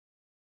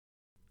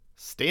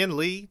Stan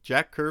Lee,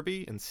 Jack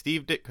Kirby, and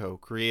Steve Ditko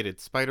created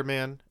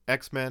Spider-Man,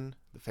 X-Men,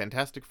 the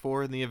Fantastic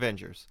Four, and the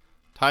Avengers.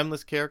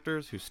 Timeless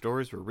characters whose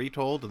stories were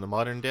retold in the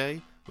modern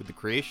day with the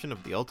creation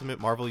of the Ultimate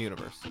Marvel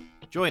Universe.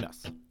 Join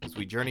us as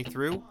we journey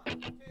through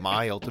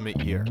My Ultimate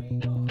Year.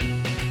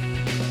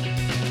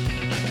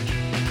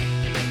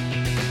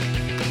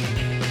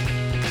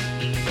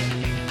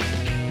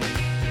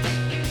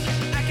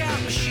 I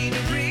got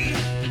machinery,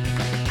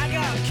 I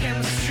got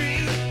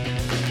chemistry,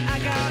 I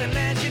got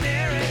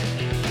imaginary,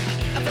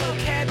 a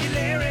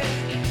vocabulary,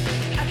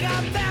 I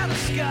got battle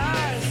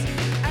scars,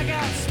 I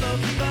got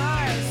smoky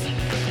bars,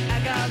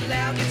 I got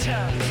loud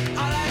guitars,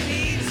 all I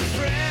need is a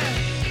friend,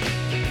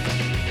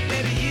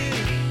 maybe you.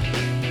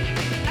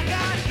 I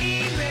got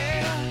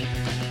email,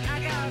 I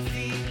got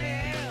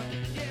female.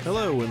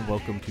 Hello and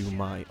welcome to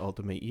My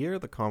Ultimate Year,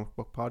 the comic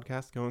book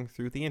podcast going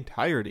through the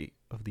entirety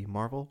of the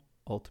Marvel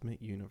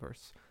Ultimate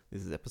Universe.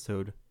 This is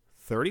episode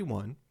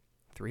 31,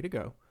 3 to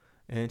go.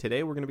 And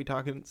today we're going to be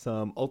talking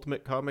some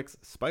Ultimate Comics,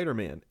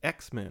 Spider-Man,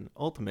 X-Men,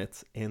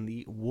 Ultimates, and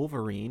the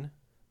Wolverine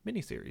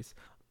miniseries.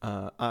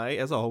 I,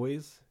 as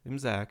always, am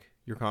Zach,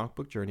 your comic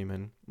book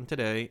journeyman. And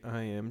today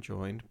I am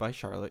joined by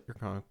Charlotte, your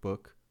comic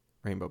book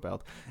rainbow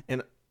belt.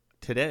 And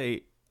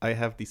today I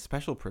have the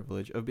special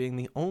privilege of being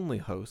the only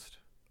host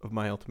of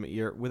My Ultimate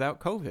Year without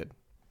COVID.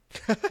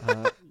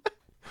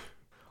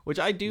 Which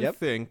I do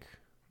think,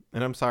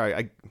 and I'm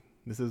sorry,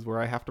 this is where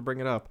I have to bring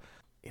it up,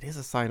 it is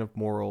a sign of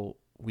moral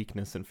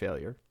weakness and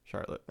failure,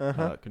 Charlotte,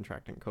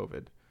 contracting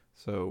COVID.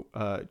 So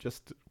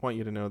just want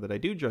you to know that I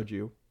do judge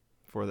you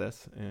for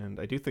this, and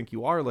I do think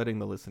you are letting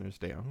the listeners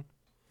down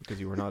because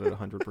you are not at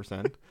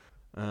 100%.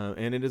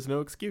 And it is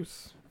no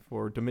excuse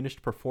for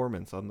diminished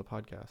performance on the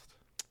podcast.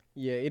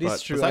 Yeah, it is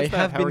But true. besides I that,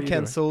 have how are been you doing?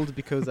 cancelled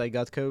because I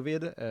got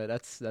COVID.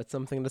 That's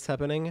something that's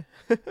happening.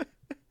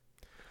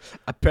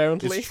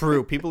 Apparently. It's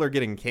true. People are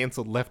getting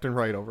canceled left and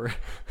right over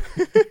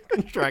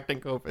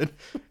contracting COVID.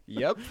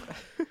 Yep.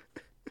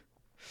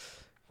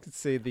 Could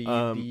say the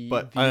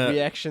but,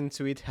 reaction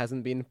to it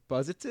hasn't been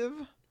positive.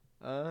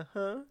 Well,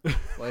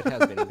 it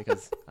has been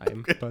because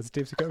I'm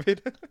positive to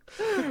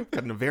COVID.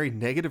 Gotten a very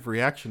negative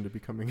reaction to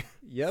becoming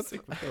Yep.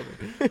 sick with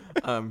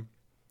COVID.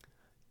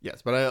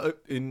 Yes, but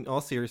in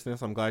all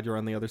seriousness, I'm glad you're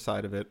on the other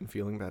side of it and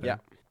feeling better. Yeah.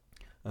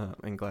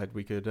 And glad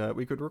we could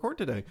record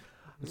today.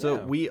 So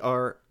Yeah. we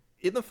are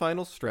in the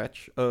final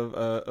stretch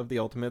of the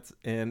Ultimates,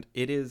 and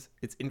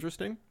it's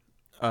interesting.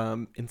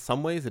 In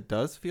some ways, it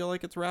does feel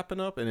like it's wrapping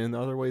up, and in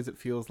other ways, it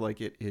feels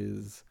like it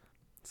is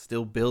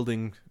still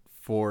building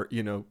for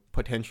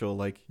potential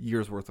like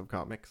years worth of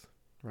comics,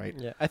 right?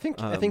 Yeah, I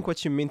think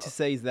what you mean to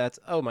say is that,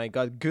 oh my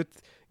god,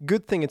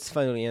 good thing it's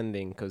finally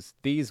ending because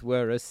these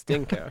were a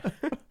stinker.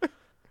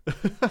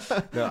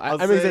 No,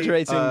 I'm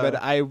exaggerating, but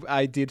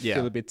I did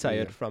feel a bit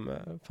tired from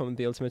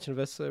the Ultimate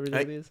Universe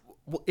release.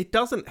 Well, it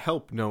doesn't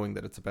help knowing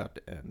that it's about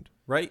to end,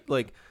 right?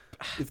 Like,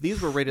 if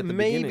these were right at the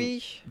beginning,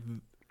 maybe,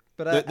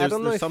 but I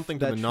don't know there's if something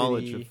to the that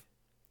knowledge really... of.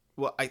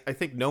 Well, I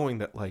think knowing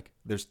that like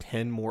there's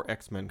 10 more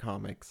X-Men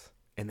comics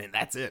and then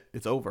that's it,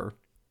 it's over,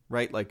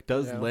 right? Like,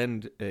 does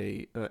lend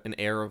an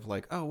air of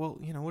like, oh well,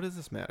 what does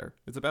this matter?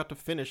 It's about to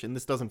finish, and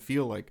this doesn't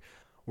feel like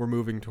we're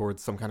moving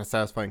towards some kind of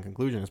satisfying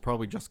conclusion. It's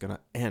probably just gonna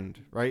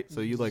end, right?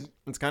 So you like,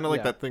 it's kind of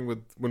like that thing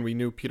with when we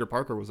knew Peter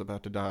Parker was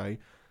about to die,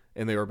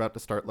 and they were about to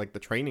start like the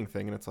training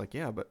thing, and it's like,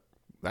 yeah, but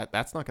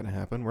that's not gonna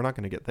happen. We're not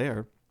gonna get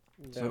there.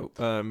 So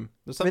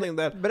there's something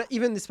But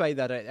even despite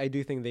that, I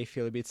do think they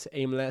feel a bit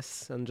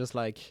aimless and just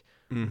like,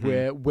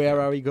 Mhm. where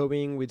are we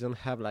going? We don't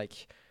have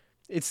like,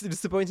 it's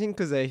disappointing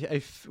because I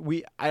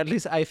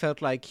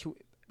felt like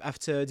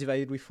after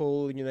Divided We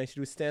Fall, United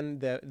We Stand,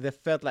 there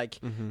felt like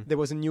there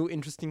was a new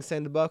interesting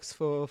sandbox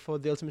for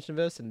the Ultimate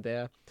Universe, and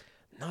they're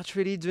not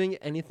really doing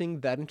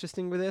anything that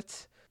interesting with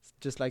it. It's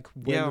just like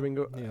wandering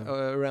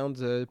around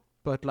the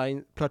plot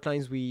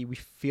lines we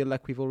feel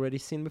like we've already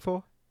seen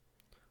before.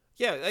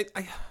 Yeah,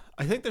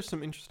 I think there's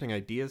some interesting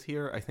ideas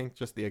here. I think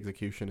just the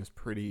execution is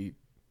pretty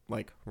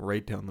like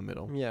right down the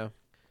middle. Yeah.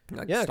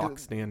 Like Yeah, stock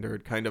 'cause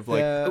standard, kind of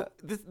like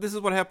this is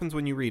what happens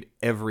when you read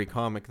every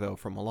comic though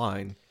from a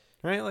line,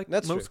 right? Like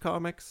That's most true.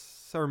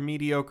 comics are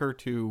mediocre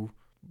to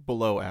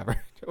below average.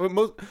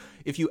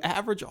 If you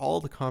average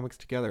all the comics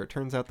together, it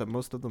turns out that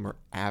most of them are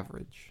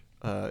average.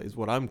 Is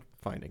what I'm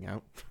finding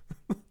out.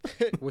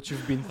 What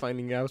you've been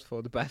finding out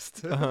for the past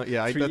 3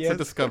 That's years. a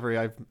discovery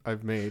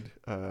I've made.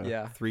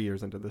 Yeah. 3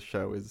 years into this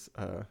show is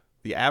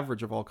the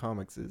average of all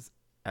comics is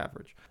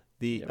average.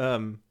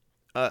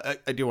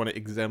 I do want to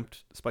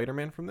exempt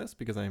Spider-Man from this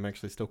because I am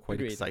actually still quite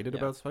Agreed, excited yeah.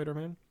 about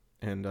Spider-Man,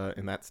 and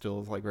that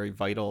still is like very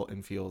vital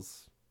and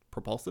feels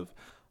propulsive,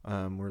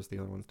 whereas the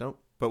other ones don't.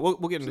 But we'll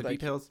get into like,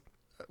 details.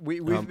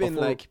 We've been before-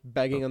 like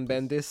bagging on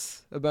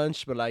Bendis a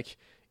bunch, but like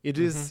it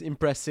is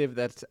impressive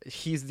that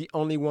he's the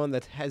only one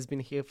that has been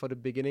here from the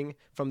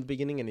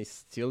beginning, and is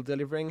still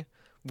delivering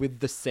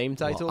with the same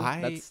title.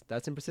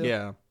 That's impressive.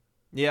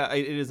 Yeah,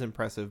 it is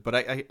impressive. But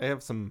I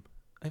have some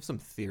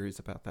theories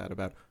about that,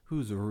 about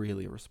who's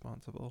really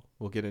responsible.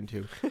 We'll get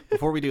into.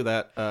 Before we do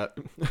that,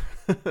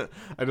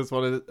 I just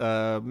want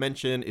to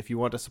mention, if you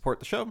want to support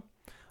the show,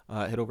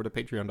 head over to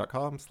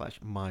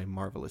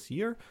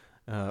patreon.com/mymarvelousyear.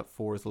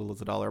 For as little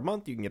as $1 a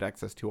month, you can get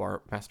access to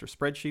our master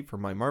spreadsheet for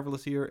My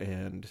Marvelous Year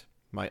and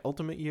My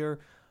Ultimate Year,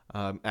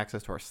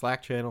 access to our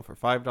Slack channel for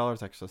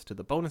 $5, access to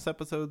the bonus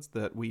episodes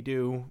that we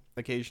do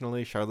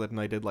occasionally. Charlotte and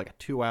I did like a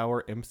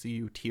 2-hour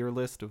MCU tier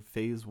list of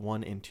Phase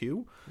 1 and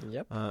 2.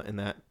 Yep. And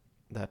that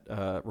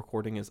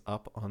recording is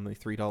up on the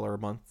 $3 a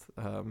month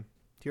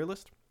tier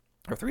list,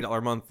 or $3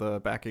 a month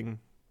backing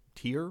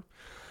tier.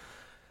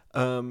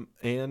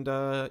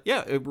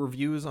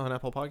 Reviews on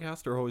Apple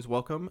Podcast are always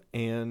welcome,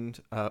 and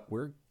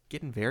we're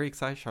getting very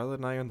excited. Charlotte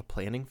and I are in the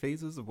planning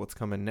phases of what's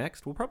coming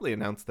next. We'll probably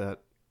announce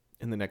that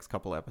in the next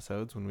couple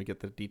episodes when we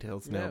get the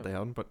details nailed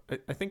down, but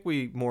I think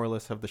we more or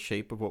less have the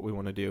shape of what we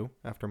want to do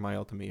after My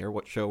Ultimate Year,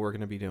 what show we're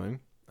going to be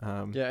doing.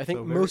 I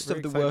think most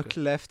of the work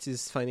left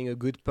is finding a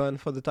good pun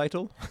for the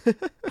title.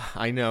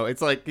 I know,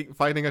 it's like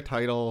finding a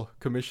title,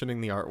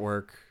 commissioning the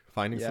artwork,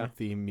 finding some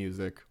theme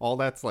music, all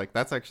that's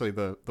actually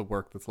the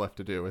work that's left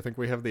to do. I think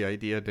we have the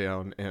idea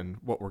down and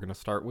what we're going to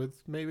start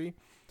with, maybe.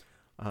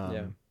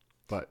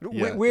 But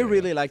we're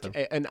really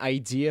an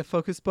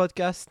idea-focused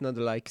podcast, not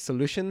a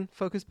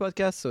solution-focused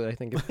podcast, so I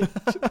think it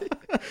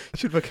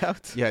should work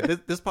out. Yeah,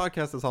 this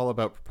podcast is all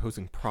about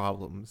proposing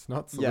problems,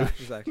 not solutions.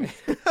 Yeah, exactly.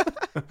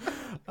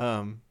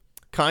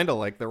 Kind of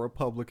like the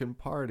Republican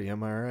Party,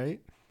 am I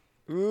right?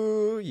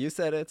 Ooh, you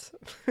said it.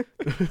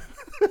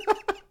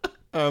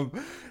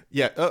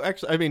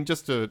 Actually, I mean,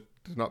 just to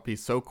not be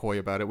so coy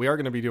about it, we are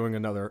going to be doing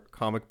another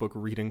comic book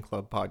reading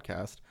club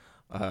podcast.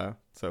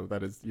 So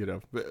that is,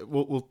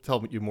 we'll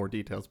tell you more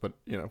details, but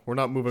we're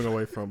not moving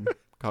away from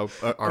our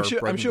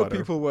I'm sure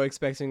people were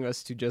expecting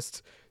us to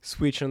just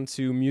switch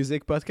onto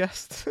music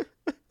podcast.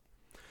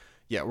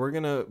 Yeah, we're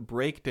gonna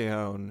break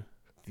down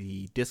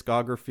the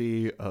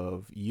discography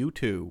of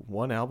U2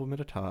 one album at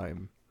a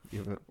time.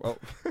 Well,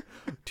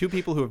 two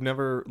people who have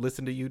never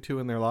listened to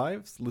U2 in their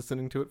lives,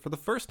 listening to it for the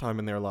first time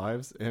in their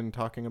lives, and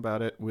talking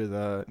about it with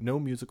no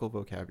musical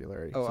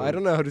vocabulary. Oh, so I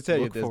don't know how to tell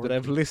you this, but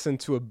I've listened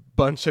to a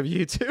bunch of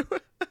U2.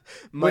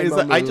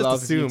 I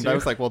just assumed. U2. I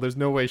was like, well, there's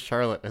no way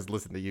Charlotte has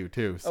listened to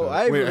U2. So.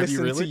 I've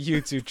listened to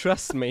U2.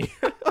 Trust me,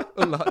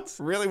 a lot.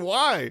 Really?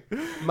 Why?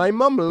 My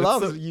mom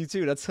loves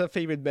U2. That's her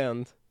favorite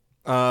band.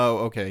 Oh,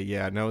 okay,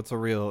 yeah. No, it's a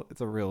real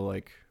it's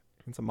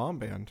a mom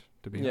band,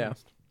 to be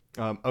honest.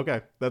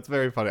 Okay, that's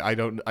very funny. I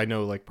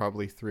know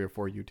probably 3 or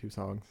 4 U2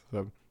 songs.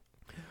 So,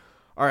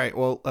 all right,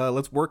 well,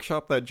 let's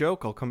workshop that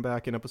joke. I'll come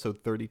back in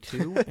episode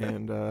 32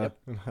 and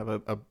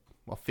have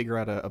I'll figure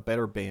out a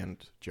better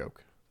band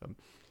joke.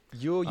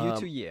 Your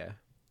U2 year.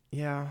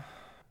 Yeah,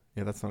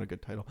 that's not a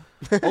good title.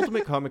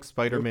 Ultimate Comics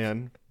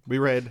Spider-Man. We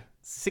read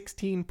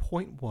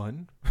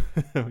 16.1,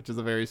 which is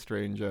a very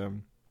strange a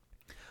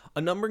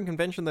numbering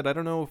convention that I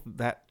don't know if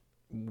that.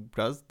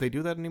 Does they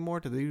do that anymore?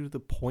 Do they do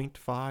the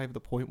 0.5, the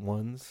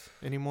 0.1s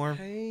anymore?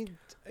 They've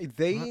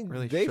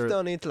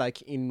done it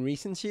in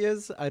recent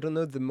years. I don't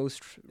know the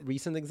most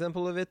recent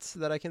example of it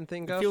that I can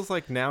think of. It feels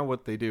like now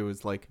what they do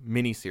is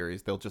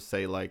miniseries. They'll just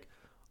say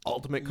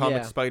Ultimate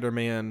Comics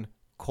Spider-Man :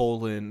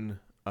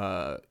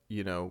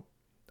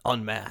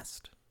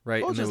 Unmasked,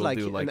 right? Or and just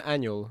an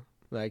annual.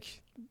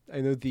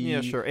 I know the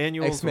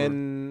annuals.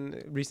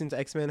 X-Men, recent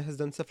X-Men has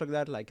done stuff like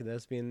that.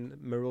 There's been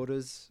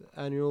Marauders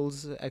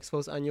annuals,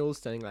 X-Force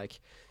annuals, telling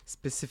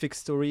specific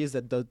stories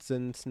that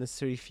doesn't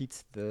necessarily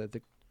fit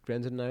the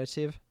grander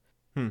narrative.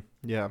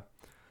 Yeah.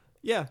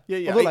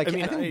 Although, I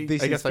think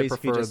this is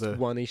basically just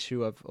one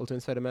issue of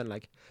Ultimate Spider-Man.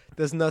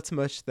 There's not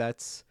much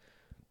that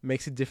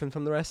makes it different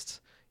from the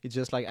rest. It's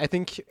just I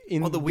think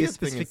in this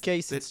specific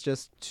case, it's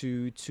just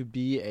to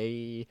be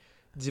a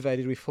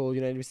Divided We Fall,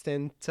 United We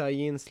Stand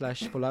tie-in /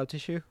 Fallout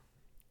issue.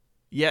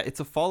 Yeah, it's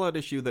a Fallout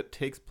issue that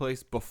takes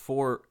place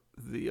before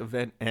the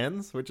event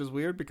ends, which is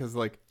weird because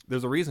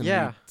there's a reason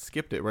we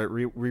skipped it, right?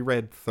 We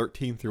read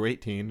 13 through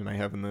 18, and I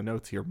have in the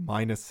notes here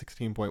minus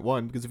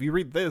 16.1, because if you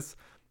read this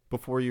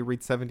before you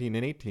read 17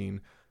 and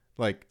 18,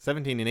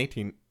 17 and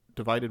 18,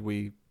 Divided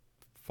We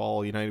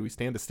Fall, United We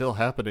Stand is still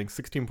happening.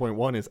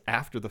 16.1 is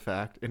after the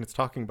fact, and it's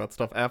talking about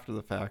stuff after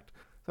the fact.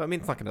 So I mean,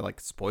 it's not going to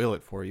spoil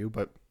it for you,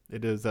 but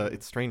it is.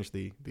 It's strange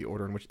the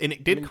order in which, and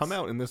it did come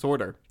out in this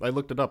order. I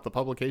looked it up. The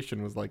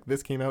publication was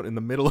this came out in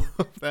the middle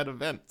of that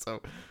event.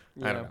 So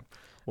I don't know.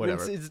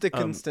 Whatever. It's the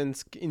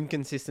constant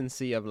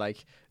inconsistency of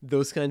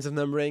those kinds of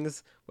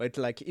numberings, where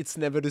it's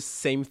never the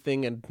same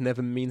thing and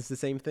never means the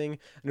same thing.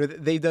 And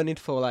they've done it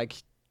for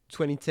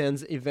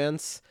 2010s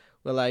events,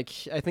 where I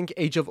think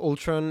Age of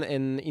Ultron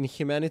and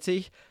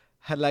Inhumanity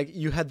had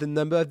you had the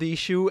number of the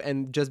issue,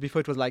 and just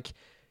before it was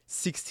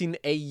 16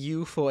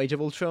 AU for Age of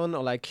Ultron,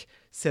 or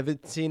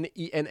 17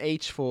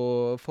 ENH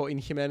for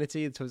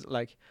Inhumanity. It was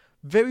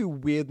very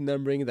weird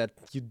numbering that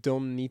you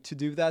don't need to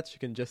do that. You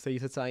can just say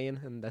it's a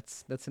tie-in, and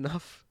that's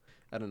enough.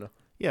 I don't know.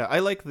 Yeah, I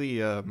like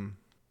the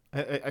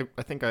I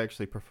think I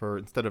actually prefer,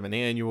 instead of an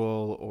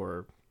annual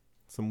or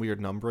some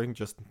weird numbering,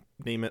 just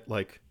name it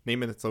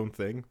its own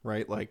thing,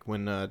 right?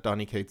 When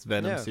Donny Cates'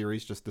 Venom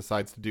series just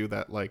decides to do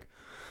that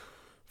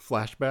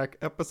flashback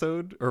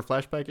episode or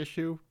flashback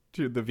issue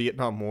to the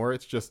Vietnam War,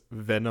 it's just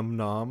Venom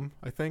Nom,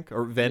 I think,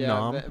 or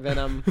Venom, Yeah,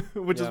 Venom.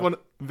 which is yeah.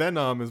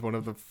 Venom is one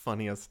of the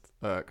funniest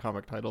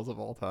comic titles of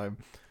all time.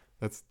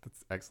 That's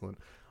excellent.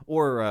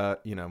 Or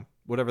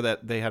whatever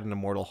that they had an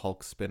Immortal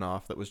Hulk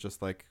spin-off that was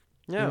just like,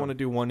 Yeah. you want to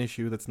do one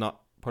issue that's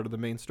not part of the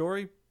main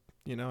story.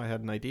 I had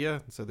an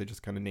idea, so they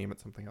just kind of name it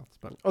something else.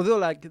 But Although,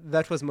 like,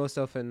 that was most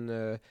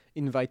often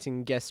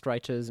inviting guest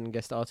writers and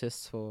guest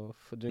artists for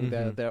doing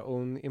their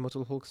own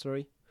Immortal Hulk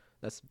story.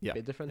 That's Yeah, a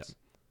bit different.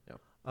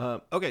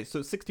 okay, so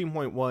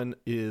 16.1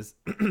 is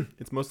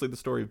it's mostly the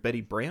story of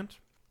Betty Brant,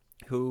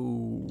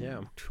 who,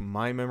 to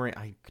my memory,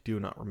 I do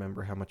not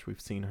remember how much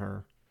we've seen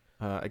her.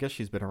 I guess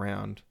she's been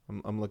around.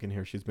 I'm looking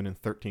here. She's been in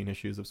 13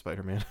 issues of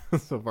Spider-Man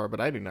so far, but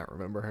I do not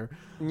remember her.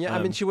 Yeah,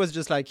 I mean, she was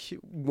just like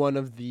one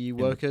of the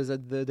workers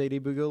at the Daily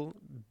Bugle.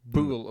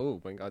 Bugle.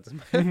 Oh my God.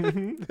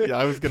 Yeah,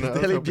 I was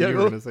hoping you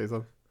were gonna say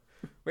something.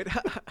 Wait,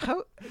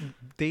 how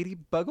Daily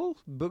Bugle?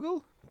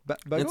 Bugle?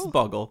 Bugle? It's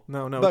Bugle.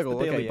 No, Bugle, it's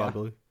the Daily okay, yeah.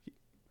 Bugle.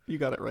 You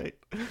got it right.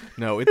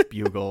 No, it's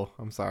Bugle.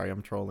 I'm sorry,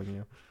 I'm trolling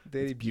you.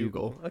 Daily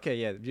Bugle. Okay,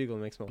 yeah, Bugle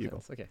makes more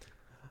Bugle. sense.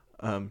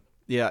 Okay.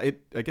 Yeah,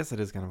 I guess it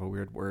is kind of a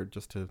weird word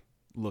just to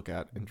look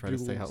at and try to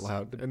say out Bugles.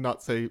 loud and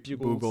not say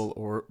Bugles. Boogle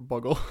or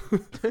Buggle.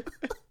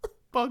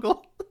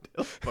 Buggle.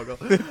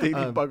 Buggle.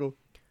 Daily Bugle.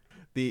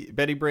 The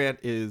Betty Brant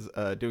is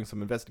doing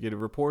some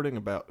investigative reporting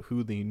about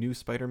who the new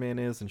Spider-Man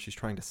is, and she's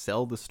trying to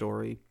sell the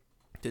story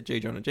to J.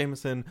 Jonah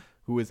Jameson,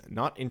 who is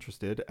not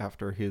interested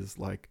after his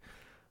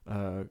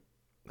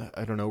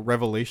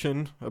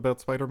revelation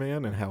about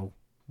Spider-Man and how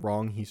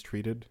wrong he's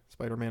treated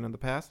Spider-Man in the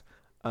past.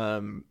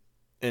 And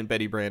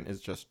Betty Brant is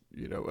just,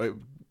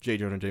 J.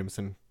 Jonah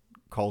Jameson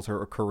calls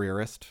her a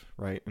careerist,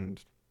 right?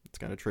 And it's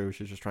kind of true.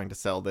 She's just trying to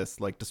sell this,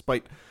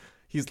 despite...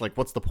 He's like,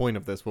 what's the point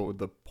of this? What would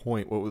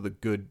the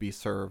good be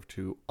served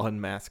to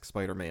unmask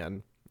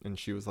Spider-Man? And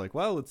she was like,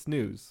 well, it's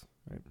news,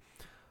 right?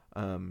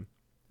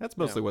 That's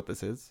mostly what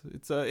this is.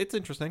 It's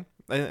interesting.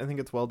 I think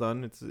it's well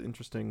done. It's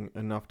interesting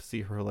enough to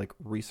see her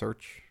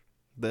research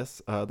this.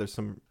 There's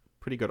some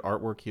pretty good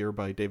artwork here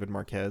by David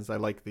Marquez. I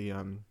like the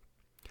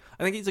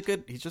I think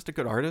he's just a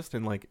good artist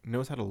and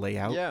knows how to lay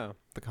out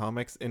the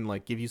comics and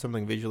give you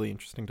something visually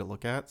interesting to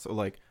look at.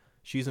 So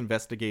she's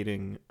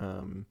investigating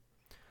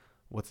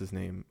what's his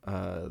name?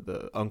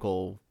 The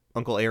Uncle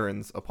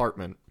Aaron's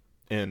apartment,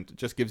 and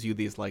just gives you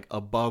these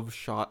above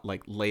shot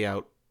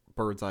layout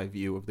bird's eye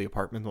view of the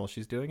apartment while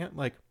she's doing it.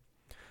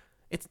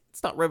 It's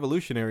not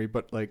revolutionary,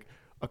 but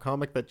a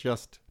comic that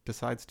just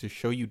decides to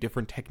show you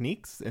different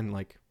techniques and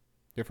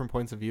different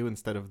points of view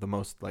instead of the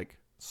most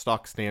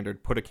stock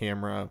standard put a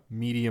camera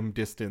medium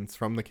distance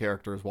from the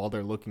characters while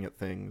they're looking at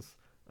things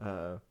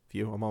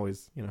view. I'm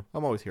always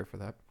here for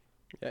that.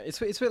 Yeah, it's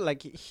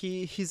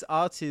his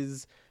art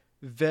is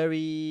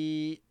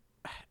very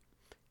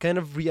kind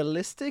of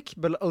realistic,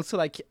 but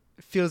also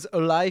feels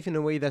alive in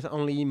a way that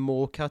only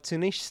more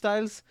cartoonish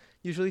styles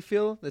usually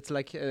feel. That's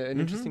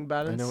an interesting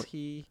balance.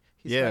 He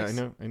strikes.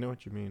 I know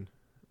what you mean.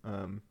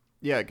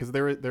 Because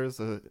there's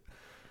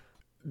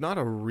not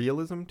a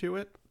realism to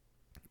it,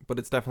 but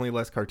it's definitely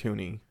less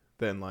cartoony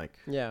than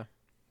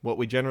what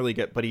we generally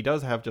get. But he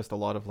does have just a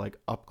lot of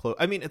up close.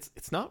 I mean,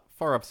 it's not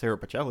far off Sarah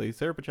Pacelli.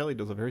 Sarah Pacelli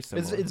does a very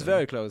similar. It's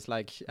very close.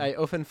 I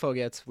often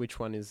forget which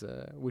one does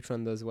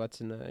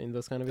what in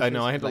those kind of issues. I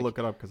know. I had to look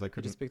it up because I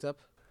couldn't. Just picked up.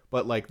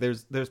 But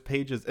there's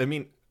pages. I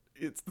mean,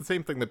 it's the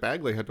same thing that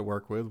Bagley had to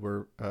work with,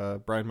 where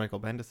Brian Michael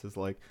Bendis is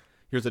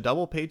here's a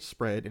double page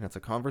spread, and it's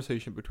a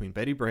conversation between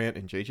Betty Brant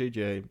and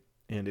JJJ,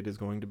 and it is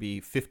going to be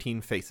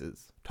 15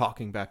 faces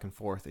talking back and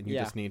forth, and you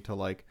just need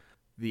to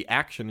the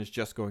action is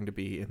just going to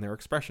be in their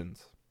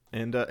expressions.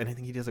 And I think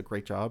he does a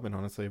great job, and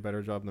honestly a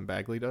better job than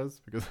Bagley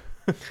does, because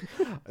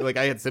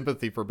I had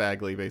sympathy for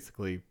Bagley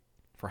basically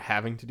for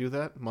having to do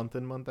that month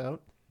in, month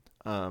out.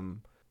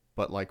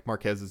 But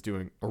Marquez is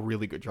doing a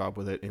really good job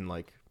with it in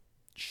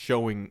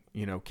showing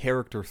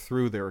character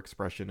through their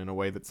expression in a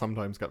way that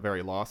sometimes got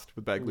very lost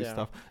with Bagley's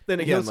stuff. Then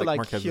again,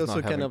 Marquez is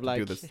not having to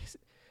do this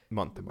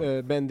month to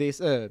month.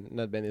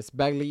 Not Bendis.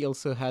 Bagley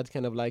also had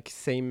kind of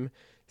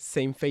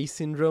same face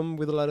syndrome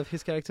with a lot of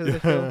his characters. I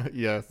feel.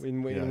 Yes,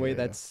 in a way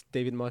that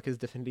David Marquez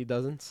definitely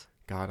doesn't.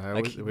 God,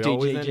 we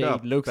always end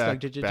up looks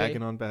like JJJ.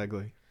 bagging on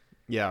Bagley.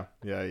 Yeah.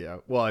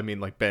 Well, I mean,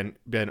 Ben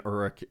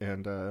Urich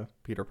and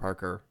Peter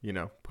Parker,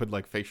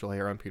 put facial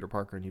hair on Peter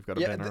Parker, and you've got a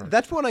Ben Urich.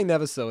 That one I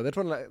never saw. That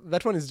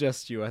one is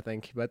just you, I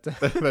think. But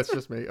that's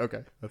just me.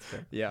 Okay, that's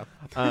fair. Yeah.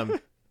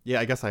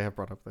 I guess I have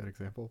brought up that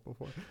example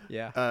before.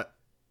 Yeah.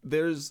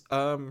 There's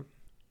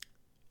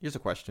here's a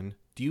question: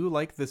 do you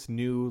like this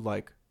new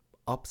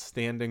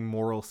upstanding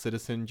moral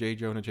citizen J.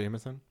 Jonah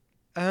Jameson?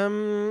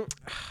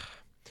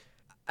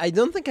 I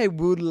don't think I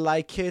would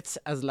like it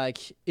as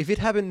if it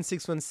happened in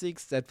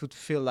 616, that would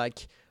feel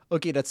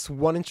okay, that's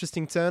one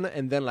interesting turn,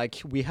 and then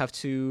he has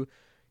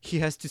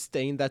to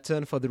stay in that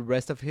turn for the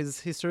rest of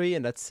his history,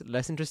 and that's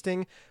less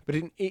interesting.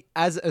 But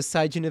as a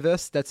side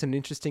universe, that's an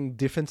interesting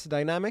different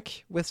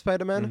dynamic with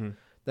Spider-Man.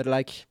 That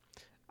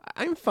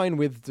I'm fine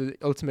with the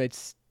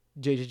Ultimate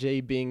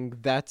JJJ being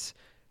that,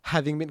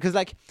 having been, because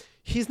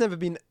he's never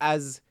been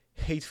as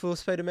hateful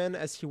Spider-Man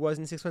as he was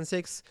in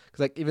 616. Because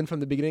like even from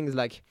the beginning, it's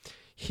like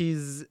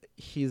he's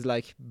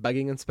like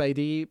bagging on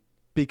Spidey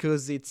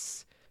because it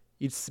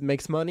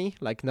makes money,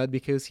 like not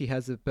because he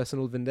has a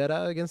personal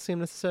vendetta against him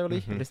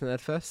necessarily. Mhm. At least not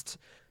at first.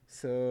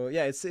 So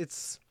yeah,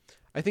 it's.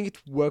 I think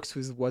it works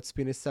with what's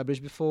been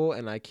established before,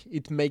 and like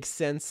it makes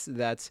sense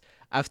that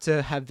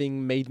after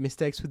having made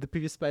mistakes with the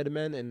previous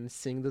Spider-Man and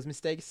seeing those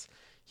mistakes,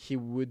 he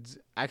would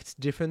act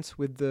different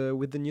with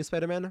the new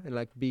Spider-Man and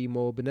like be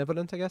more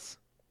benevolent, I guess.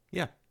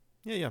 Yeah,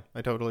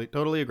 I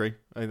totally agree.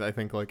 I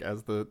think like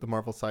as the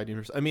Marvel side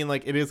universe, I mean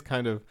like it is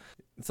kind of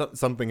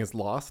something is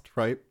lost,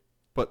 right?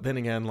 But then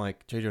again,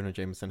 like J. Jonah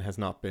Jameson has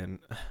not been.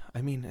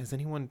 I mean, has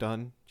anyone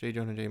done J.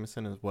 Jonah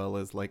Jameson as well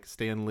as like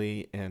Stan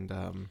Lee and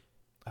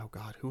oh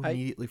god, who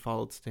immediately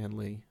followed Stan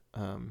Lee?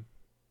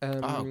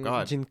 Oh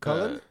god, Gene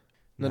Colan?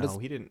 No,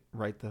 he didn't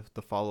write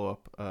the follow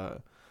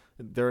up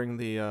during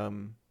the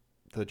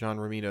John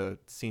Romita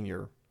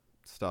Senior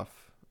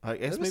stuff. I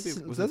guess maybe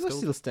was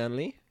still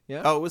Stanley.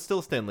 Yeah. Oh, it was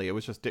still Stan Lee. It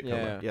was just Dick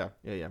Yeah.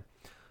 Colan.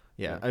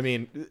 Yeah. I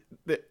mean,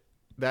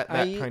 that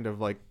kind of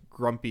like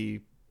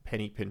grumpy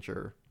penny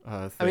pincher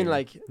thing. I mean,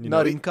 like you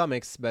not know, in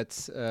comics,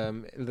 but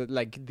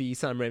like the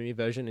Sam Raimi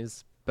version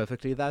is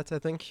perfectly that, I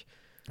think.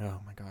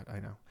 Oh my god, I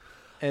know.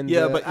 And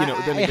yeah, but you know,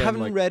 then I again,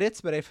 haven't like, read it,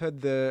 but I've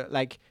heard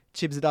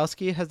Chip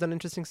Zdarsky has done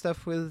interesting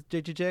stuff with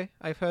JJJ.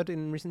 I've heard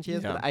in recent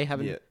years, but I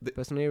haven't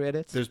personally read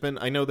it.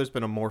 I know there's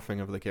been a morphing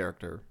of the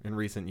character in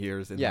recent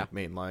years in like,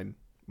 mainline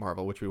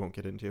Marvel, which we won't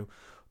get into.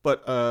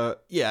 But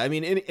I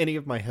mean, any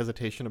of my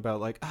hesitation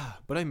about like,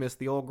 but I missed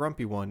the old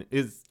grumpy one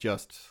is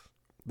just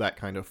that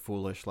kind of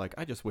foolish. Like,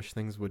 I just wish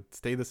things would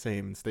stay the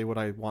same and stay what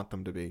I want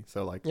them to be.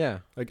 So like,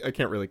 I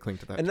can't really cling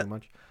to that too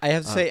much. I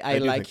have to say, I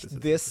do like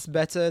think this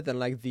better than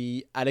like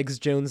the Alex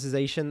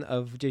Jonesization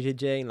of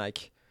JJJ and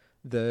like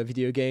the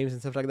video games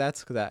and stuff like that.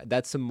 Because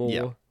that's a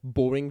more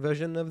boring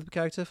version of the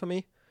character for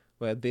me.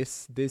 Where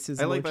this is.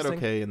 I more like that interesting.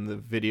 okay in the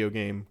video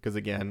game because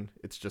again,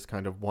 it's just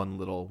kind of one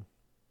little.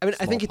 I mean,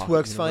 I think it pocket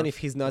works fine universe. if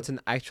he's not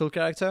an actual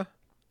character.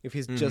 If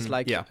he's just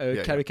like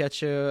a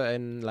caricature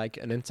and like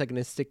an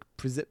antagonistic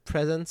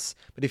presence.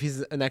 But if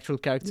he's an actual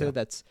character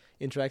that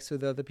interacts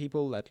with other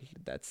people,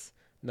 that's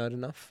not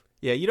enough.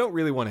 Yeah, you don't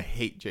really want to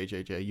hate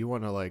JJJ. You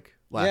want to like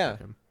laugh at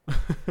him.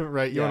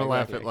 Right? You want to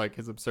laugh at like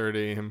his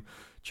absurdity, him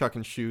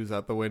chucking shoes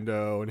out the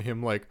window and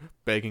him like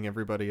begging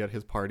everybody at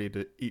his party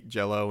to eat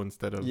Jell-O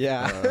instead of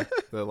the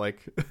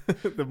like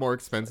the more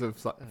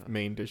expensive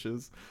main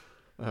dishes.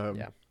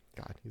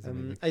 God, he's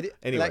amazing.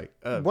 Anyway,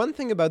 one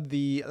thing about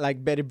the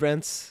like Betty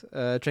Brant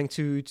trying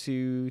to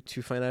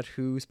find out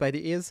who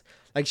Spidey is,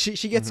 like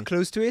she gets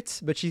close to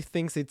it, but she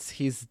thinks it's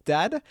his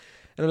dad,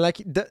 and I'm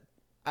like,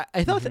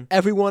 I thought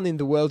everyone in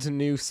the world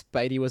knew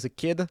Spidey was a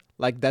kid.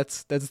 Like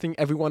that's the thing.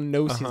 Everyone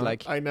knows he's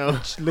like I know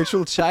a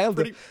literal child.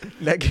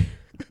 Like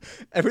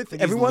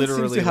everyone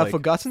seems to have like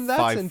forgotten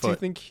that and to foot.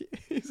 think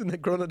he's a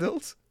grown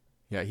adult.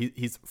 Yeah,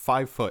 he's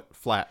 5 foot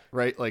flat,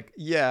 right? Like,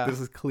 this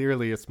is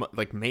clearly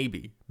like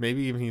maybe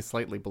even he's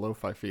slightly below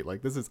 5 feet.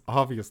 Like, this is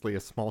obviously a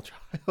small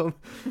child.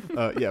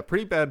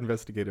 Pretty bad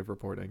investigative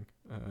reporting,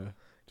 to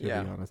be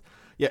honest.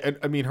 Yeah, and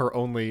I mean, her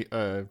only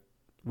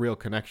real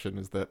connection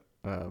is that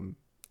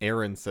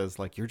Aaron says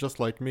like, "You're just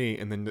like me,"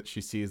 and then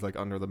she sees like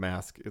under the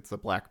mask, it's a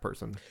black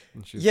person.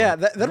 And she's like,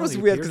 that was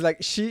weird because like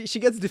she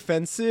gets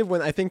defensive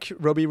when I think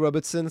Robbie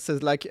Robertson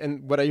says like,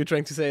 "And what are you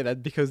trying to say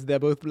that because they're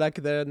both black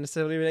they're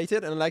necessarily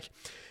related?" And like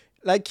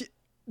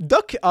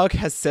Doc Ock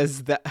has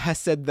said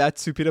that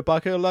to Peter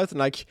Parker a lot, and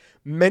like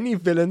many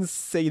villains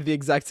say the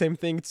exact same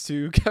thing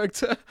to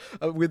character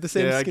with the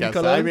same skin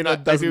color. I mean,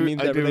 that doesn't mean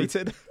they're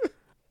related.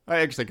 I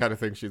actually kind of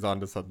think she's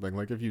onto something.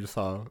 Like if you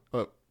saw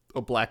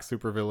a black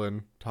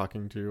supervillain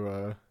talking to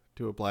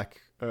a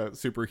black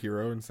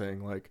superhero and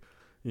saying like,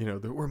 you know,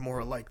 that we're more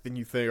alike than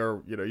you think,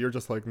 or you know, you're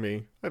just like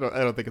me. I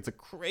don't think it's a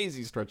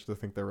crazy stretch to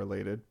think they're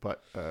related,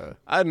 but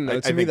I don't know.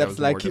 To me, that's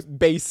like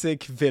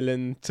basic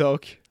villain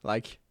talk.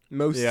 Like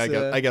most.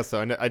 Yeah, I guess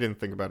so. I didn't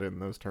think about it in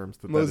those terms.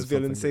 Most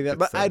villains say that,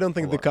 but I don't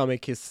think the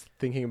comic is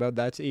thinking about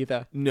that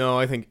either. No,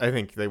 I think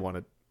they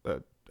wanted.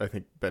 I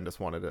think Bendis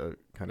wanted a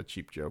kind of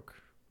cheap joke.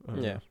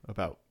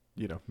 About,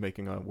 you know,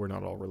 making a "we're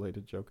not all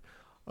related" joke.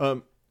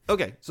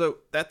 Okay, so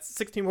that's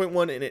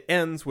 16.1, and it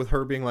ends with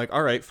her being like,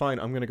 all right, fine,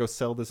 I'm going to go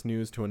sell this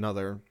news to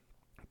another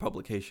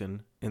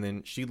publication. And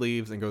then she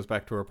leaves and goes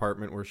back to her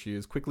apartment where she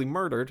is quickly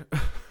murdered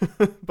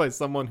by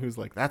someone who's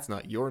like, that's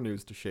not your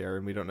news to share,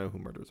 and we don't know who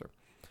murders her.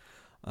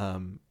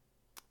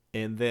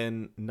 And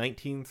then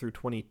 19 through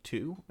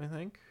 22, I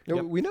think. No,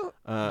 we know.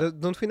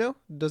 Don't we know?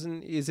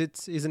 Isn't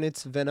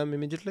it Venom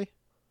immediately?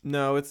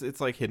 No,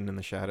 it's like hidden in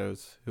the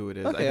shadows who it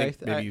is. Okay, I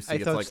think maybe you see I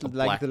it's thought like a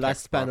black the last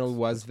text panel box.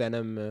 was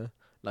Venom,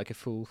 like a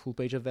full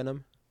page of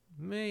Venom.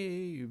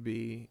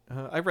 Maybe.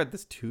 I read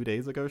this 2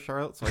 days ago,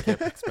 Charlotte, so I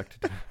can't expect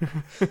it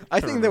to.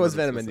 I think there was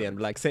Venom in the end,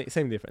 like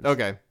same difference.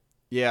 Okay.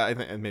 Yeah, I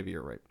think and maybe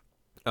you're right.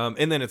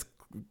 And then it's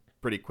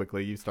pretty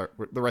quickly you start.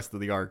 The rest of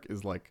the arc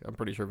is like, I'm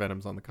pretty sure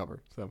Venom's on the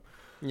cover. So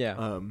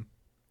yeah.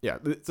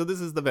 So this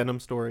is the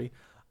Venom story.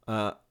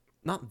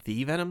 Not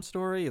the Venom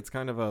story. It's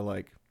kind of a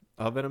like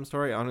a Venom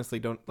story. I honestly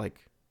don't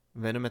like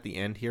Venom at the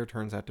end here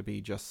turns out to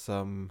be just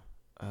some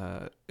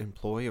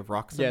employee of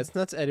Roxxon. Yeah, it's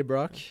not Eddie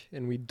Brock,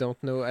 and we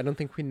don't know. I don't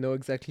think we know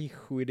exactly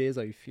who it is,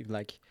 or if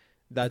like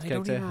that And I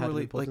don't character even had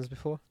really, importance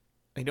before.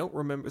 I don't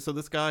remember. So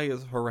this guy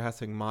is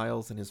harassing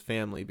Miles and his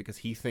family because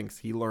he thinks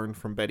he learned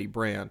from Betty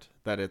Brant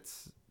that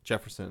it's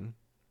Jefferson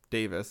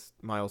Davis,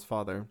 Miles'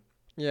 father.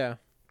 Yeah.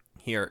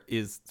 Here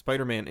is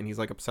Spider-Man, and he's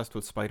like obsessed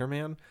with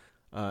Spider-Man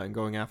and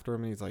going after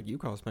him. And he's like, "You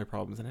caused my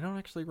problems," and I don't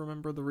actually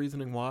remember the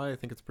reasoning why. I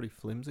think it's pretty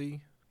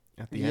flimsy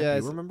at the end.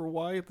 Do you remember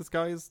why this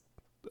guy is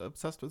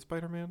obsessed with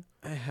Spider-Man?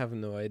 I have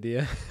no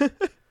idea,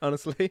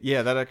 honestly.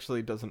 Yeah, that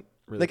actually doesn't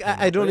really. Like come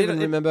I up. don't But even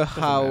it remember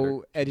doesn't how matter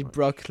Eddie much.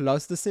 Brock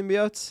lost the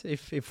symbiote.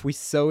 If we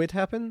saw it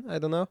happen, I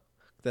don't know.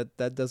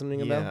 That doesn't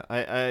ring a bell.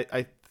 Yeah,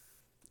 I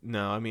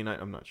no, I mean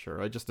I'm not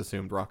sure. I just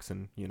assumed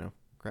Roxxon,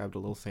 grabbed a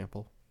little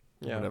sample,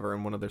 Yeah. whatever,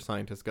 and one of their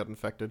scientists got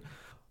infected.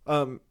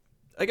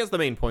 I guess the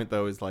main point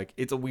though is like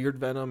it's a weird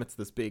Venom. It's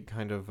this big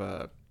kind of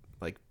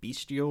like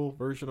bestial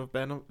version of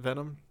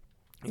Venom.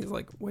 He's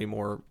like way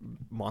more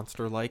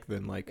monster-like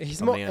than like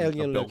He's a more man, a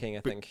alien built- looking,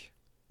 I think.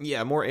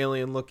 Yeah, more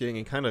alien looking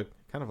and kind of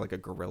like a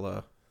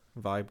gorilla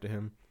vibe to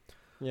him.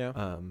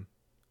 Yeah.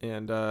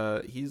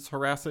 And he's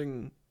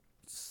harassing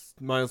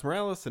Miles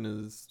Morales and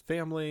his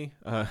family.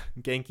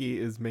 Genki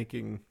is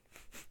making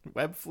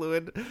web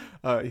fluid.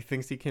 He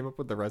thinks he came up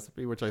with the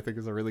recipe, which I think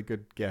is a really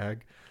good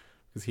gag,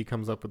 because he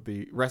comes up with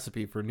the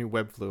recipe for new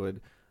web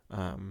fluid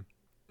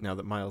now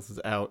that Miles is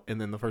out.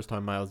 And then the first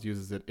time Miles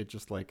uses it, it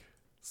just like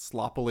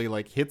sloppily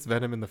like hits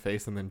Venom in the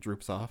face and then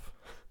droops off.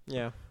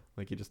 Yeah.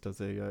 Like he just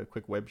does a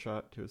quick web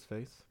shot to his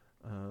face.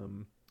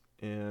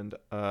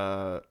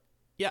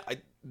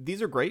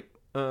 These are great.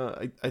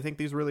 I think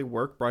these really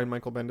work. Brian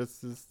Michael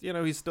Bendis is,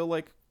 he's still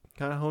like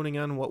kind of honing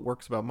on what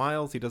works about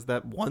Miles. He does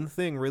that one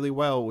thing really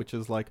well, which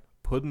is like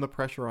putting the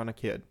pressure on a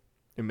kid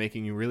and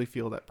making you really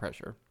feel that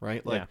pressure,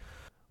 right? Like, Yeah.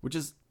 which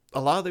is a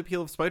lot of the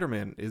appeal of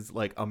Spider-Man is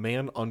like a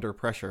man under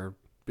pressure,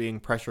 being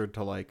pressured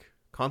to like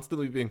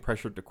constantly being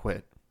pressured to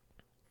quit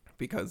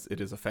because it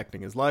is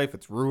affecting his life.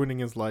 It's ruining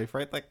his life,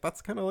 right? Like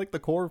that's kind of like the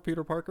core of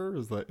Peter Parker,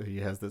 is that he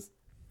has this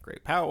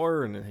great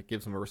power and it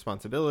gives him a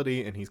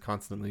responsibility, and he's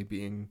constantly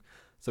being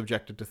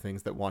subjected to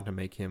things that want to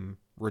make him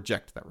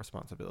reject that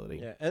responsibility.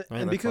 Yeah, Right,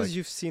 and that's because like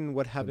you've seen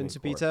what happened to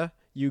main core. Peter,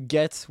 you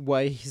get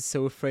why he's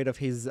so afraid of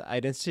his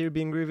identity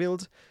being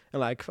revealed,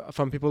 and like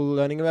from people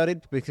learning about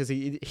it, because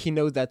he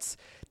knows that's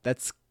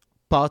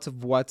part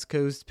of what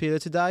caused Peter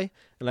to die.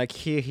 And like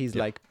here, he's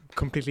Yeah. like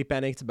completely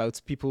panicked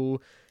about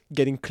people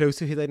getting close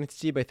to his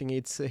identity. But I think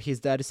it's his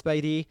dad is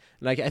Spidey.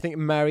 Like I think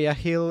Maria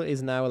Hill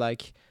is now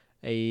like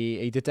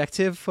a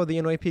detective for the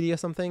NYPD or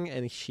something,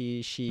 and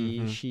she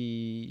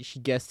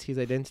guessed his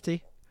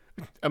identity.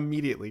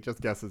 Immediately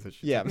just guesses it.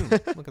 She's Yeah.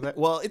 like, look at that.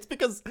 Well, it's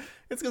because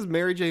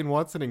Mary Jane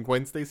Watson and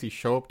Gwen Stacy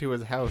show up to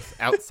his house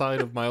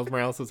outside of Miles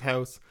Morales'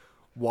 house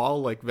while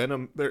like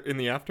Venom, they're in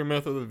the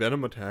aftermath of the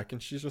Venom attack,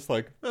 and she's just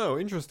like, oh,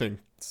 interesting.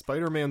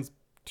 Spider-Man's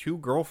 2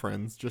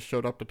 girlfriends just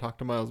showed up to talk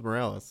to Miles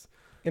Morales.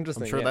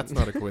 Interesting. I'm sure yeah. that's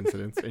not a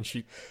coincidence. And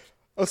she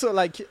Also,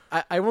 like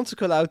I want to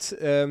call out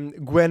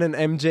Gwen and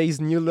MJ's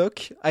new look.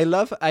 I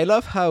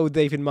love how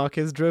David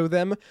Marquez drew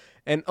them,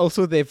 and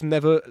also I've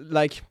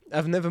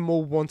never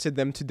more wanted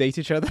them to date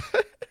each other.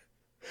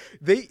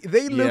 they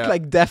look Yeah.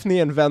 like Daphne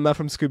and Velma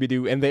from Scooby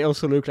Doo, and they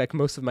also look like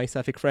most of my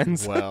sapphic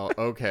friends. Well,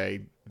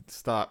 okay,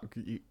 stop.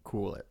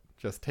 Cool it.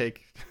 Just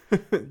take.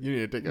 You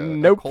need to take a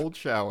Nope. cold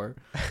shower.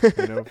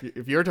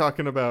 If you're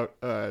talking about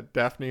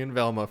Daphne and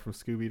Velma from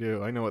Scooby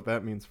Doo, I know what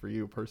that means for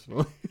you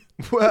personally.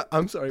 Well,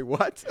 I'm sorry,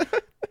 what?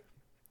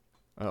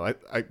 Oh,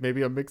 I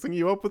maybe I'm mixing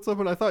you up with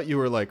someone. I thought you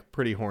were like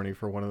pretty horny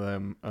for one of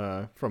them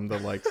from the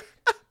like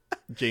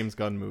James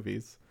Gunn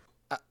movies.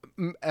 that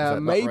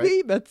not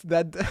Maybe, but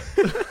that.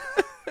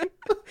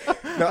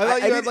 No, I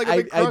thought you had, like, a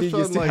big I crush did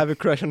used on, to have a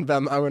crush on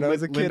Velma when I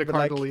was a Linda kid, but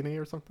like Cardellini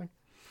or something.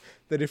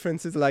 the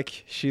difference is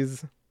like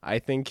she's I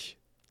think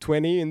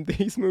 20 in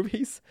these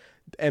movies.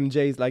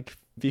 MJ is like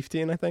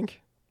 15, I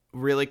think.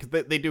 Really,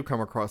 because they do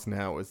come across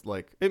now as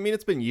like. I mean,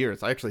 it's been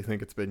years. I actually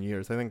think it's been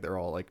years. I think they're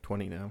all like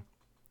 20 now.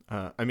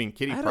 I mean,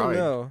 Kitty I don't Pryde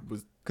know.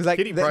 was. Because like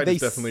Kitty they, Pryde they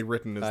is definitely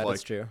written as that's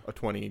like true. a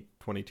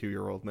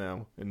 22-year-old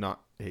now, and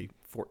not a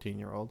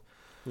 14-year-old.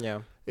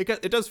 Yeah.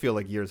 It does feel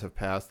like years have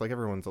passed. Like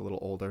everyone's a little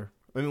older.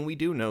 I mean, we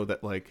do know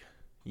that like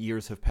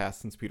years have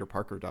passed since Peter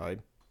Parker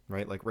died,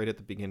 right? Like right at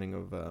the beginning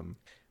of I or,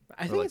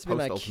 think like, it's been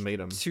like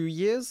post-Ultimatum. 2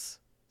 years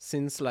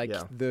since like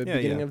Yeah. the Yeah,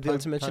 beginning yeah. of the Time-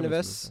 Ultimate time is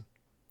Universe. moving.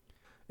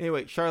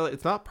 Anyway, Charlotte,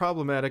 it's not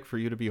problematic for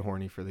you to be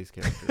horny for these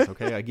characters,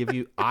 okay? I give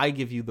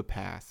you the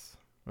pass,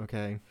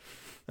 okay?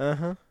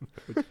 Uh-huh.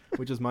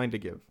 Which is mine to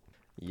give.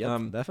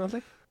 Yep,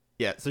 definitely.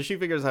 Yeah, so she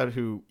figures out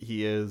who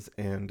he is,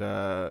 and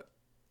I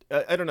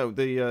don't know.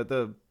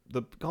 The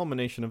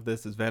culmination of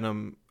this is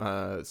Venom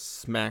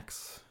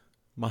smacks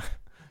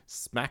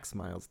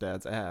Miles'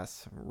 dad's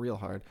ass real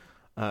hard.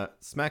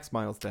 Smacks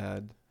Miles'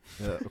 dad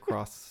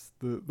across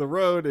the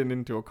road and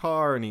into a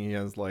car, and he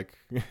has like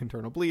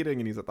internal bleeding,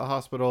 and he's at the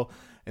hospital.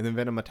 And then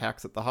Venom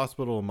attacks at the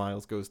hospital, and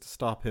Miles goes to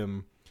stop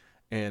him,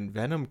 and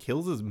Venom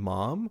kills his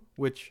mom,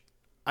 which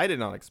I did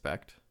not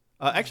expect.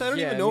 Actually, I don't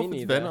Yeah, even know me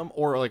if it's neither. Venom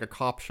or like a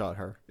cop shot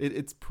her.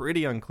 It's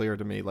pretty unclear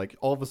to me. Like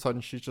all of a sudden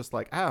she's just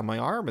like, my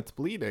arm, it's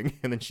bleeding,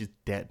 and then she's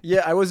dead.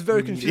 Yeah, I was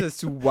very confused as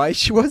to why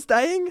she was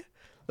dying.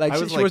 Like I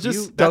she, was she like, was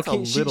just that's a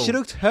talking. She little-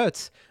 looked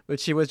hurt, but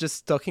she was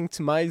just talking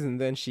to Miles, and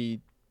then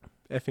she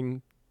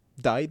effing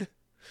died.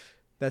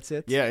 That's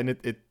it. Yeah, and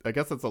it I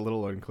guess it's a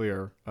little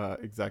unclear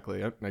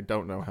exactly. I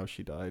don't know how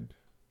she died.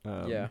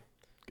 Yeah.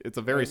 It's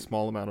a very Um,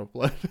 small amount of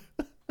blood.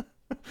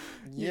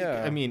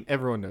 Yeah. I mean,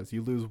 everyone knows.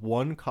 You lose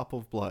 1 cup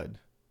of blood,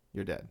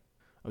 you're dead.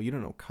 Oh, you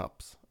don't know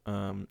cups.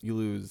 You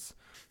lose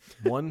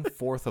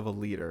 1/4 of a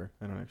liter.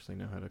 I don't actually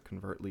know how to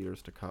convert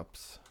liters to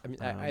cups. I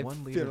mean, I 1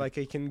 feel liter. like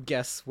I can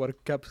guess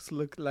what cups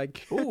look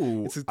like.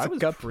 Ooh, It's I a was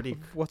cup pretty.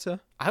 of water.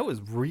 I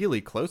was really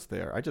close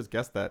there. I just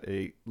guessed that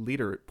a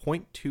liter,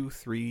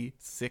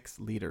 0.236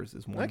 liters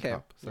is 1 Okay.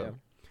 cup. So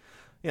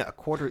Yeah. a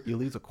quarter. You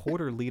lose a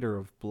quarter liter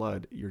of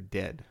blood, you're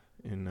dead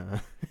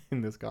in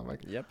in this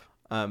comic. Yep.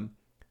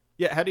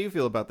 Yeah. How do you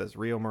feel about this?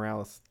 Rio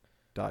Morales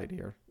died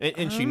here,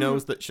 and she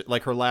knows that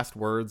like her last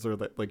words are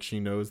that like she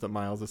knows that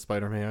Miles is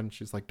Spider-Man.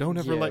 She's like, "Don't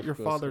ever Yeah, let of your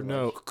course, father like-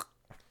 know."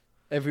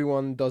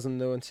 Everyone doesn't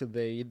know until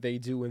they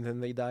do, and then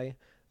they die.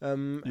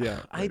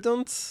 Yeah, I right.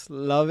 don't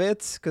love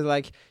it because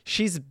like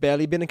she's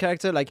barely been a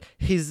character. Like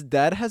his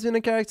dad has been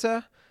a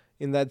character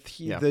in that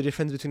Yeah. the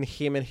difference between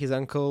him and his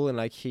uncle, and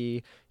like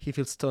he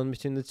feels torn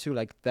between the two.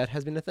 Like that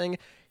has been a thing.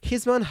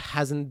 His mom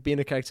hasn't been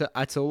a character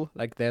at all.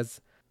 Like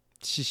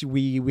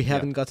we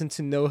haven't gotten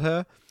to know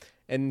her,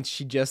 and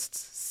she just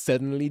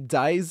suddenly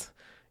dies.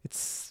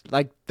 It's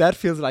like that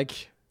feels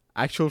like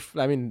that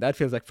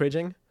feels like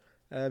fridging.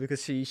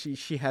 Because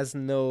she has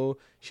no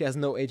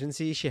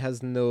agency, she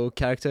has no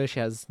character, she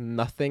has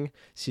nothing.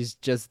 She's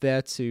just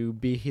there to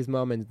be his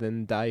mom and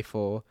then die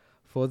for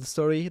the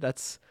story.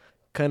 That's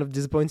kind of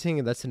disappointing,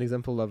 and that's an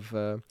example of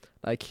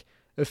like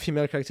a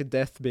female character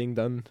death being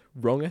done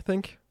wrong, I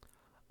think.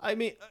 I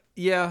mean,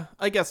 yeah,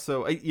 I guess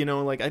so.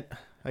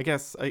 I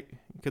guess I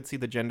could see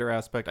the gender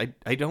aspect.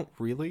 I don't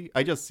really.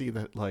 I just see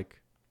that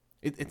like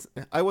it's.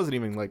 I wasn't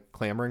even like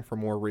clamoring for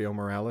more Rio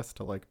Morales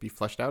to like be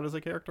fleshed out as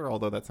a character.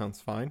 Although that sounds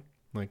fine.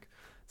 Like,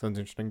 sounds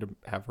interesting to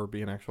have her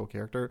be an actual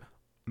character.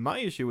 My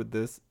issue with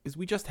this is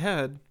we just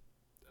had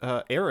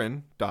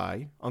Aaron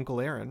die, Uncle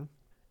Aaron,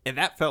 and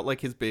that felt like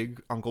his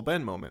big Uncle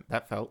Ben moment.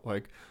 That felt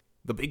like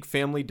the big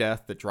family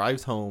death that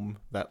drives home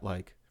that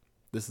like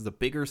this is a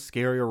bigger,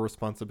 scarier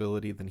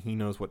responsibility than he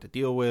knows what to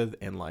deal with,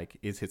 and like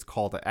is his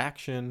call to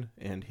action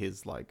and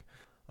his like,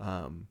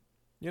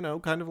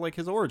 kind of like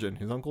his origin,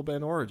 his Uncle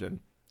Ben origin.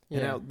 Yeah.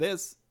 And now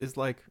this is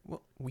like,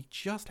 well, we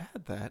just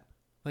had that.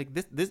 Like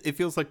this, it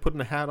feels like putting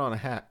a hat on a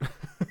hat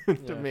to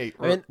Yeah. me.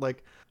 I mean-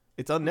 Like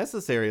it's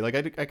unnecessary. Like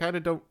I kind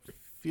of don't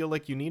feel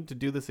like you need to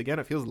do this again.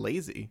 It feels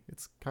lazy.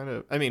 It's kind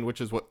of, which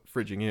is what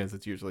fridging is.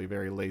 It's usually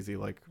very lazy.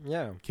 Like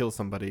Yeah. kill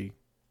somebody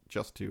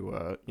just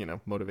to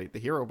motivate the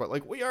hero. But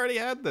like we already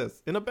had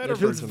this in a better It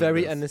feels version.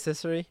 very of this.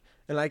 unnecessary,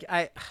 and like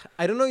I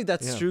don't know if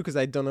that's Yeah. true because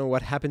I don't know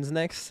what happens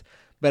next.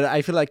 But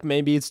I feel like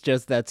maybe it's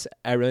just that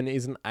Aaron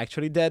isn't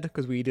actually dead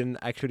because we didn't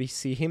actually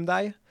see him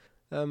die.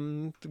 I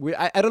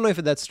don't know if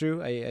that's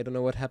true. I don't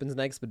know what happens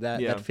next, but Yeah.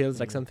 that feels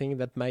like Mhm. something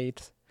that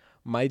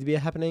might be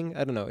happening.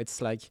 I don't know.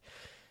 It's like,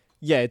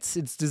 yeah, it's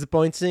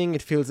disappointing.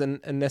 It feels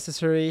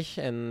unnecessary,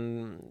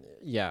 and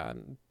yeah,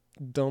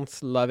 don't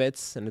love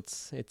it. And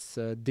it's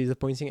a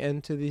disappointing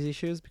end to these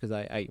issues because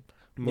I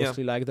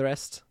mostly like the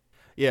rest.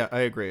 Yeah, I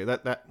agree.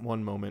 That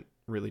one moment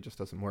really just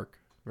doesn't work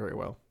very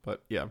well.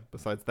 But yeah,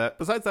 besides that,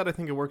 I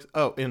think it works.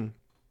 Oh, and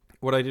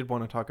what I did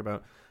want to talk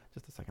about,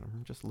 just a second.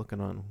 I'm just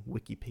looking on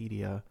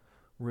Wikipedia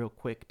real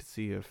quick to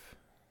see if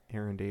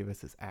Aaron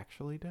Davis is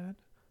actually dead.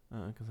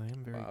 Because I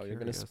am very Wow, curious. you're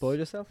gonna spoil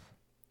yourself.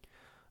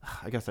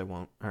 I guess I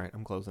won't. All right,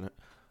 I'm closing it.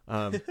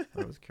 I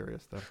was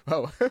curious though.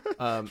 Oh,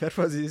 that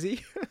was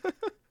easy.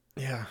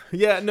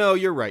 Yeah. No,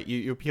 you're right.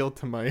 You appealed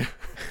to my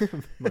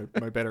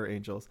my better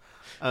angels.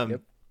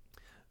 Yep.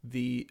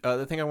 The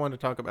thing I wanted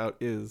to talk about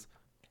is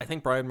I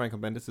think Brian Michael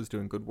Bendis is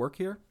doing good work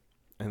here.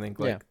 I think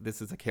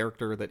this is a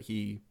character that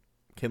he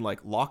can like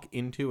lock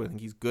into. I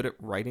think he's good at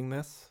writing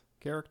this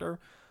character,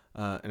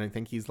 and I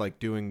think he's like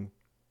doing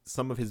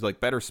some of his like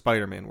better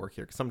Spider-Man work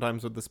here. 'Cause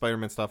sometimes with the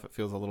Spider-Man stuff, it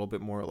feels a little bit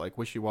more like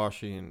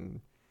wishy-washy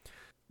and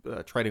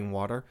treading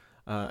water.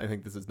 I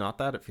think this is not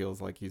that. It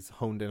feels like he's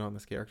honed in on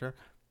this character.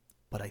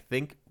 But I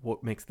think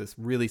what makes this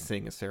really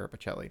sing is Sarah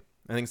Pichelli.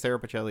 I think Sarah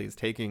Pichelli is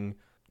taking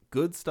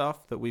good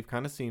stuff that we've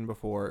kind of seen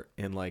before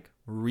and like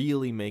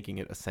really making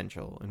it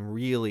essential and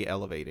really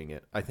elevating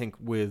it. I think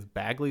with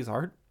Bagley's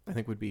art, I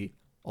think would be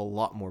a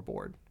lot more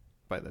bored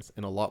by this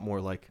and a lot more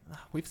like,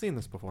 we've seen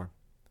this before.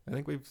 I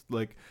think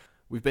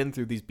we've been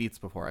through these beats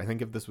before. I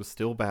think if this was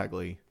still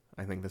Bagley,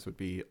 I think this would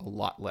be a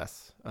lot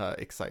less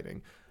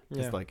exciting.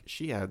 Just like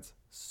she adds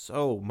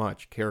so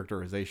much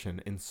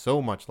characterization and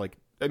so much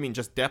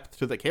just depth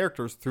to the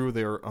characters through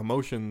their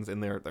emotions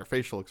and their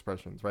facial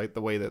expressions, right?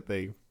 The way that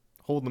they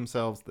hold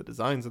themselves, the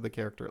designs of the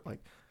character.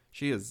 Like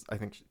she is, I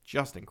think,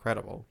 just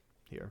incredible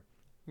here.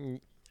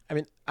 I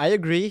mean, I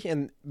agree,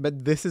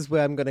 but this is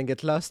where I'm gonna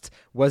get lost.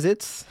 Was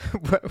it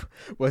Sarah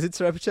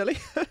Pichelli?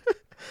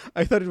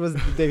 I thought it was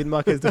David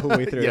Marquez the whole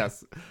way through.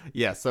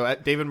 yes. So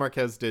David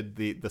Marquez did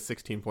the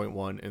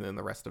 16.1, and then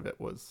the rest of it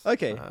was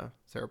Sarah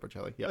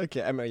Pichelli. Yeah.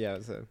 Okay.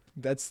 So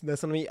that's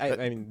on me.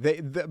 I mean,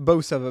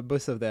 both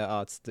of their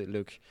arts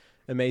look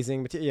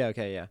amazing. But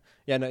yeah.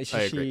 No, I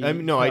agree.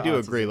 I do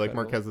agree. Like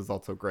Marquez is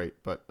also great,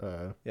 but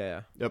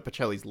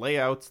Pichelli's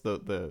layouts,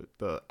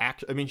 the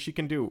action. I mean, she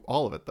can do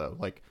all of it though.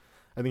 Like,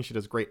 I think she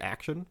does great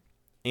action,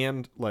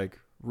 and like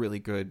really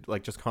good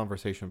like just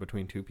conversation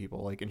between two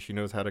people. Like, and she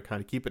knows how to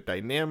kind of keep it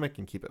dynamic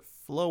and keep it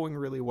flowing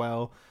really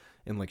well.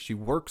 And like she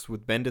works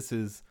with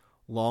Bendis's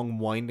long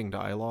winding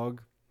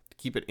dialogue to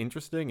keep it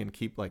interesting and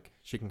keep like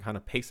she can kind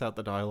of pace out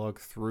the dialogue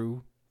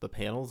through the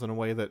panels in a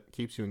way that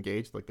keeps you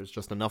engaged. Like there's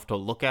just enough to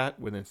look at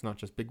when it's not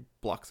just big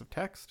blocks of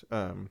text.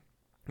 And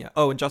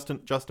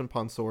Justin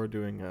Ponsor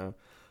doing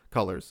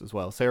colors as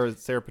well. Sarah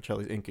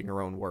Pichelli's inking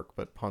her own work,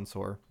 but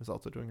Ponsor is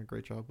also doing a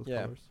great job with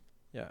colors.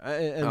 Yeah,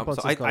 and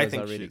Ponsor's colors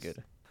are really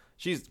good.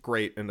 She's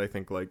great, and I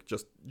think like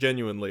just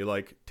genuinely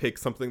like take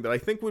something that I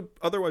think would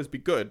otherwise be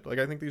good. Like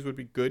I think these would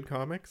be good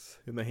comics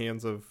in the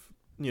hands of,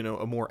 you know,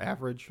 a more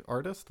average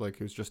artist like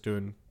who's just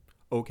doing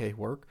okay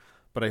work.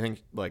 But I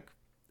think like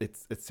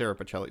it's Sarah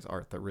Pichelli's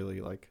art that really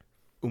like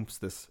oomps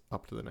this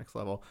up to the next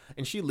level.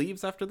 And she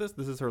leaves after this.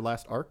 This is her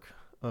last arc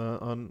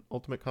on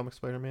Ultimate Comics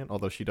Spider-Man,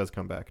 although she does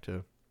come back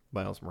to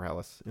Miles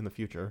Morales in the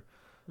future.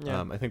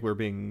 Yeah. I think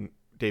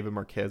David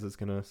Marquez is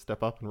going to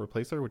step up and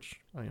replace her, which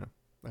I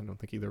don't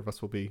think either of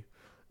us will be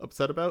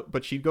upset about.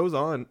 But she goes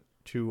on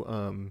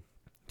to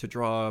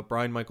draw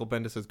Brian Michael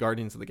Bendis'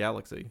 Guardians of the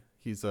Galaxy.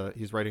 He's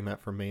writing that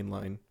for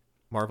mainline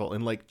Marvel,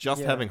 and like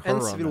just having her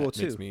on that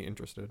makes me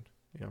interested.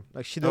 Yeah,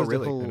 like she does the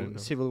whole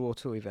Civil War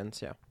 2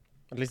 events. Yeah,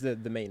 at least the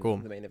main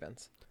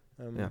events.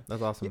 Yeah,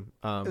 that's awesome.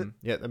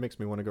 That makes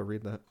me want to go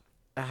read that.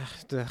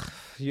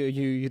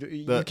 You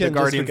the can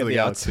Guardians just of the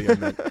Galaxy.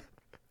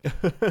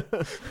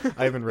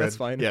 I haven't read. That's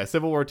fine. Yeah,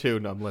 Civil War 2.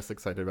 No, I'm less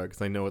excited about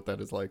because I know what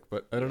that is like.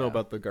 But I don't know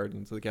about the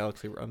Guardians of the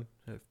Galaxy run.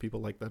 If people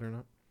like that or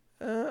not.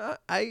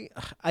 I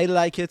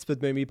like it,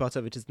 but maybe part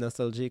of it is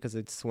nostalgia because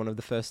it's one of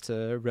the first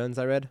runs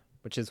I read,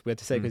 which is weird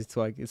to say because it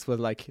was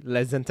like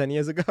less than 10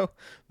 years ago.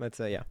 But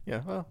yeah.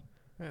 Yeah. Well,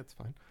 it's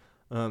fine.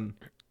 So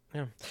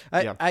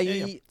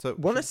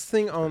one last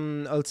thing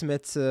on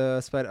Ultimate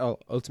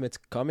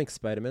Comics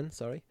Spider-Man.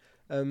 Sorry.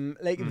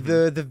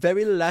 The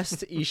very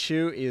last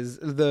issue is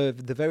the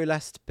very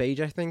last page,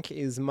 I think,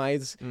 is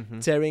Miles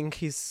tearing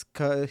his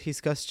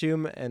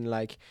costume, and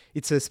like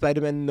it's a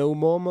Spider-Man no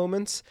more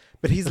moment,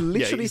 but he's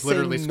literally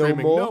saying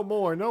no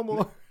more.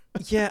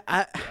 Yeah,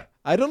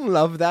 I don't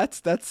love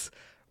that. That's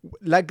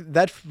like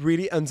that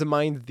really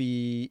undermined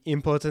the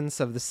importance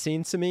of the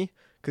scene to me,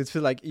 because it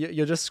feels like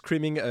you're just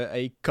screaming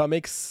a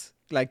comics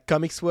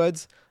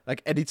words,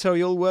 like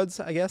editorial words,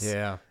 I guess.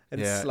 Yeah. And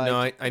yeah. It's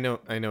like, no,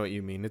 I know what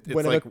you mean. It's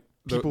whenever like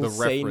people the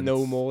say reference.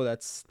 no more,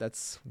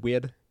 that's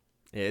weird.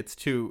 Yeah, it's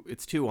too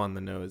on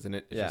the nose, and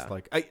it's just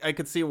like I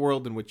could see a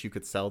world in which you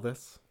could sell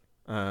this,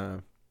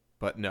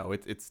 but no,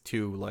 it's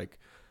too like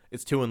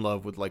it's too in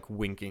love with like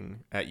winking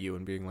at you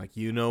and being like,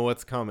 you know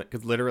what's coming,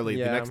 because literally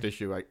the next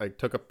issue, I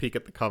took a peek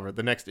at the cover.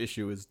 The next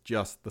issue is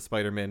just the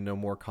Spider-Man No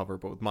More cover,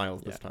 but with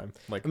Miles this time.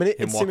 Like, I mean, him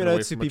it's walking similar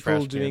away to from a people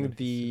trash doing can.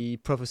 the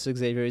Professor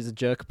Xavier is a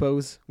jerk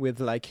pose with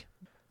like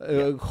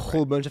a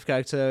whole bunch of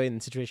character in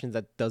situations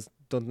that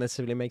don't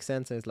necessarily make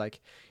sense, and it's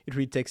like it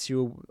really takes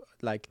you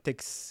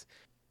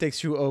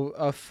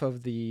off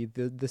of the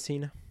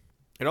scene.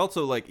 And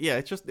also, like,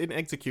 it's just in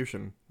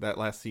execution that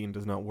last scene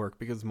does not work,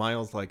 because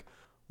Miles like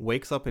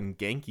wakes up in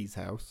Genki's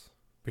house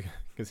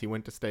because he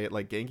went to stay at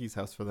like Genki's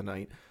house for the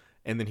night,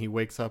 and then he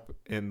wakes up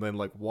and then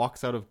like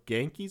walks out of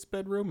Genki's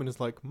bedroom and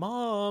is like,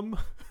 "Mom,"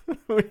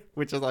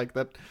 which is like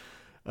that.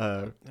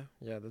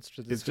 That's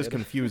true. It's just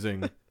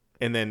confusing.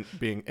 And then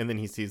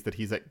he sees that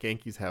he's at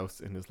Genki's house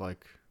and is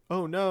like,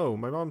 "Oh no,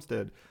 my mom's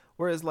dead."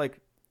 Whereas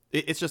like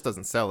it just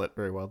doesn't sell it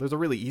very well. There's a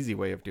really easy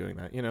way of doing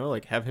that,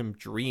 like have him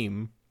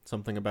dream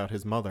something about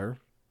his mother,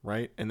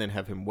 right? And then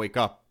have him wake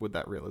up with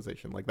that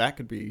realization. Like that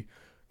could be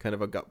kind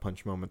of a gut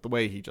punch moment. The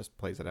way he just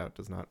plays it out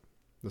does not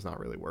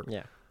really work.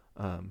 Yeah.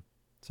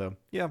 So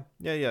yeah.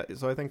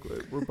 So I think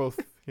we're both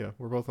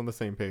on the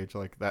same page.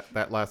 Like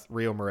that last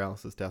Rio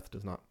Morales' death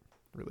does not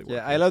really work.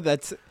 Yeah, I love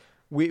that.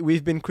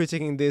 We've been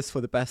critiquing this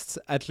for the past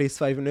at least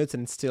 5 minutes,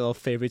 and it's still our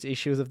favorite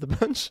issues of the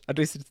bunch. At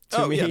least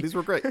to me. Yeah, these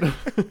were great. Those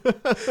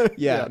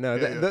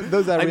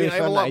are really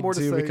fun. I do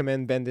say.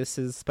 recommend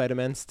Bendis'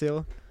 Spider-Man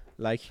still,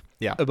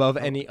 above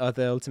any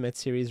other Ultimate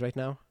series right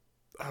now.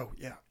 Oh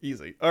yeah,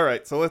 easy. All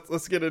right, so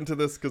let's get into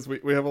this because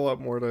we have a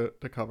lot more to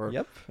cover.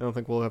 Yep. I don't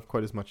think we'll have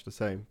quite as much to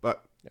say,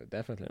 but no,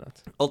 definitely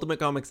not. Ultimate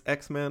Comics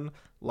X-Men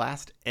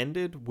last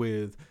ended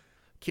with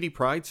Kitty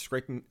Pryde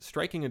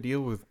striking a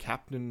deal with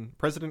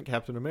President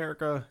Captain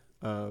America.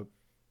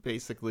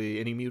 Basically,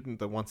 any mutant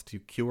that wants to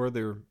cure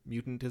their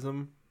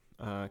mutantism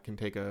can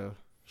take a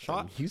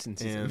shot.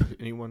 Mutantism. And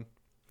anyone,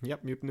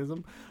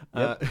 mutantism.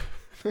 Yep.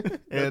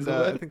 And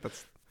I think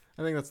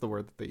that's the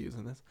word that they use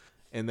in this.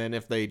 And then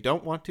if they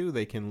don't want to,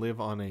 they can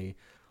live on a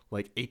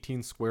like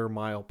 18 square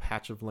mile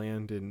patch of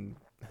land in,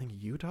 I think,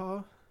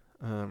 Utah.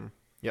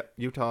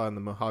 Utah in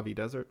the Mojave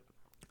Desert.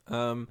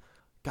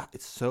 God,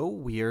 it's so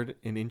weird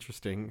and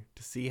interesting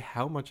to see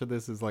how much of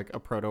this is like a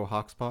proto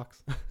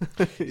Hoxpox.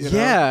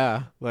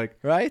 Yeah, like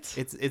right.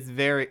 it's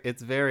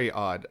very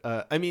odd.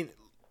 I mean,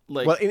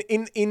 like, well,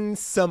 in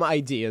some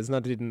ideas,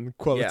 not in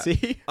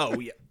quality. oh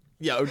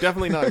yeah,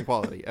 definitely not in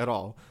quality at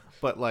all.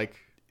 But like,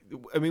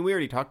 I mean, we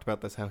already talked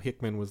about this. How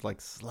Hickman was like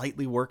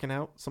slightly working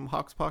out some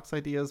Hoxpox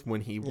ideas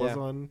when he was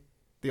on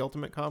the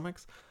Ultimate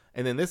Comics.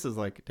 And then this is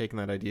like taking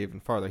that idea even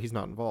farther. He's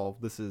not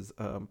involved. This is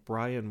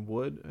Brian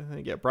Wood, I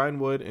think. Yeah, Brian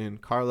Wood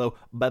and Carlo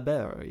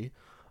Barberi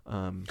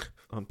on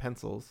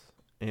pencils,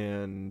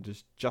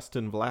 and just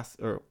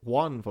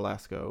Juan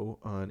Velasco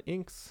on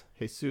inks,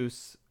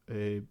 Jesus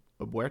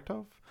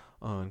Abuertov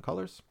on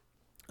colors.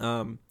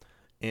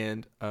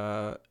 It's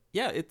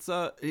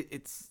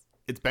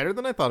better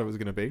than I thought it was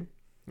going to be.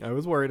 I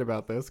was worried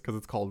about this because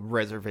it's called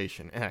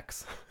Reservation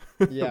X,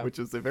 which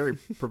is a very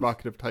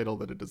provocative title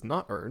that it does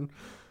not earn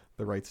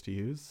the rights to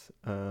use,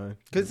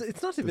 because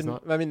it's not even.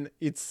 I mean,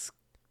 it's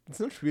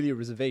not really a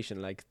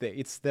reservation. Like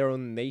it's their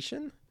own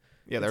nation.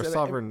 Yeah, they're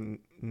sovereign.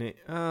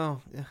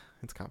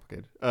 It's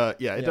complicated.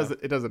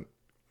 It doesn't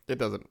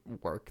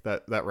work.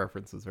 That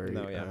reference is very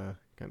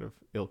kind of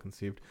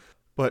ill-conceived.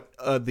 But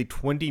the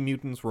 20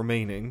 mutants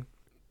remaining,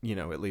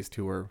 at least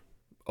who are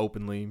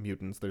openly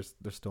mutants. There's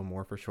still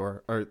more for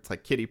sure. Or it's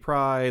like Kitty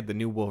Pryde, the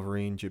new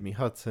Wolverine, Jimmy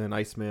Hudson,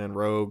 Iceman,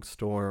 Rogue,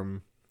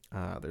 Storm.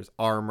 There's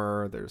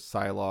Armor. There's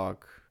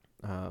Psylocke.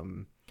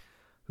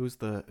 Who's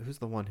the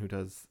one who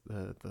does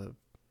the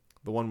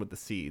one with the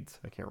seeds?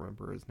 I can't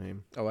remember his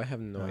name. Oh, I have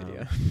no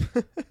idea.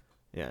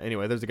 Yeah.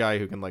 Anyway, there's a guy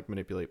who can like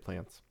manipulate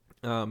plants.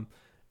 And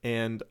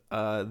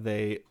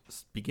they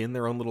begin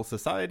their own little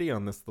society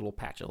on this little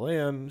patch of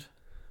land.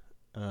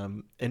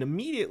 And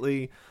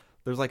immediately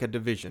there's like a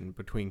division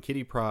between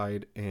Kitty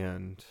Pryde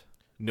and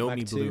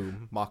Nomi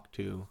Bloom, Mach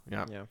 2.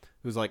 Yeah.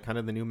 Who's like kind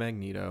of the new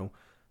Magneto.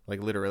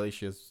 Like literally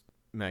she has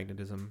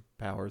magnetism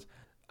powers.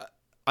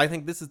 I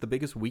think this is the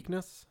biggest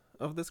weakness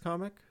of this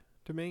comic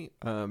to me.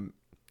 I'm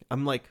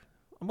a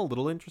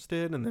little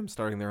interested in them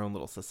starting their own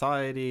little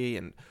society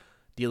and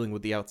dealing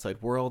with the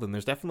outside world. And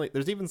there's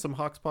even some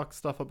Hoxpox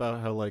stuff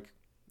about how like,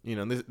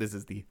 this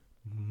is the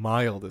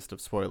mildest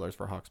of spoilers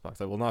for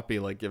Hoxpox. I will not be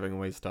like giving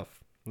away stuff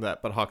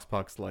but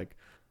Hoxpox, like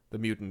the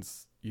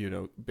mutants,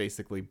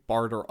 basically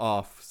barter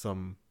off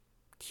some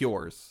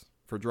cures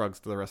for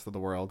drugs to the rest of the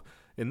world.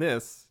 In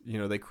this,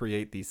 they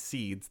create these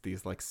seeds,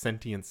 these like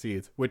sentient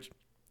seeds, which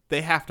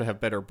they have to have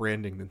better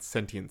branding than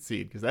sentient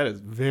seed, because that is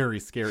very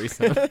scary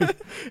sounding.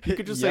 You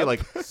could just say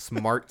like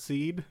smart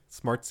seed.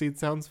 Smart seed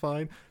sounds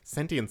fine.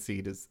 Sentient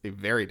seed is a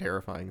very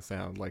terrifying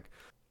sound. Like,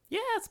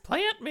 yes,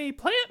 plant me.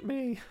 That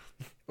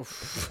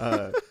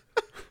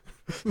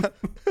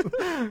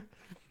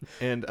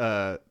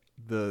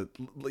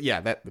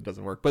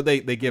doesn't work. But they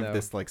give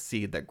this like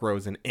seed that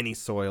grows in any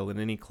soil in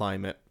any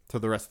climate to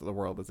the rest of the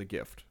world as a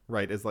gift,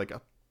 right? As like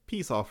a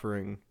peace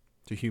offering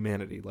to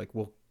humanity. Like,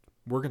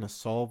 we're gonna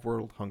solve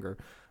world hunger,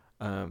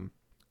 and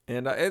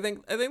I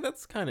think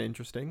that's kind of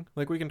interesting.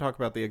 Like, we can talk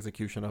about the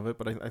execution of it,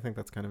 but I think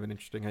that's kind of an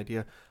interesting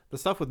idea. The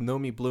stuff with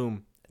Nomi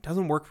Bloom, it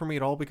doesn't work for me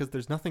at all because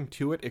there's nothing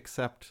to it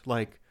except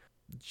like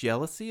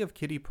jealousy of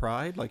Kitty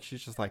Pryde. Like,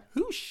 she's just like,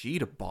 who's she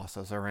to boss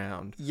us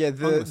around? Yeah,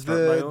 the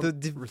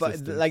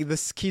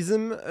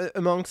schism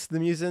amongst the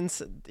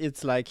mutants.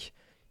 It's like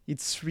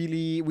it's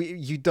really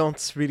you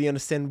don't really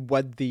understand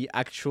what the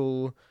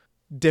actual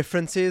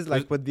difference is,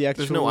 like what the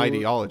actual. There's no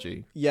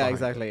ideology. Yeah,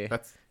 exactly.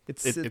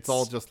 It's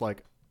all just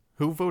like,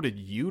 who voted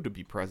you to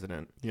be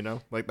president?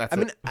 Like that's. I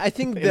mean, I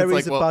think there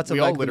is a part of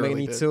like the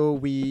Magneto.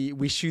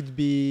 We should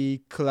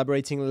be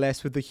collaborating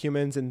less with the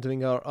humans and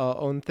doing our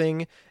own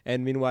thing.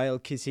 And meanwhile,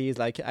 Kitty is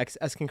like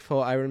asking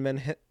for Iron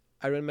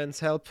Man's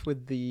help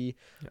with the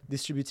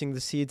distributing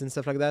the seeds and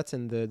stuff like that,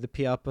 and the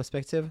PR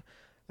perspective.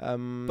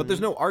 But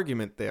there's no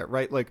argument there,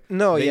 right? Like,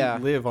 they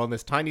live on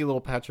this tiny little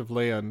patch of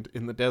land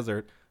in the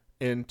desert,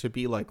 and to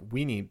be like,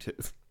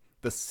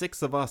 the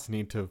six of us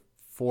need to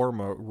form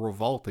a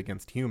revolt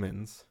against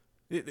humans.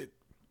 It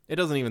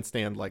doesn't even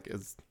stand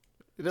as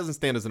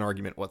an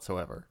argument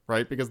whatsoever,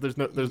 right? Because there's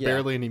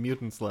barely any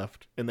mutants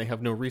left, and they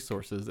have no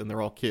resources, and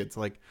they're all kids.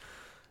 Like,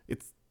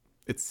 it's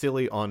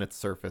silly on its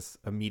surface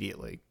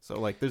immediately. So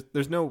like,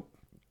 there's no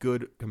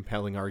good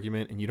compelling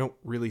argument, and you don't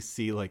really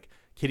see like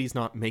Kitty's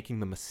not making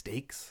the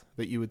mistakes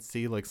that you would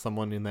see like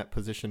someone in that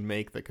position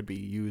make that could be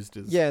used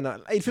as. Yeah, no,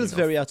 it feels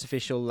very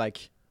artificial,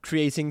 like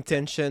creating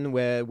tension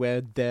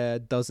where there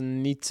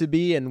doesn't need to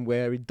be, and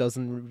where it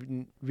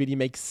doesn't really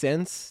make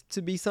sense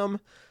to be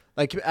some.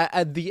 Like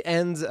at the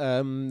end,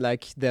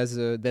 like there's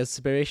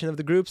separation of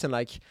the groups, and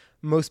like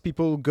most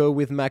people go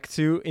with Mach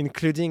 2,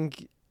 including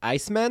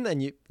Iceman,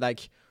 and you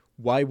like,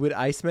 why would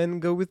Iceman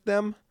go with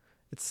them?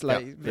 It's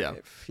like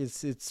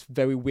it's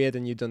very weird,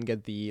 and you don't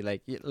get the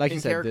like you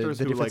said,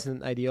 the difference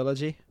in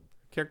ideology.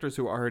 Characters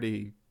who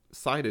already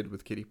sided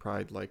with Kitty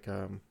Pryde, like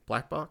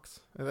Black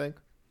Box, I think.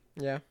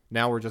 Yeah.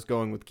 Now we're just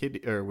going with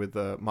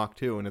Mach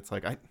 2, and it's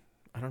like I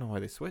don't know why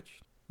they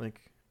switched.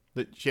 Like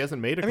she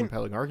hasn't made a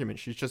compelling argument.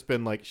 She's just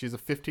been like, she's a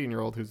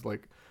 15-year-old who's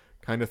like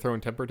kind of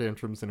throwing temper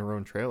tantrums in her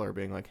own trailer,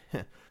 being like,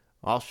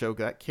 I'll show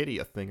that kitty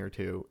a thing or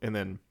two, and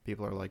then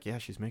people are like, yeah,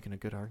 she's making a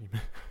good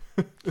argument.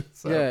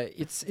 So, yeah,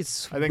 it's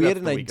I think weird, that's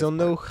and the I weakest don't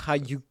know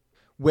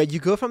where you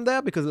go from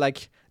there, because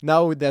like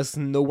now there's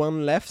no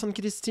one left on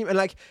Kitty's team, and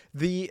like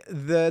the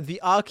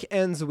arc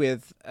ends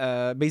with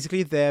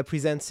basically they're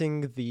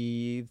presenting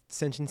the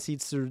sentient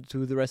seeds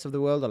to the rest of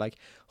the world, or like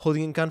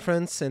holding a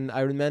conference, and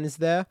Iron Man is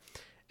there,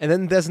 and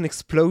then there's an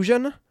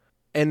explosion,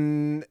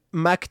 and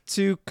Mach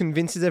 2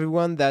 convinces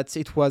everyone that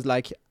it was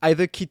like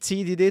either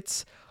Kitty did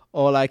it,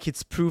 or like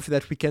it's proof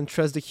that we can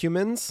trust the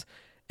humans.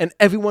 And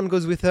everyone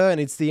goes with her,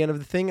 and it's the end of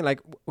the thing. And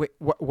like, wait,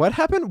 what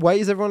happened? Why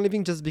is everyone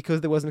leaving just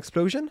because there was an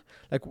explosion?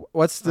 Like,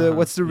 what's the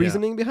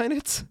reasoning behind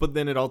it? But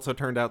then it also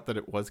turned out that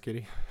it was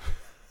Kitty.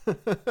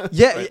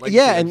 Yeah, Right, like,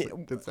 yeah, she and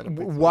actually did set up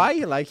the why?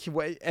 Like,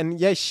 why? And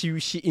yeah, she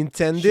She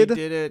intended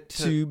did it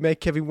to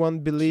make everyone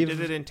believe. She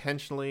did it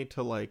intentionally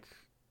to like,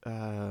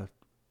 I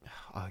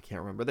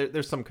can't remember.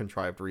 There's some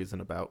contrived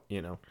reason about,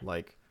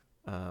 like,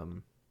 I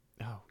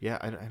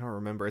don't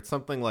remember. It's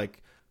something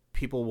like,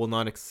 people will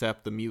not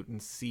accept the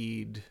mutant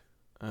seed,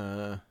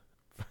 so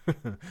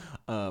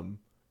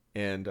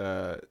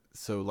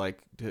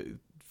like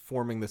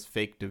forming this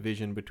fake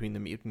division between the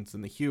mutants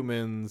and the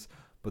humans,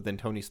 but then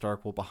Tony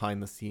Stark will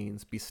behind the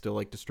scenes be still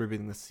like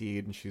distributing the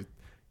seed, and she's,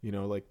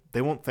 like,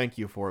 they won't thank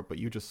you for it, but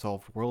you just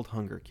solved world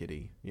hunger,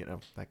 Kitty,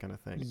 that kind of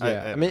thing.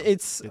 Yeah, I mean,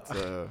 it's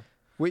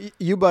well,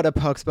 you brought up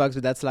Hoxpox,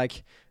 but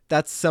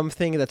that's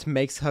something that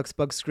makes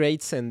Hoxpox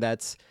great, and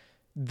that's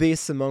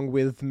this, among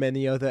with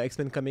many other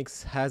X-Men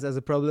comics, has as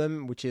a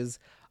problem, which is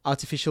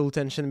artificial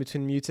tension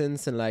between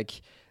mutants, and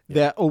like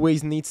there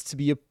always needs to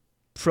be a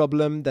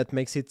problem that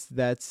makes it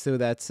that so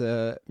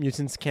that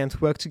mutants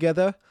can't work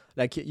together.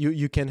 Like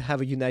you can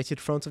have a united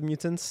front of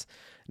mutants.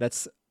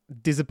 That's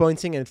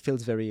disappointing, and it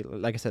feels very,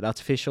 like I said,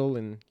 artificial,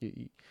 and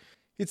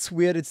it's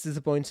weird, it's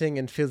disappointing,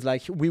 and feels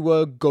like we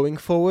were going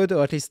forward,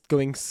 or at least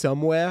going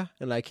somewhere,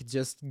 and like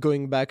just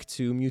going back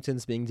to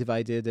mutants being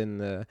divided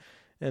and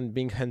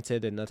being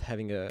hunted and not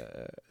having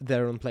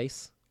their own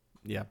place.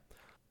 Yeah.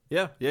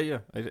 I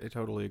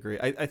totally agree.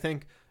 I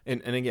think,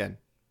 and again,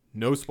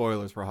 no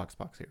spoilers for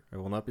Hoxpox here. I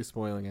will not be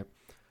spoiling it.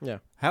 Yeah.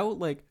 How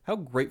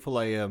grateful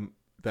I am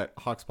that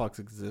Hoxpox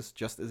exists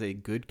just as a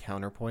good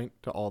counterpoint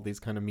to all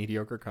these kind of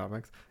mediocre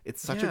comics.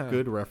 It's such a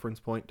good reference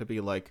point to be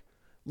like,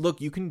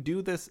 look, you can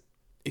do this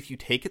if you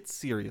take it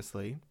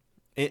seriously.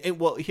 And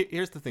well,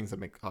 here's the things that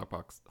make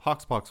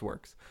Hoxpox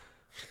works.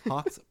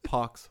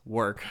 Hoxpox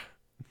work.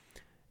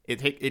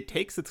 It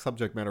takes its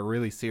subject matter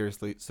really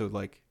seriously, so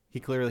like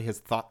he clearly has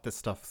thought this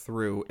stuff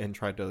through and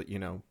tried to,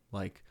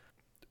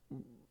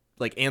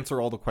 like answer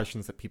all the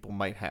questions that people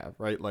might have,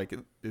 right? Like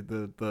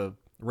the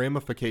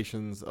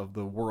ramifications of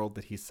the world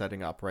that he's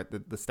setting up, right?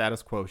 The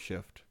status quo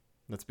shift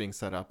that's being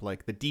set up,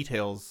 like the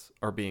details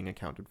are being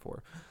accounted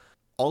for.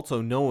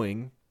 Also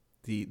knowing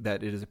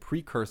that it is a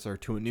precursor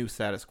to a new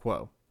status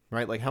quo,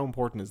 right? Like how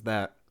important is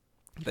that?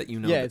 That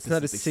it's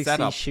not a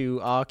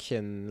 6-issue arc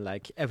and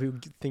like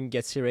everything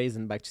gets erased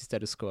and back to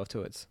status quo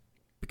afterwards.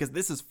 Because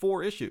this is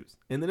 4 issues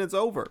and then it's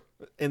over.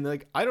 And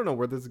like I don't know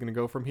where this is going to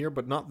go from here,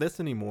 but not this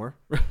anymore.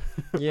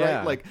 Yeah.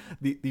 Right? Like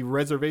the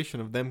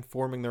reservation of them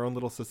forming their own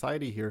little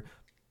society here,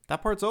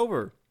 that part's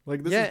over.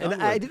 Like this is done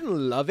and with. I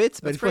didn't love it,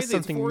 but it was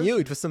something new.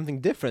 It was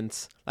something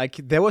different. Like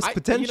there was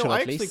potential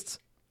at least.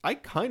 I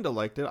kind of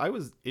liked it. I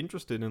was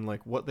interested in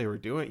like what they were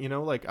doing,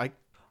 like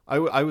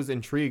I was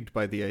intrigued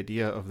by the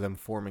idea of them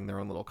forming their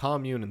own little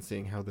commune and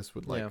seeing how this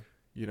would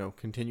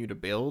continue to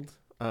build.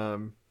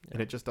 And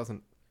it just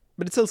doesn't.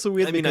 But it's also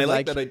weird. I mean, I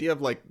like that idea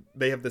of like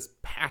they have this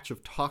patch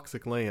of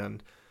toxic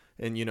land,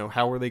 and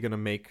how are they going to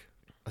make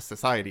a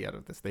society out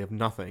of this? They have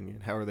nothing,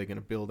 and how are they going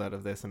to build out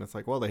of this? And it's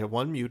like, well, they have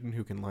one mutant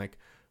who can like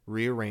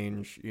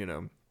rearrange,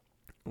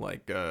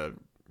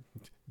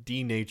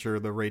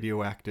 denature the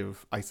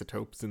radioactive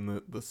isotopes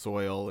in the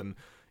soil and.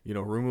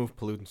 Remove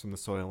pollutants from the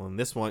soil. And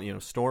this one,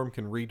 Storm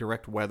can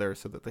redirect weather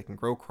so that they can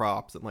grow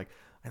crops. And, like,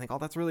 I think,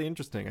 that's really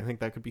interesting. I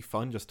think that could be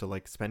fun just to,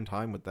 like, spend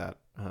time with that.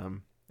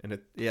 And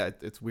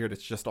it's weird.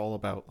 It's just all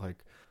about,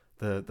 like,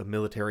 the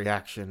military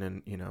action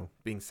and,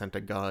 being sent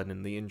a gun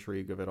and the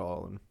intrigue of it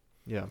all. And,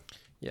 yeah.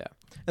 Yeah.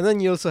 And then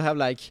you also have,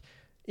 like,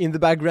 in the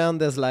background,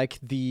 there's, like,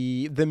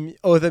 the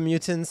other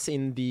mutants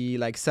in the,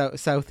 like,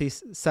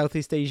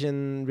 Southeast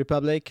Asian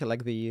Republic,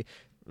 like the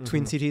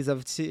Twin Cities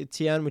of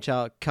Tian, which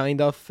are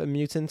kind of a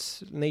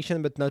mutant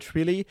nation, but not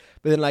really.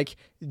 But then, like,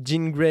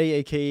 Jean Grey,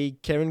 aka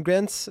Karen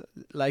Grant,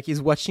 like, is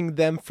watching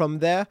them from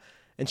there,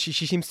 and she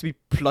seems to be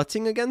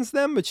plotting against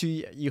them, but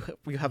you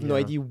have no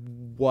idea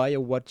why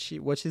or what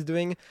she's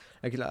doing.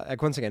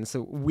 Like once again,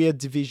 so weird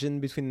division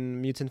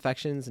between mutant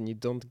factions, and you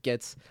don't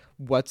get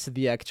what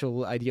the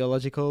actual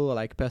ideological or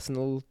like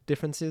personal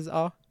differences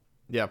are.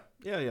 Yeah,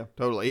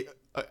 totally.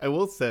 I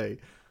will say,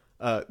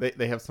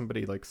 they have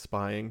somebody like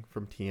spying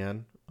from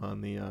Tian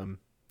on the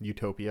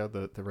Utopia,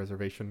 the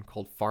reservation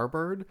called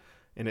Farbird,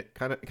 and it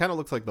kind of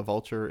looks like the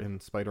Vulture in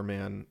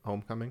Spider-Man: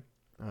 Homecoming.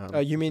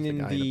 You mean just a in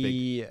guy a big-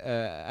 the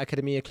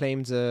Academy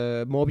acclaimed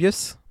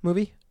Morbius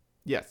movie?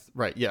 Yes,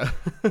 right, yeah.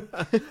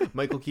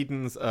 Michael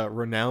Keaton's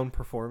renowned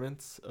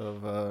performance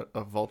of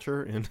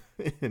Vulture in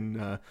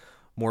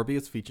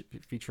Morbius,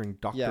 featuring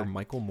Dr. Yeah.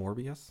 Michael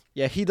Morbius.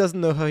 Yeah, he doesn't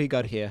know how he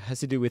got here.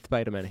 Has to do with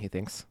Spider-Man, he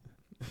thinks.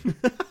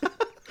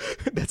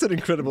 That's an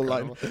incredible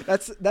line.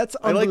 That's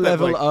I on like the that,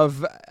 level like-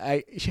 of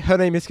her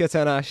name is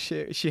Katana.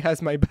 She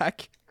has my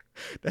back.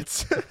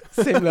 That's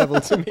same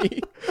level to me.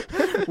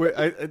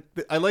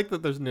 I like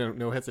that there's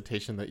no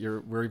hesitation that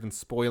we're even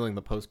spoiling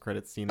the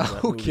post-credit scene of that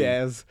Who movie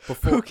cares?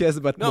 before. Who cares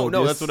about No,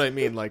 Morbius? that's what I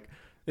mean. Like,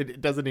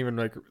 it doesn't even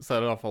like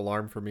set off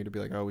alarm for me to be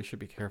like, oh, we should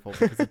be careful,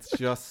 because it's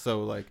just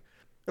so like.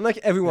 And like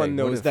everyone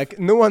Hey, what knows, if- like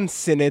no one's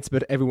seen it,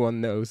 but everyone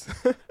knows.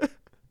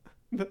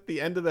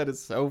 The end of that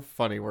is so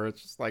funny, where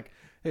it's just like,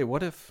 hey,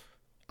 what if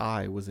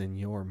I was in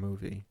your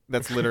movie?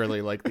 That's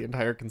literally like the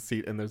entire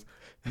conceit, and there's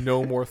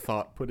no more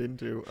thought put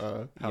into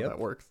how Yep. that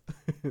works.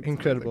 It's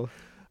Incredible. amazing.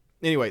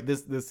 Anyway,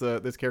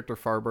 this character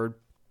Farbird,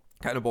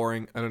 kind of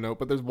boring. I don't know,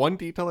 but there's one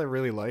detail I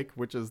really like,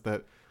 which is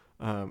that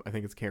I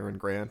think it's Karen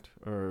Grant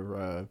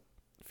or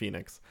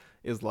Phoenix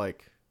is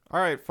like, all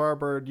right,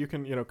 Farbird, you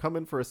can come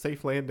in for a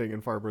safe landing,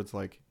 and Farbird's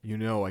like,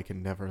 I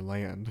can never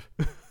land,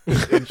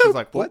 and she's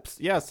like, What? whoops,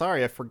 yeah,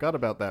 sorry, I forgot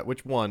about that.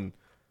 Which one?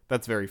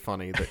 That's very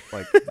funny that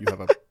like you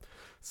have a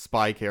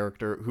spy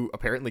character who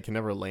apparently can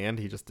never land.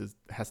 He just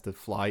has to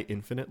fly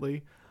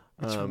infinitely.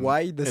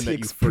 Why does and he that you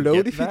explode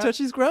forget if he that?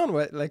 touches ground?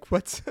 What? Like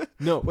what's?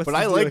 No, What's but the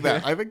I deal like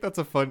that. here? I think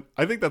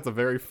that's a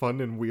very fun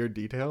and weird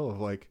detail of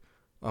like,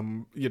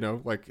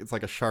 like it's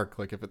like a shark.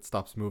 Like if it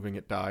stops moving,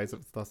 it dies.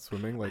 If it stops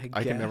swimming, like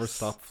I can never guess.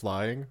 stop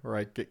flying or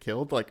I get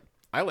killed. Like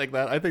I like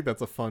that. I think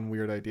that's a fun,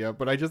 weird idea.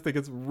 But I just think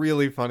it's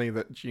really funny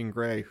that Jean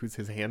Grey, who's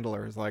his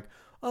handler, is like,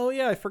 oh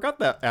yeah, I forgot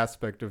that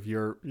aspect of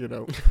your,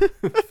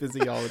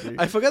 physiology.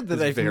 I forgot that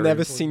It's I've very never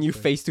important seen you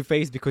thing. face to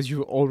face because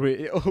you're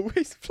already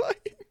always flying.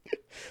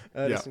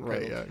 That's Yeah,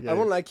 right, incredible. yeah, I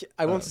want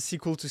I want Uh, a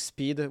sequel to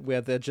Speed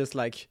where they're just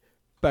like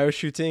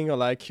parachuting or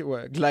like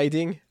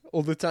gliding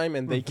all the time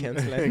and they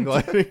can't land.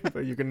 gliding,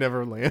 but you can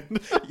never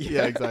land. yeah,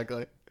 Yeah.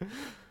 exactly.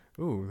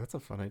 Ooh, that's a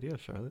fun idea,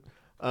 Charlotte.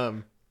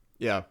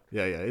 Yeah.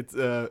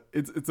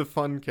 It's a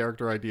fun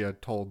character idea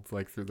told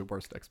like through the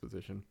worst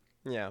exposition.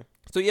 Yeah.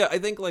 So yeah, I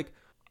think like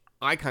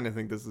I kind of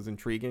think this is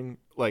intriguing.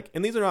 Like,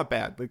 and these are not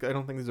bad. Like, I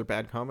don't think these are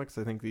bad comics.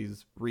 I think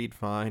these read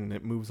fine and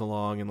it moves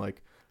along and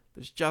like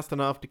there's just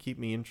enough to keep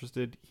me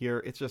interested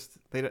here. It's just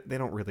they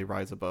don't really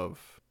rise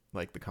above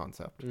like the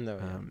concept. No.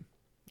 Yeah.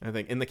 I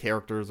think, and the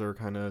characters are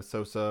kind of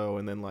so,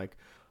 and then like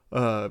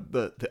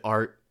the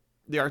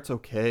art's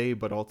okay,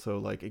 but also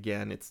like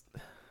again, it's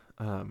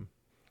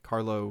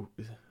Carlo,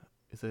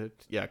 is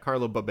it? Yeah,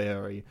 Carlo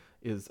Barberi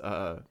is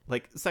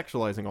like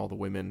sexualizing all the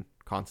women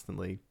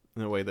constantly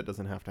in a way that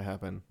doesn't have to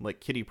happen.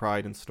 Like Kitty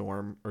Pryde and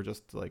Storm are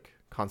just like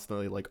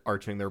constantly like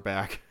arching their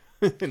back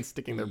and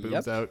sticking their boobs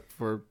Yep. out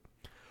for.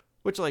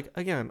 Which, like,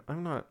 again,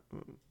 I'm not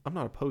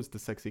opposed to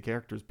sexy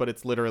characters, but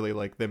it's literally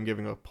like them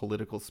giving a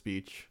political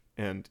speech,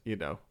 and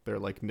their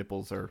like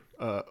nipples are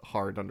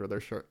hard under their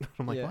shirt.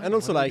 I'm like, Yeah. why- And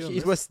also why are we like doing it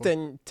this was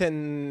for?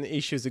 10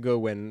 issues ago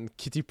when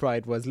Kitty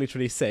Pryde was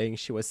literally saying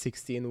she was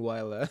 16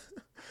 while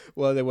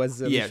while there was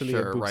Yeah, literally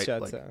sure, a book right,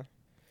 chat. like-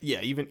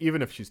 Yeah,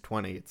 even if she's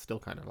 20, it's still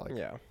kind of like,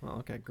 Yeah. well,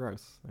 okay,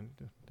 gross. I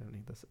don't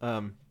need this.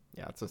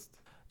 Yeah, it's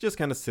just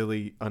kind of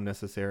silly,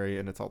 unnecessary,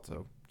 and it's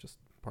also just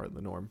part of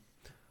the norm.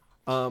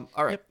 All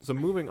right. Yep. So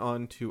moving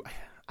on to,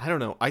 I don't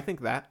know. I think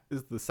that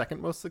is the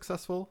second most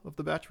successful of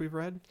the batch we've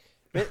read.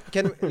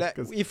 Can like,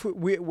 'Cause- if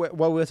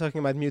while we're talking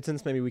about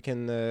mutants, maybe we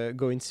can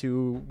go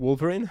into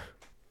Wolverine.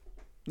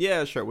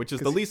 Yeah, sure. Which is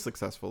the 'Cause- least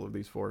successful of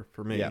these four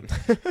for me. Yeah.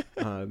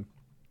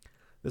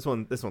 This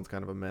one's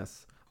kind of a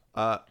mess.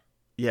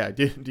 Yeah.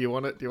 Do you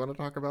want to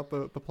talk about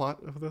the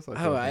plot of this? feel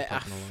Oh, like I'm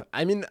talking a lot.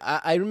 I mean,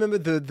 I remember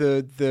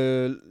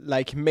the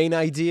like main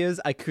ideas.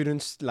 I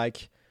couldn't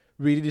like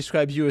really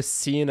describe you a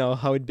scene or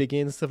how it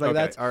begins, stuff like Okay,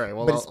 that. all right.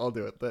 Well, But it's- I'll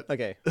do it. But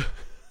Okay.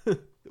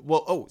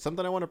 well,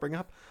 something I want to bring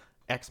up: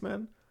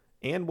 X-Men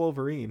and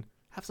Wolverine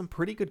have some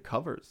pretty good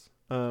covers.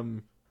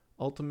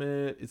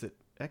 Ultimate, is it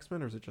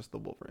X-Men or is it just the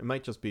Wolverine? It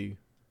might just be,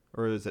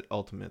 or is it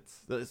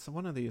Ultimates? So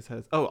one of these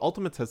has. Oh,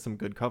 Ultimates has some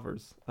good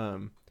covers.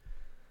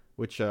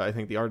 Which I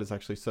think the art is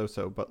actually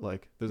so, but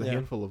like there's a Yeah.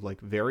 handful of like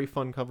very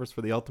fun covers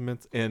for the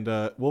Ultimates, and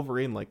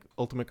Wolverine, like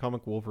Ultimate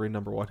Comic Wolverine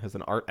 #1 has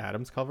an Art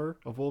Adams cover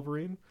of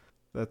Wolverine.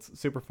 That's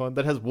super fun.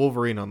 That has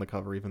Wolverine on the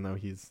cover, even though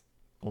he's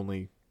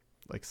only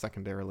like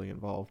secondarily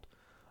involved.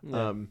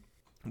 Yeah.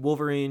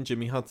 Wolverine,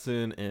 Jimmy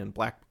Hudson, and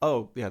Black.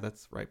 Oh yeah,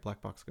 that's right.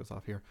 Black Box goes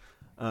off here.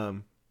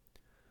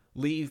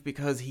 Leave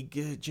because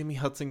Jimmy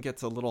Hudson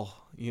gets a little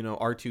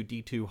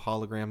R2D2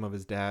 hologram of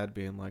his dad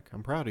being like,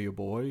 "I'm proud of you,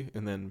 boy,"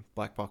 and then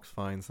Black Box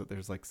finds that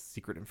there's like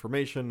secret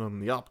information on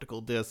the optical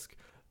disc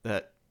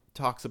that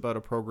talks about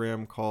a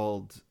program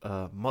called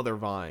Mother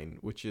Vine,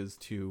 which is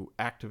to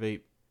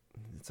activate.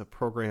 It's a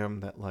program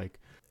that like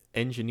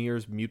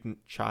engineers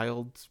mutant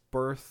child's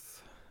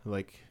birth,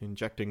 like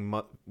injecting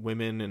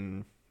women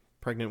and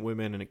pregnant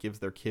women, and it gives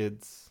their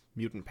kids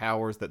mutant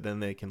powers that then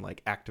they can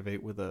like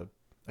activate with a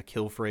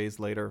kill phrase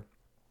later.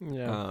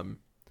 Yeah.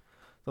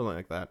 Something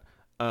like that.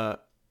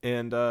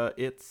 And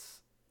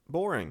it's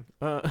boring.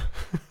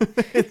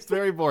 It's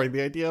very boring.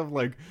 The idea of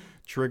like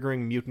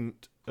triggering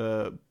mutant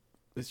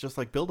it's just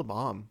like build a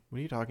bomb. What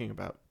are you talking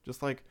about?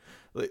 Just like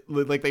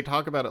they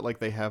talk about it like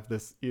they have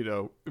this,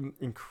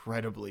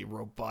 incredibly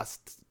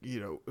robust,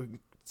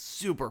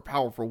 super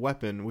powerful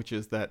weapon, which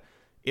is that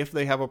if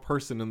they have a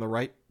person in the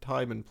right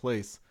time and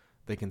place,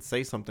 they can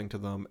say something to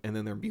them and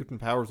then their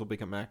mutant powers will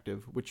become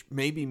active, which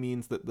maybe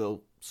means that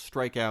they'll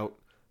strike out,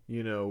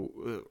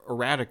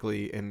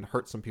 erratically and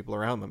hurt some people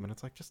around them. And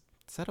it's like, just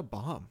set a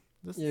bomb.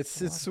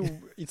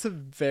 It's a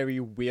very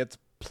weird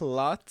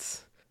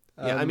plot.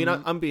 Yeah, I mean,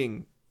 I'm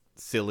being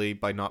silly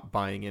by not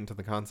buying into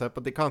the concept,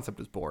 but the concept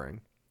is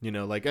boring. You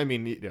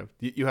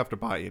have to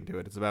buy into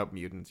it. It's about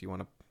mutants. You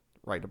want to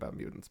write about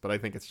mutants, but I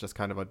think it's just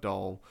kind of a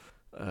dull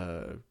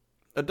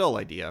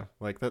idea.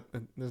 Like that,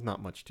 there's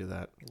not much to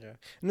that. Yeah,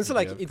 and also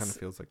like it kind of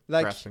feels like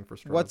grasping for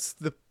straws. What's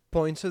the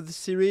point of the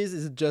series?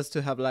 Is it just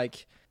to have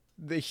like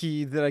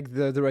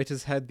the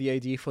writers had the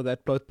idea for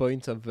that plot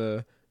point of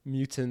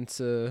mutant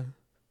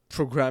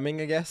programming,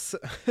 I guess,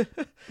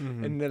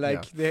 and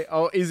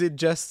or is it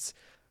just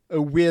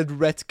a weird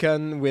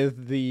retcon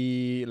with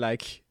the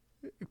like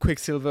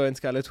Quicksilver and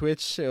Scarlet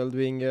Witch all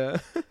doing?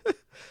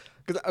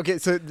 Okay,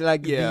 so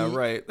like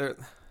right.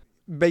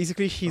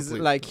 Basically, he's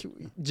like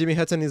Jimmy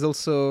Hutton is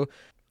also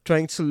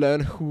trying to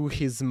learn who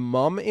his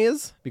mom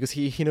is because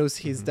he knows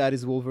his dad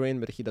is Wolverine,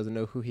 but he doesn't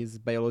know who his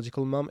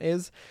biological mom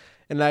is.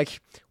 And like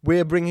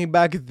we're bringing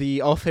back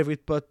our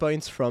favorite plot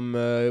points from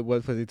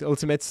what was it,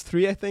 Ultimates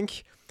 3, I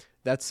think.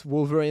 That's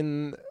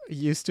Wolverine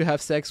used to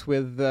have sex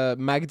with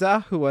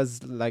Magda, who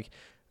was like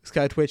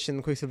Scarlet Witch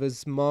and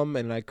Quicksilver's mom,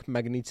 and like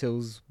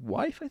Magneto's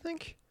wife, I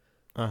think.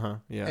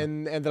 Yeah.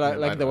 And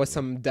there was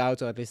some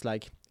doubt, or at least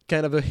like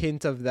kind of a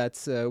hint of that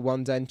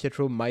Wanda and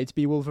Pietro might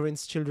be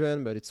Wolverine's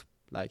children, but it's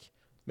like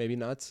maybe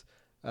not.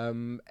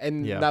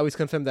 Now it's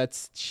confirmed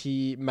that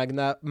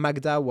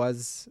Magda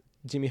was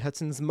Jimmy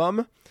Hutton's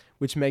mom,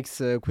 which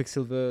makes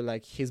Quicksilver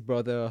like his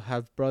brother or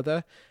half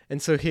brother.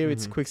 And so here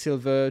it's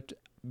Quicksilver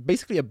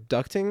basically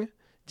abducting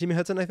Jimmy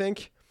Hutton, I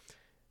think,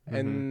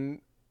 and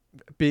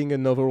being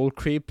an overall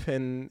creep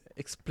and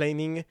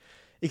explaining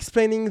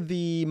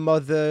the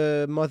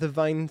mother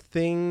vine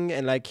thing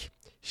and like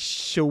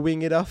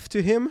showing it off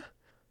to him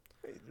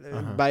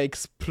by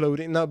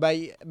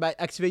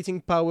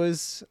activating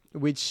powers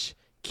which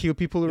kill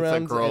people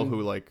around. It's that girl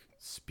who like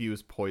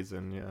spews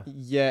poison.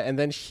 Yeah, and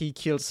then he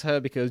kills her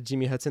because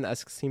Jimmy Hutton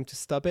asks him to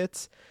stop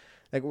it.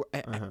 Like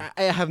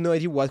I have no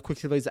idea what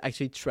Quicksilver is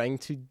actually trying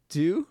to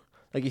do.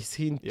 Like, is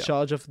he in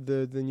charge of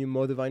the new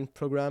Mother Vine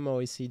program,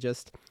 or is he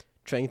just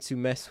trying to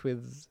mess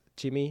with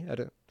Jimmy? I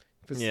don't.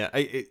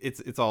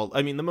 It's all.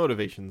 I mean, the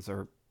motivations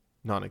are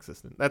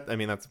non-existent.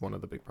 That's one of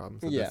the big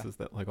problems of this, is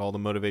that like all the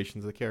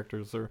motivations of the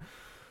characters are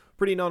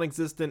pretty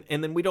non-existent,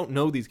 and then we don't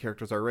know these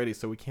characters already,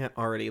 so we can't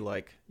already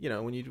like,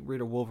 when you read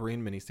a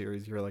Wolverine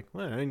miniseries, you're like,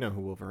 well, I know who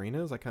Wolverine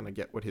is. I kind of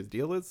get what his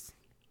deal is,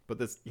 but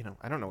this,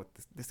 I don't know what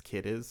this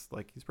kid is.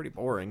 Like, he's pretty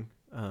boring.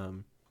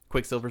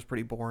 Quicksilver's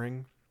pretty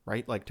boring.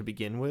 Right, like to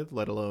begin with,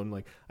 let alone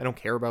like I don't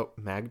care about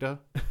Magda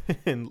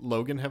and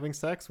Logan having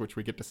sex, which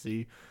we get to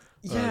see.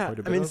 Quite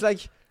a bit it's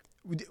like,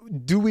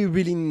 do we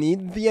really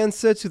need the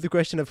answer to the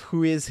question of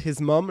who is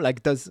his mom?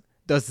 Like, does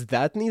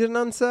that need an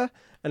answer?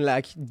 And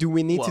like, do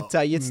we need to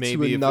tie it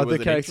to another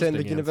character in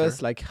the universe?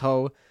 Answer. Like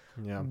how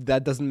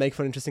that doesn't make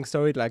for an interesting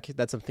story. Like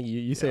that's something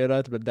you say a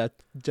lot, but that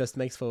just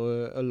makes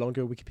for a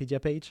longer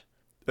Wikipedia page.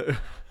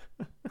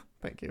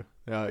 Thank you.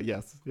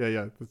 Yes.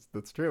 Yeah.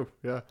 That's true.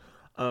 Yeah.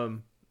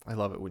 I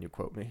love it when you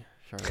quote me,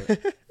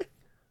 Charlotte.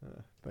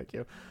 Thank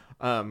you.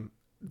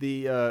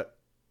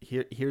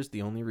 Here's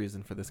the only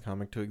reason for this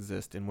comic to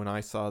exist, and when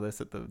I saw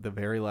this at the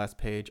very last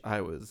page,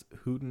 I was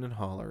hooting and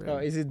hollering. Oh,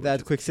 is it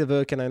that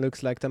Quicksilver kind of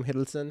looks like Tom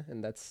Hiddleston,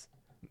 and that's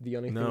the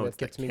only thing that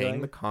kept me going?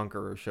 Kang the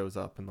Conqueror shows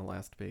up in the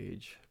last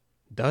page.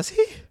 Does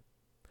he?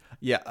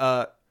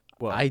 Yeah.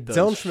 Well, I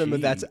don't remember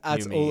that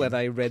at all, and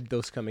I read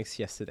those comics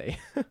yesterday.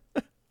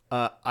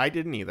 I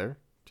didn't either.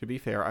 To be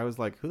fair, I was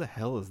like, who the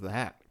hell is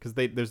that? Because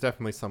there's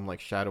definitely some like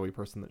shadowy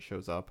person that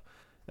shows up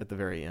at the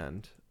very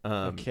end.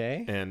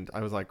 Okay. And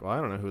I was like, well, I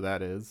don't know who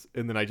that is.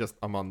 And then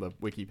I'm on the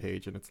wiki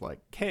page and it's like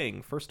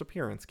Kang, first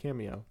appearance,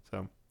 cameo.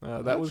 So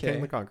that was Kang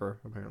the Conqueror,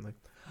 apparently.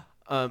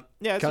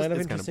 It's kind of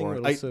interesting,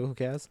 but also who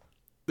cares?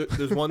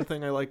 There's one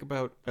thing I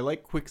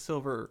like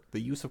Quicksilver,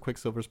 the use of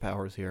Quicksilver's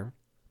powers here.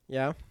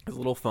 Yeah. It's a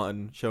little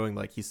fun, showing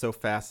like he's so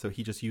fast, so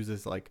he just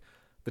uses like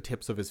the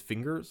tips of his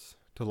fingers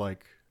to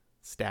like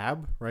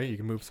stab, right? You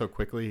can move so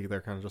quickly,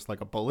 they're kind of just like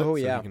a bullet. Oh,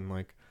 so yeah. you can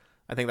like,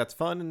 I think that's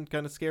fun and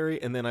kind of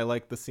scary. And then I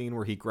like the scene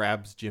where he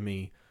grabs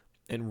Jimmy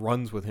and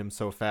runs with him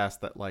so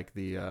fast that like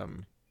the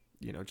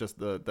just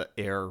the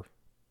air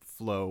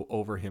flow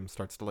over him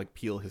starts to like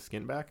peel his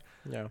skin back.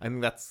 Yeah. I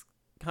think that's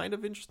kind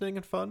of interesting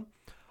and fun.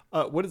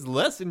 What is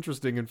less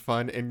interesting and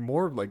fun and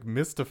more like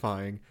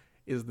mystifying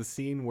is the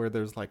scene where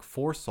there's like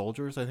 4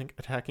 soldiers, I think,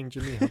 attacking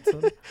Jimmy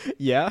Hudson.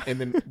 Yeah. And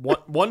then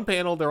one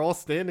panel, they're all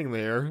standing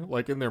there,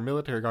 like in their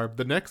military garb.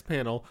 The next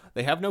panel,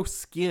 they have no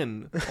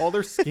skin. All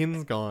their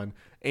skin's gone.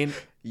 And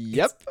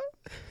Yep.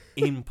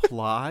 it's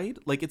implied,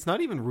 like it's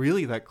not even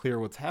really that clear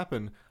what's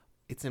happened.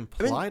 It's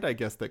implied, I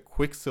guess, that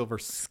Quicksilver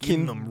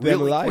skinned them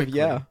really alive, quickly.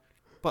 yeah.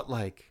 But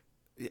like,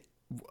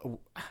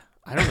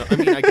 I don't know. I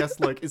mean, I guess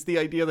like it's the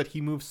idea that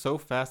he moved so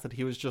fast that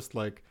he was just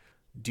like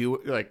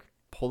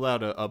pull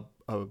out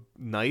a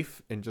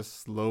knife and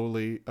just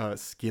slowly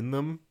skin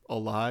them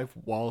alive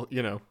while,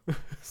 you know,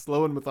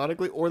 slow and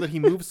methodically, or that he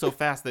moved so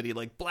fast that he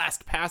like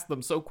blast past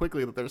them so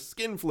quickly that their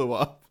skin flew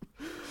off.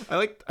 I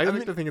like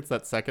to think it's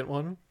that second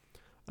one.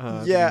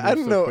 Yeah, I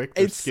don't know.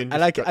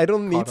 I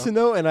don't need to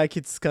know, and like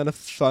it's kind of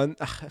fun.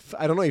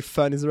 I don't know if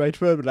fun is the right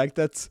word, but like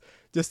that's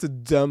just a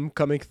dumb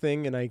comic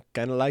thing, and I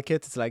kind of like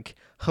it. It's like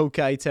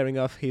Hawkeye tearing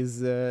off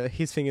his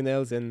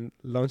fingernails and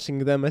launching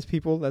them at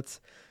people. That's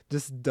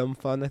just dumb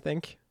fun, I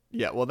think.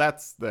 Yeah, well,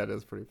 that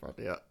is pretty fun.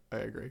 Yeah, I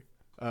agree.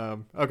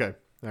 Okay,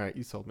 all right,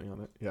 you sold me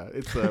on it. Yeah,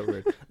 it's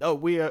weird. Oh,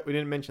 we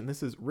didn't mention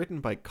this is written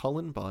by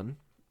Cullen Bunn,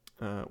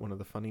 one of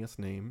the funniest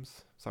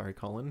names. Sorry,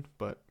 Cullen,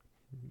 but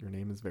your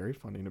name is very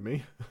funny to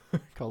me,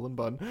 Cullen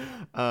Bunn,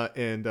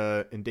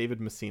 and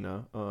David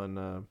Messina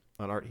on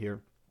art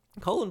here.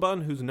 Cullen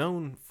Bunn, who's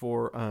known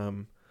for,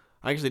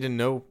 I actually didn't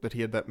know that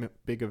he had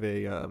that big of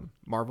a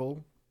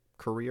Marvel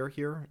career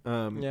here.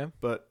 Yeah.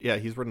 But yeah,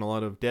 he's written a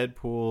lot of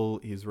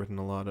Deadpool. He's written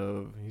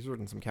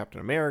some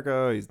Captain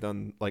America. He's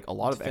done like a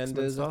lot of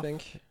X-Men stuff. I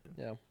think.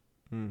 Yeah.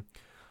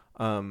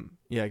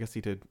 Yeah, I guess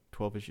he did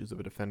 12 issues of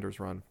a Defenders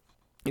run.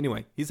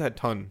 Anyway, he's had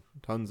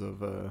tons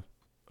of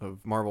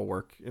Marvel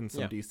work in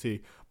some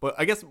DC. But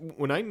I guess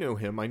when I knew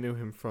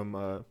him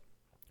from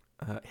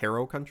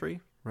Harrow Country,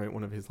 right?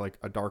 One of his like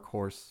a Dark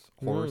Horse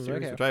horror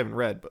series, which I haven't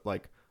read, but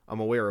like I'm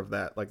aware of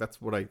that. Like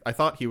that's what I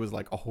thought he was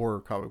like a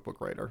horror comic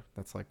book writer.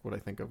 That's like what I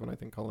think of when I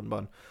think Cullen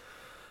Bunn.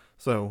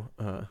 So,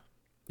 I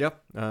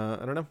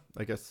don't know.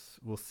 I guess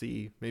we'll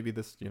see. Maybe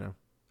this, you know,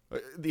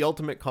 the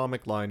ultimate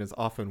comic line is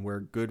often where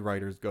good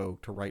writers go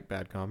to write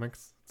bad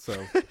comics.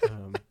 So,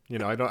 you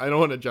know, I don't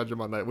want to judge him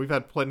on that. We've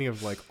had plenty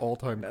of like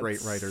all-time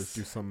great writers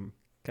do some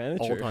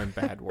all-time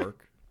bad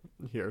work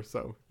here.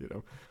 So, you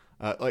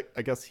know, like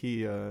I guess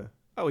he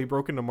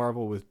broke into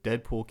Marvel with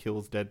Deadpool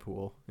Kills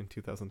Deadpool in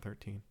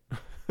 2013.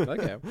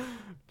 Okay.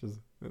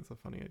 That's a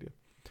funny idea.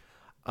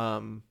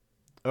 All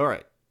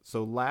right.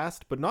 So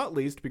last but not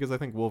least, because I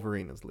think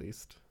Wolverine is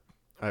least,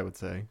 I would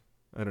say.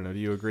 I don't know. Do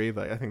you agree?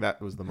 Like, I think that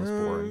was the most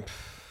boring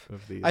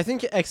of these. I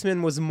think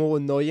X-Men was more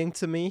annoying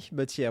to me,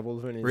 but yeah,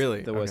 Wolverine is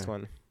really the worst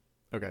one.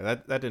 Okay,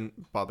 that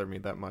didn't bother me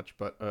that much,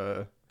 but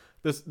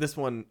this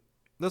one's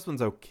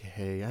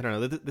okay. I don't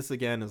know. This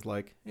again is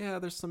like, yeah,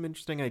 there's some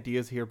interesting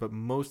ideas here, but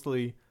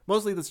mostly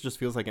this just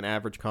feels like an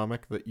average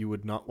comic that you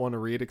would not want to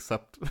read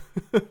except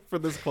for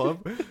this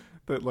club.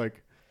 That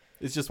like,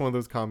 it's just one of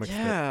those comics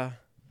that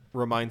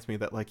reminds me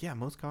that like, yeah,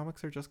 most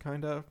comics are just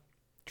kind of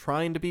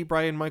trying to be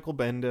Brian Michael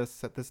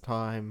Bendis at this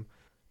time,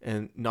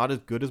 and not as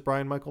good as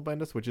Brian Michael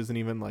Bendis, which isn't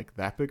even like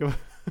that big of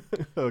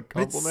a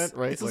compliment,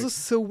 right? It's also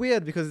so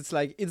weird because it's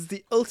like it's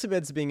the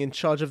Ultimates being in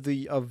charge of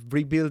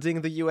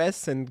rebuilding the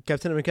US and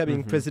Captain America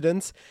being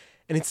president,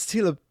 and it's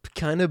still a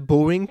kind of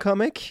boring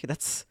comic.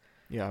 That's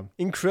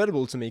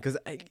incredible to me because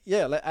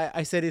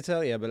I said it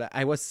earlier, but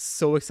I was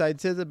so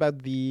excited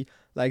about the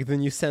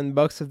new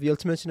sandbox of the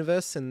Ultimate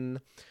Universe and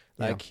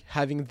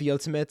having the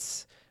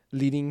Ultimates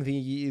leading the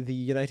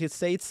United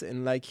States,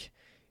 and like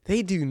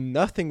they do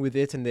nothing with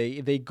it, and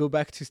they go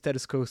back to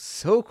status quo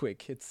so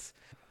quick. It's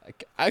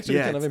like actually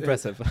kind of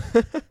impressive.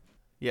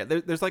 Yeah,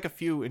 there's like a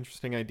few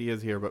interesting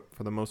ideas here, but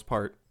for the most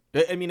part,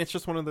 I mean, it's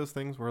just one of those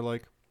things where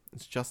like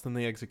it's just in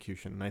the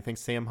execution. And I think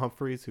Sam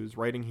Humphries, who's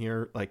writing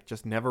here, like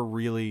just never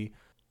really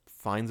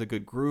finds a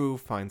good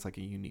groove, finds like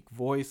a unique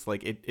voice.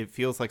 Like it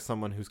feels like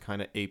someone who's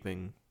kind of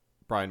aping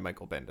Brian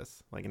Michael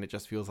Bendis. Like, and it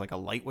just feels like a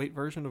lightweight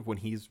version of when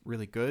he's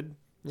really good.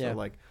 Yeah. So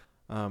like,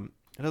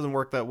 it doesn't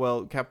work that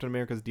well. Captain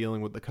America's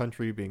dealing with the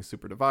country being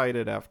super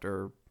divided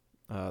after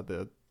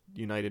the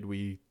United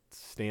We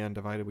Stand,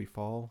 Divided We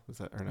Fall. Is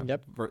that or no?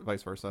 Yep.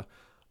 Vice versa.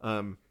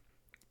 And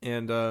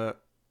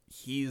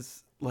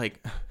he's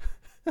like,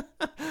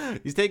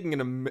 he's taking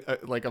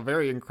a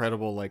very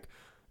incredible like,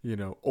 you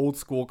know, old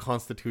school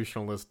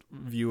constitutionalist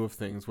view of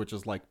things, which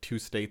is like two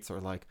states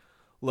are like,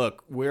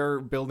 look, we're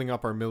building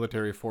up our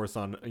military force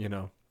on, you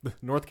know,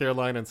 North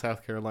Carolina and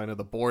South Carolina.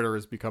 The border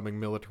is becoming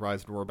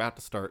militarized. We're about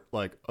to start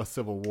like a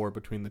civil war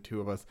between the two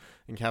of us.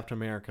 And Captain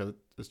America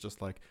is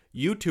just like,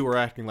 you two are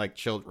acting like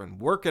children.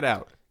 Work it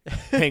out.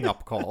 Hang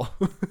up call.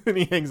 And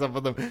he hangs up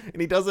with them.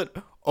 And he does it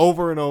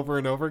over and over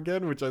and over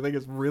again, which I think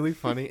is really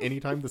funny.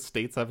 Anytime the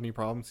states have any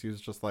problems, he's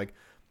just like,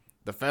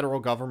 the federal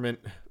government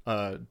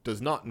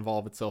does not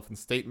involve itself in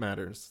state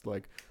matters.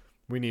 Like,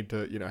 we need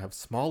to, you know, have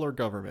smaller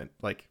government.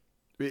 Like,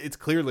 it's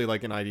clearly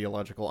like an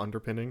ideological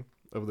underpinning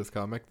of this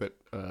comic that,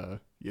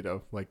 you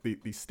know, like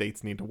these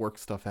states need to work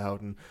stuff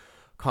out and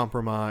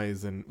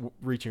compromise and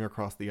reaching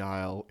across the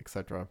aisle,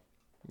 etc.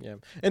 Yeah,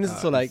 and it's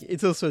also it's-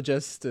 it's also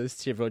just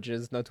Steve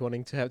Rogers not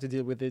wanting to have to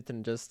deal with it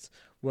and just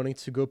wanting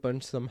to go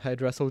punch some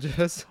Hydra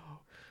soldiers.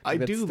 I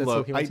That's- do that's all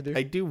love. he wants to do.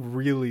 I do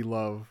really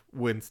love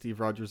when Steve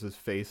Rogers is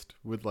faced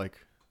with like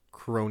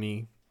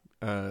crony,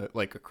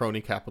 like a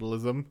crony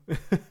capitalism,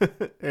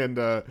 and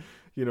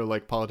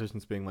like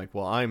politicians being like,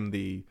 "Well, I'm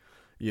the,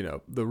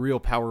 the real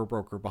power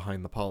broker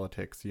behind the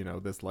politics."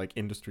 This like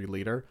industry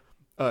leader.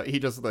 He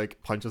just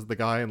like punches the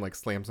guy and like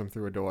slams him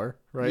through a door.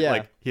 Right. Yeah.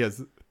 Like he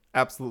has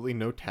absolutely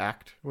no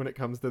tact when it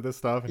comes to this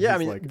stuff. And Yeah, I he's,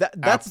 mean like, that's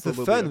the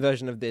absolutely fun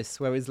version of this,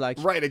 where it's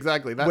like Right.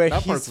 Exactly. where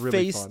that he's part's really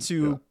faced fun.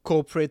 to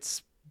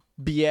corporate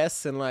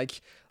BS and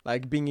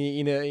like being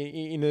in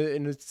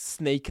a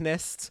snake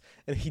nest,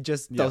 and he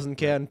just Yeah, doesn't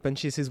care and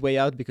punches his way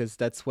out because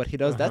that's what he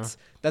does. Uh-huh.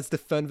 That's the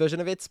fun version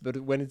of it.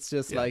 But when it's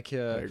just Yeah, like, I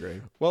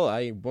agree. well,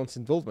 I won't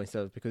involve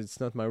myself because it's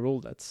not my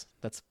role. That's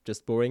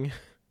just boring.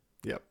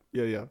 Yep.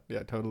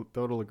 Yeah.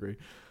 Total agree.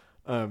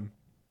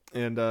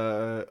 And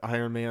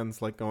Iron Man's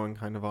like going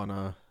kind of on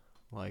a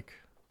like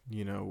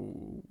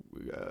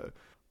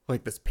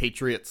like this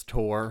Patriots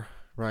tour,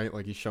 right?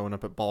 Like he's showing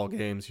up at ball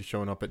games, he's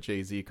showing up at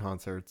Jay-Z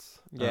concerts.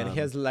 Yeah, and he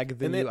has like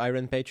the and new it-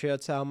 Iron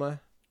Patriots armor.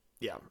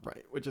 Yeah,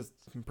 right. Which is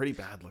pretty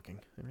bad looking.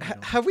 I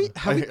mean, Have we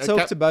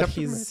talked about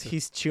Captain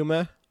his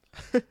tumor?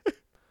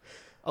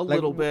 a Like,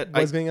 little bit.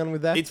 What's going on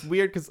with that? It's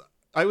weird because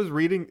I was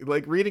reading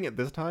it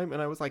this time,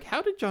 and I was like,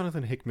 "How did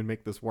Jonathan Hickman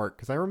make this work?"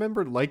 Because I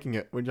remembered liking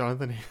it when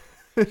Jonathan.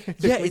 Hickman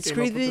yeah, it's came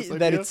up with crazy this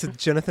that idea. it's a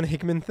Jonathan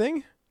Hickman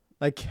thing.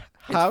 Like It's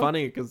how?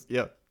 funny because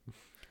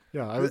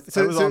I was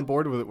So- I was so- on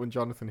board with it when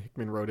Jonathan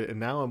Hickman wrote it, and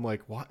now I'm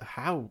like, what?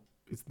 How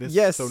is this?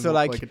 Yes, so, so,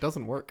 like, like- it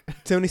doesn't work.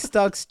 Tony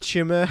Stark's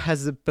tumor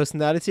has a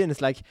personality, and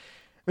it's like,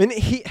 I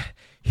mean,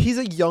 he's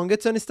a younger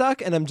Tony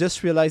Stark, and I'm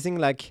just realizing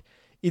like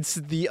it's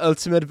the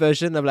ultimate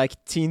version of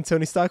like teen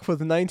Tony Stark for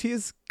the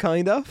 90s,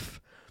 kind of.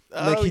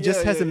 Like Oh, he just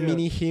yeah, has yeah, a yeah.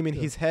 mini him in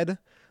Yeah. his head,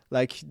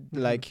 like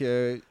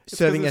 'cause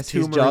serving his as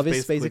his tumor is Jarvis,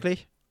 basically-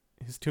 basically.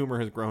 His tumor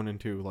has grown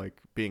into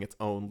like being its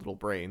own little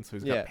brain, so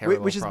he's Yeah, got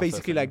parallel which is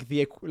basically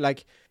processing.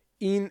 like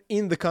in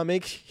the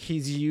comic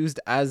he's used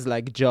as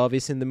like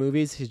Jarvis in the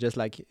movies. He's just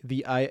like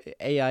the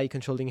AI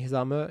controlling his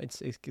armor.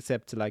 It's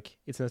except like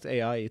it's not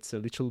AI, it's a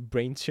literal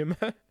brain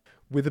tumor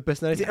with a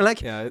personality. And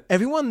like yeah,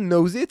 everyone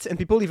knows it and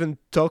people even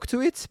talk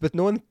to it, but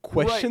no one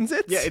questions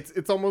it. Yeah,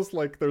 it's almost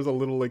like there's a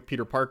little like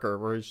Peter Parker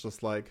where he's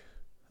just like,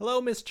 "Hello,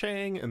 Miss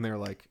Chang," and they're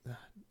like,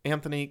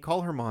 "Anthony,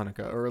 call her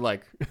Monica," or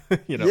like, or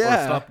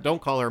Yeah. stop,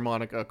 don't call her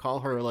Monica,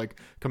 call her like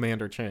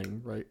Commander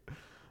Chang, right?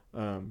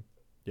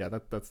 Yeah,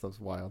 that stuff's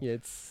wild. Yeah,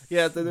 it's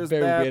Yeah, there's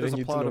very that. weird There's and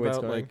a you don't plot know where it's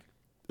about going. like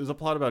there's a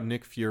plot about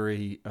Nick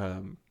Fury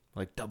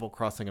like double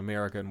crossing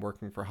America and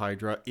working for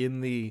Hydra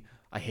in the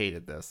I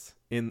hated this.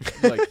 In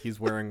like he's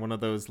wearing one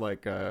of those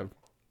like the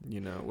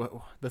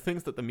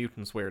things that the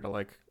mutants wear to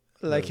like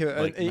like the-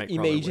 an Nightcrawler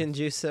image wears.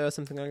 inducer or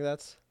something like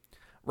that.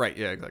 Right,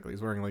 yeah, exactly.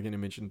 He's wearing like an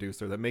image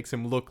inducer that makes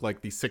him look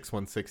like the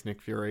 616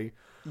 Nick Fury.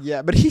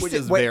 Yeah, but he's Which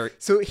still, is wait, very-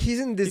 so he's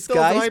in He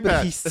still has an disguise, eye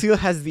but he patch. still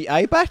has the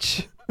eye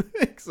patch.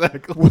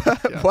 Exactly.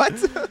 Yeah.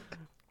 What?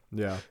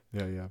 Yeah.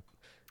 Yeah,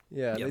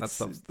 Yeah, that's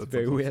that's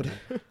very weird.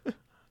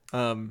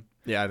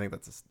 Yeah, I think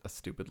that's a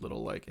stupid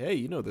little like, hey,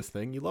 you know this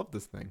thing, you love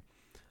this thing.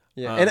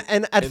 Yeah, Um, and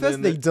at and first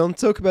then they the- don't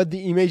talk about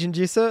the image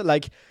inducer.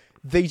 Like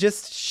they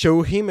just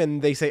show him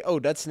and they say, "Oh,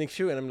 that's Nick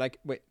Fury," and I'm like,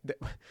 "Wait,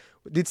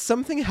 did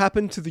something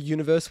happen to the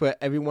universe where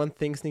everyone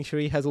thinks Nick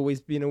Fury has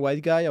always been a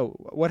white guy, or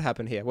what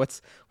happened here?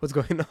 What's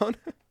going on?"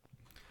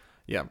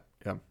 Yeah,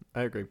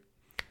 I agree.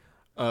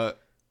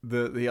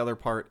 The other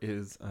part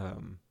is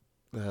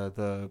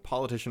the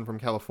politician from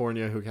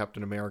California who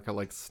Captain America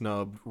like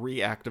snubbed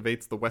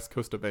reactivates the West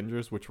Coast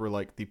Avengers, which were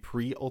like the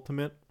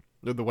pre-ultimate,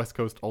 the West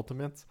Coast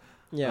Ultimates.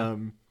 Yeah,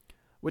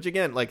 Which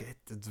again, like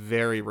it's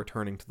very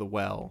returning to the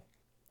well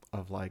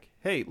of like,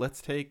 hey,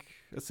 let's take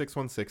a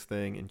 616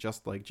 thing and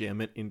just like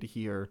jam it into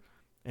here.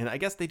 And I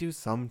guess they do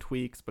some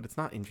tweaks, but it's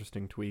not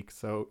interesting tweaks.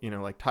 So,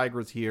 like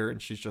Tigra's here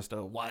and she's just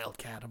a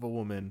wildcat of a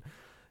woman.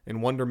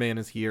 And Wonder Man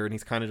is here and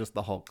he's kind of just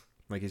the Hulk.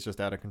 Like he's just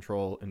out of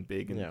control and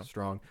big and Yeah.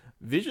 strong.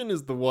 Vision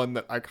is the one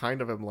that I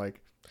kind of am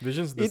like,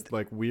 Vision's this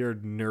like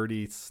weird,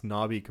 nerdy,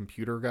 snobby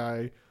computer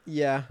guy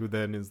yeah. who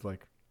then is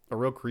like a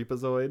real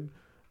creepazoid.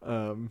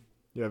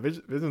 Yeah,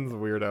 Vision's a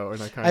weirdo,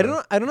 and I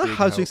don't know dig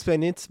how help. to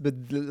explain it, but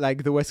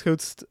like the West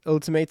Coast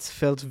Ultimates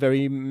felt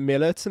very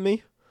Miller to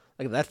me.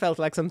 Like that felt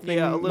like something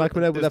Mark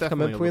Miller would there's have come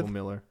definitely up a little with.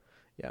 Miller.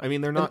 Yeah, I mean,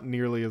 they're not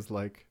nearly as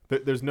like.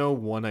 There's no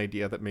one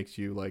idea that makes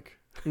you like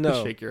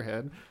no. shake your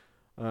head.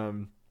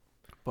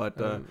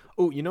 But Um,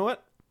 you know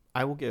what?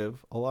 I will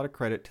give a lot of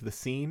credit to the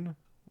scene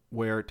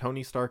where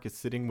Tony Stark is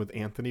sitting with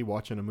Anthony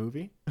watching a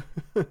movie.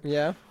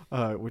 Yeah,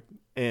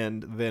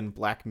 And then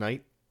Black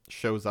Knight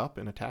shows up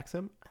and attacks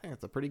him. I think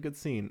that's a pretty good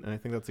scene, and I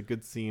think that's a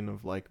good scene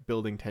of like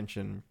building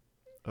tension.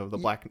 Of the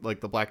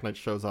the Black Knight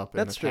shows up and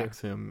That's true.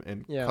 attacks him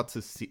and Yeah. cuts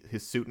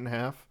his suit in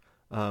half.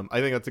 I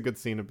think that's a good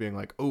scene of being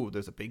like, oh,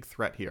 there's a big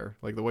threat here.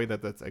 Like the way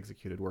that that's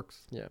executed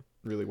works yeah.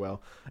 really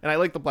well. And I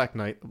like the Black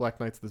Knight. The Black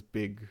Knight's this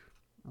big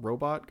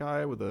robot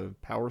guy with a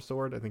power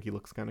sword. I think he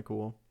looks kind of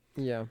cool.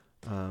 Yeah.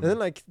 And then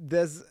like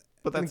there's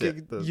But that's Okay,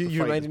 it. The you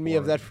fight reminded is me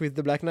of boring. that with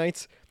the Black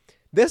Knight.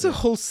 There's a Yeah.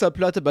 whole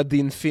subplot about the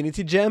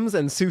Infinity Gems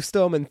and Sue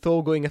Storm and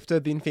Thor going after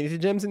the Infinity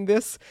Gems in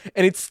this,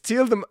 and it's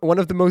still one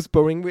of the most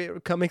boring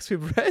comics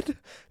we've read.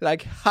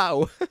 Like,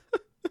 how?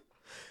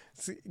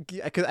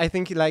 'Cause I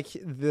think like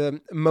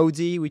the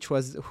Modi,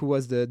 who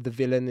was the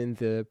villain in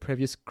the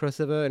previous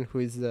crossover and who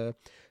is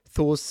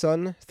Thor's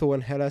son, Thor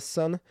and Hela's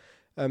son,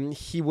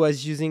 he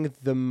was using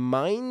the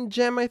Mind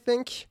Gem, I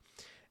think.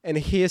 And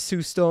here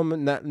Sue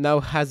Storm now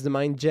has the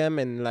Mind Gem,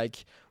 and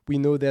like we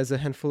know there's a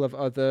handful of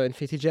other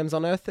Infinity Gems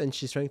on Earth, and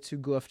she's trying to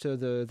go after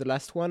the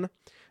last one.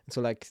 And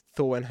so like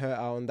Thor and her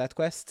are on that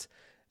quest,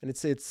 and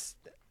it's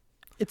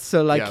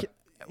like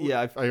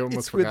Yeah, I almost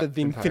it's weird forgot that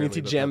the entirely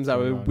Infinity that Gems that's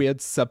are a going on. weird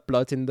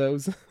subplot in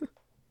those.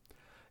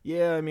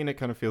 Yeah, I mean, it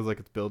kind of feels like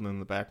it's building in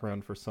the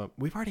background for some.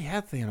 We've already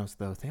had Thanos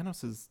though.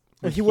 Thanos is.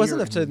 And he here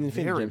wasn't after and the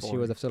Infinity very Gems. He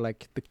boring. was after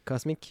like the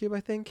Cosmic Cube,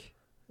 I think.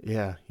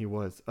 Yeah, he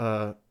was.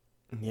 Yeah,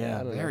 Yeah,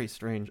 I don't very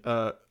strange.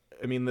 I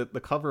mean, the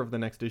cover of the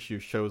next issue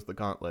shows the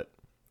gauntlet,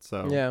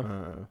 so Yeah.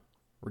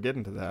 we're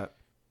getting to that.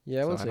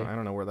 Yeah, So we'll I see.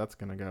 don't know where that's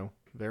gonna go.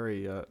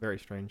 Very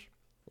strange.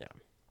 Yeah.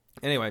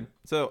 Anyway,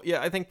 so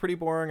yeah, I think pretty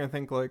boring. I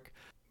think like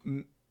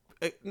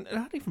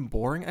not even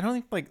boring. I don't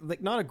think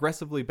like not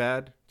aggressively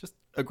bad, just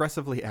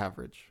aggressively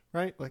average,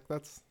 right? Like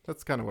that's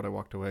kind of what I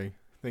walked away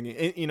thinking.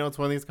 It's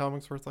one of these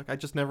comics where it's like I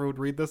just never would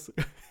read this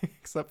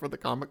except for the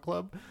comic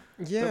club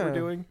that Yeah, we're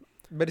doing.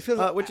 but it feels.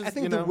 Which I is,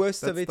 think the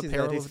worst of that's it the is that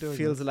peril it of doing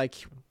feels this. like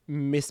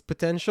missed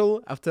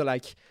potential after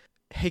like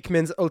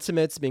Hickman's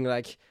Ultimates being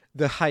like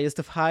the highest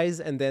of highs,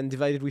 and then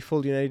Divided We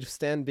Fall, United We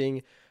Stand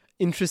being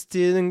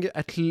interesting,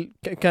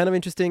 kind of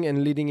interesting,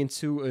 and leading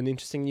into an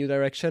interesting new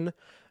direction,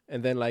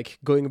 and then like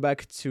going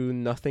back to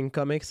nothing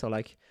comics or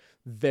like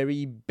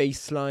very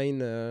baseline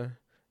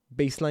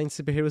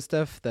superhero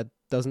stuff that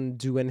doesn't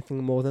do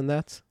anything more than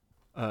that.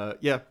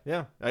 Yeah,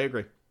 I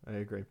agree.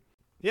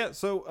 Yeah,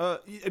 so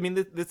I mean,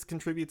 this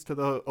contributes to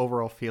the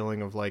overall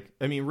feeling of like,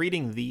 I mean,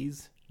 reading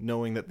these,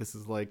 knowing that this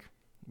is like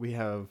we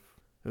have,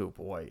 oh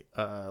boy,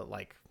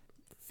 like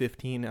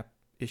 15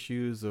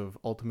 issues of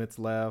Ultimates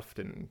left,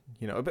 and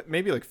but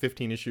maybe like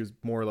 15 issues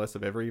more or less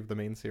of every of the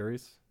main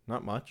series.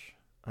 Not much.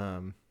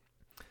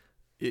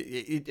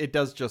 It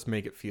does just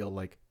make it feel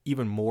like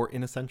even more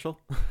inessential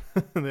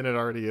than it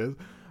already is,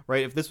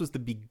 right? If this was the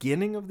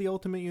beginning of the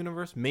Ultimate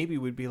Universe, maybe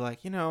we'd be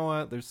like,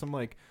 there's some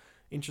like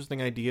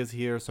interesting ideas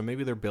here, so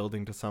maybe they're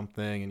building to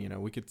something,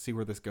 and we could see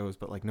where this goes.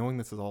 But like knowing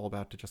this is all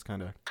about to just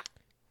kind of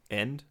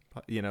end,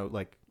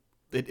 like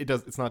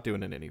it's not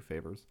doing it any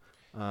favors.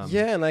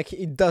 Yeah, and like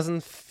it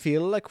doesn't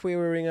feel like we're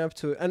rearing up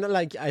to, and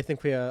like I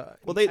think we are.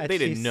 Well, they at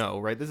didn't least- know,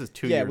 right? This is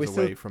 2 Yeah, years we're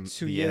still away from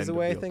 2 the years end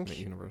away, of I the think.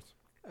 Ultimate Universe.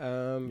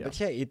 But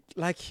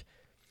yeah,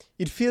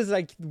 it feels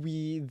like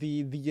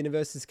the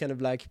universe is kind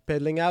of like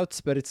pedaling out,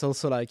 but it's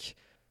also like,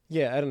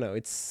 yeah, I don't know.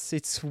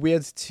 It's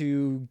weird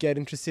to get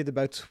interested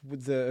about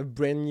the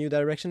brand new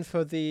direction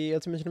for the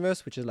Ultimate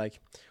Universe, which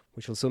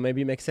also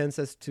maybe makes sense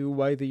as to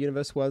why the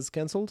universe was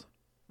cancelled.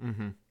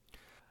 Mm-hmm.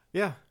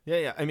 Yeah.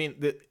 I mean,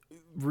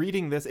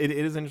 reading this, it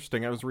is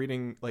interesting. I was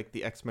reading like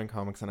the X-Men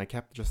comics, and I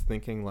kept just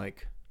thinking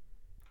like,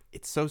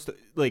 it's so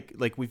like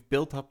we've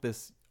built up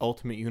this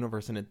Ultimate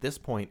Universe, and at this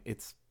point,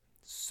 it's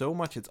so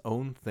much its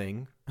own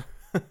thing.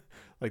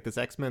 Like this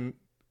X-Men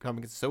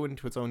comic is so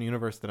into its own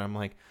universe that I'm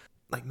like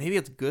maybe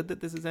it's good that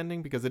this is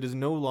ending, because it is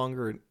no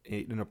longer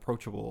an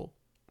approachable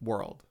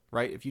world,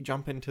 right? If you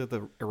jump into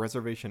the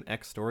Reservation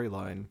X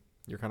storyline,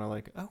 you're kind of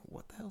like, oh,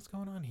 what the hell's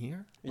going on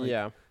here? Like,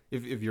 Yeah.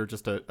 If you're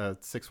just a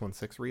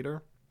 616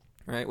 reader,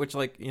 right? Which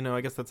I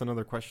guess that's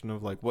another question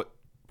of like, what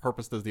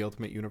purpose does the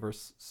Ultimate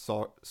Universe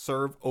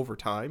serve over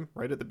time,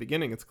 right? At the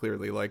beginning, it's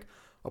clearly like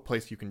a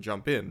place you can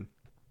jump in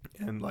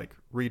and like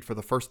read for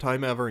the first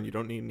time ever, and you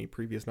don't need any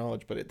previous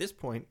knowledge. But at this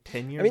point,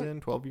 10 years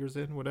in, 12 years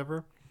in,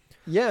 whatever.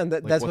 Yeah, and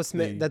Like, that's what's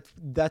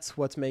that's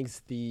what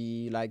makes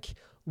the like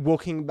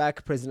walking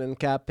back President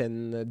Cap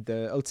and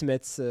the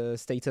Ultimate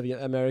State of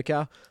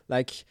America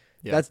like.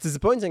 Yeah. That's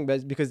disappointing,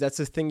 but because that's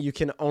a thing you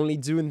can only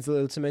do in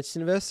the Ultimate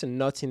Universe and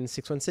not in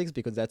 616,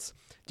 because that's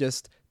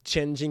just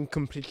changing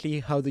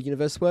completely how the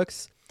universe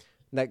works.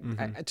 Like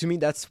to me,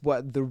 that's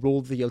what the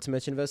role the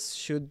Ultimate Universe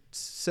should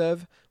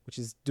serve, which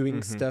is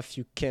doing stuff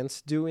you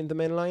can't do in the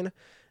main line.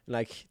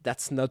 Like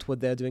that's not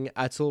what they're doing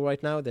at all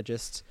right now. They're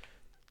just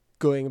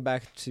going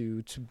back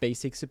to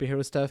basic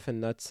superhero stuff and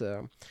not.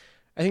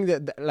 I think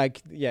that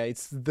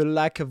it's the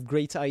lack of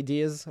great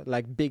ideas,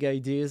 like big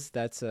ideas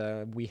that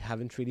we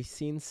haven't really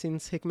seen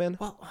since Hickman.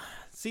 Well,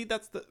 see,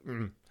 that's the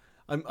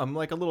I'm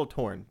like a little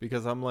torn,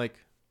 because I'm like,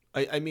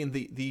 I mean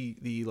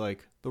the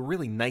like the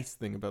really nice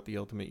thing about the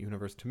Ultimate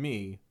Universe to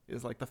me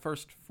is like the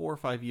first 4 or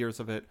 5 years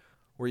of it,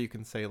 where you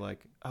can say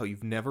like, oh,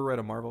 you've never read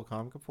a Marvel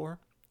comic before?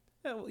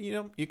 Yeah, well,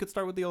 you could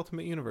start with the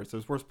Ultimate Universe.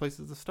 There's worse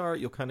places to start.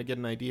 You'll kind of get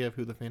an idea of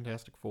who the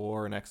Fantastic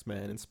Four and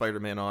X-Men and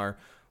Spider-Man are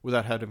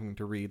without having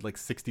to read like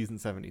 60s and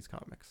 70s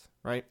comics,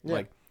 right? Yeah.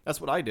 Like that's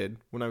what I did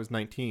when I was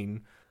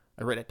 19.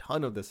 I read a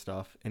ton of this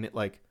stuff, and it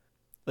like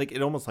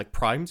it almost like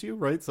primes you,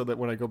 right? So that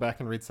when I go back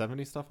and read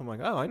 70s stuff, I'm like,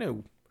 oh, I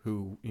know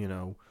who,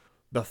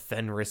 the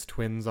Fenris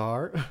twins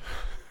are.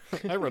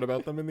 I read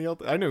about them in the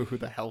I know who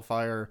the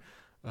Hellfire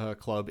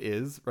Club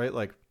is, right?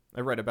 Like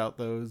I read about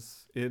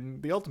those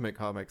in the Ultimate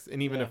Comics,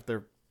 and even if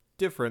they're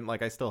different,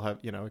 like I still have,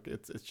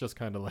 it's just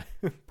kind of like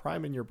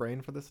priming your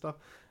brain for this stuff.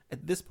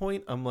 At this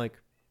point, I'm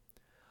like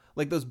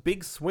those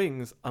big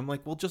swings, I'm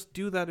like, well, just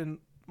do that in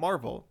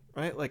Marvel,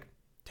 right? Like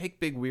take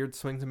big weird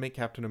swings and make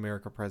Captain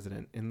America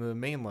president in the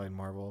mainline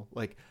Marvel.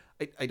 Like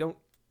I don't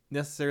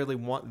necessarily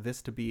want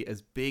this to be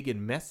as big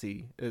and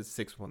messy as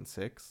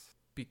 616,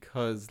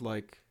 because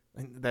like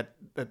that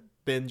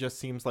then just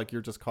seems like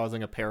you're just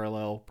causing a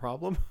parallel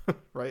problem,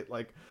 right?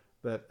 Like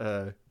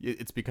that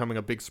it's becoming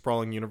a big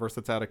sprawling universe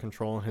that's out of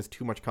control and has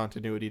too much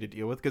continuity to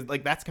deal with, because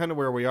like that's kind of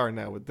where we are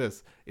now with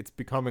this. It's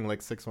becoming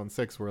like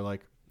 616, where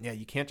like, yeah,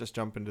 you can't just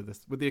jump into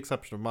this, with the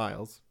exception of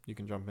Miles. You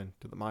can jump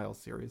into the Miles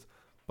series,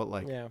 but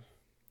like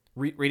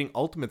reading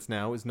Ultimates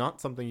now is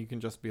not something you can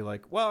just be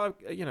like, well,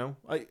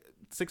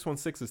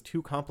 616 is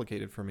too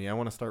complicated for me. I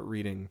want to start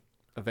reading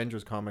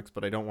Avengers comics,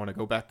 but I don't want to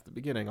go back to the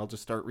beginning. I'll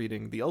just start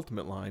reading the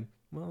Ultimate line.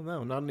 Well,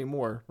 no, not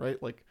anymore, right?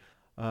 Like,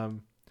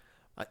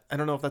 I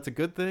don't know if that's a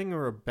good thing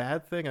or a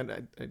bad thing.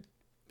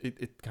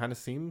 It kind of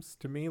seems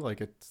to me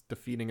like it's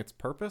defeating its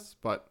purpose,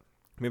 but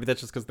maybe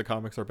that's just because the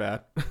comics are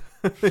bad.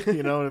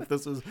 If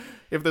this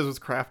was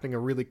crafting a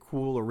really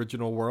cool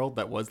original world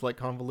that was like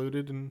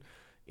convoluted and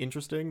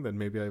interesting, then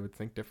maybe I would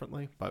think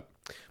differently. But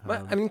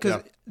I mean,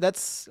 because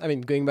that's, I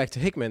mean, going back to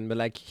Hickman, but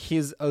like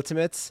his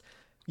Ultimates,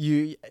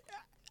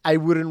 I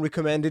wouldn't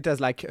recommend it as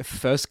like a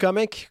first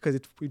comic,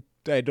 because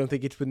I don't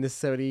think it would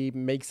necessarily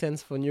make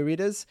sense for new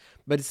readers.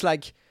 But it's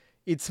like,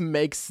 it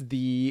makes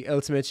the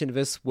Ultimate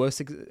Universe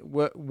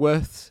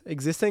worth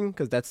existing,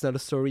 because that's not a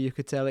story you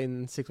could tell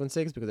in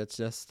 616, because that's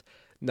just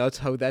not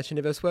how that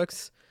universe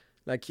works.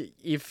 Like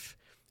if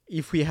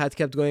we had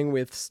kept going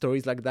with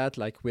stories like that,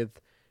 like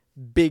with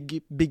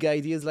big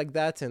ideas like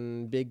that,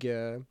 and big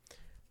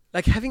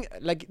like having,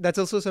 like, that's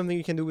also something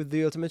you can do with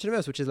the Ultimate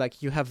Universe, which is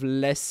like you have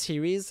less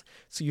series,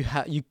 so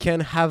you can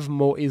have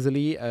more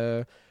easily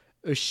a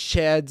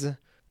shared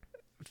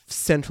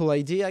central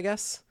idea, I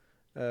guess.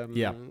 I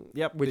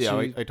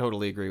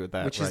totally agree with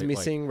that. Which is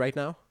missing right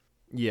now.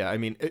 Yeah, I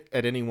mean,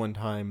 at any one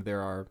time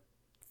there are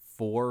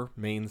 4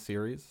 main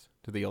series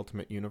to the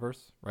Ultimate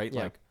Universe, right?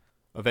 Yeah. Like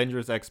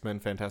Avengers, X-Men,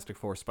 Fantastic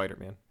Four,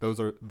 Spider-Man. Those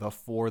are the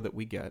 4 that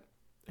we get.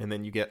 And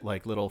then you get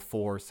like little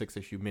 4-6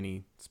 issue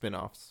mini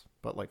spin-offs.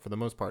 But like for the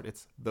most part,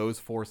 it's those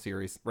 4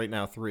 series. Right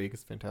now 3,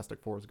 because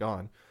Fantastic Four is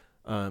gone.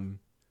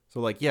 So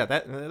like, yeah,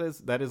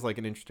 that is like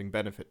an interesting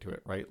benefit to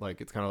it, right?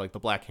 Like it's kind of like the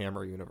Black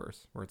Hammer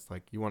universe, where it's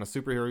like you want a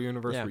superhero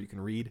universe where you can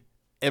read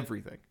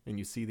everything and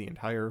you see the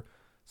entire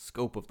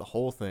scope of the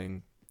whole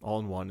thing all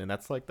in one, and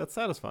that's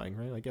satisfying,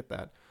 right? I get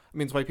that. I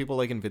mean, it's why people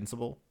like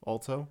Invincible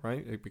also,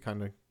 right? It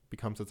kind of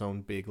becomes its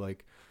own big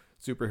like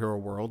superhero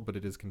world, but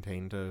it is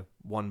contained to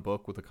one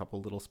book with a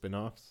couple little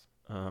spin-offs.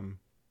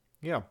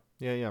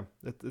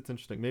 It's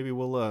interesting. Maybe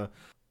we'll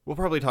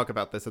probably talk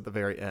about this at the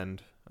very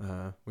end.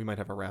 We might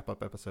have a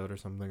wrap-up episode or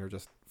something, or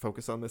just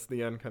focus on this at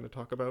the end, kind of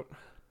talk about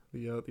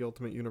the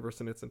Ultimate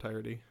Universe in its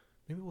entirety.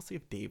 Maybe we'll see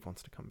if Dave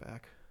wants to come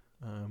back.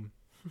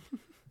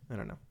 I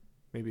don't know.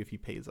 Maybe if he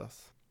pays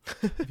us.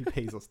 If he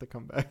pays us to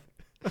come back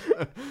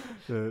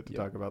to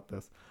talk about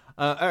this.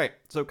 All right,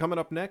 so coming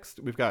up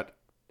next, we've got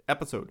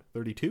episode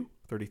 32,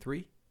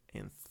 33,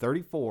 and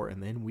 34,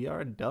 and then we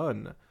are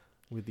done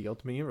with the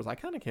Ultimate Universe. I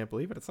kind of can't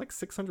believe it. It's like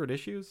 600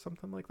 issues,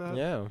 something like that.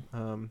 Yeah.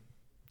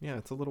 Yeah,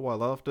 it's a little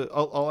while.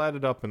 I'll add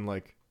it up and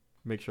like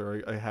make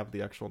sure I have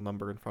the actual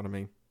number in front of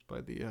me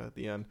by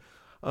the end.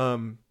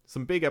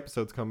 Some big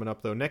episodes coming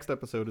up though. Next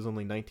episode is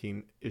only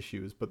 19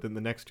 issues, but then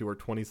the next 2 are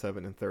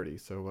 27 and 30.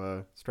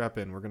 So strap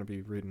in. We're going to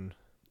be reading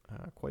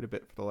quite a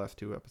bit for the last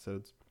 2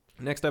 episodes.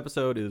 Next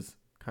episode is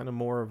kind of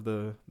more of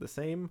the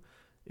same.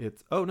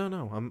 It's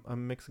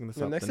I'm mixing this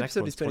up. The next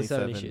episode is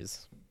 27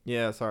 issues.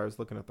 Yeah, sorry, I was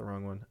looking at the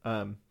wrong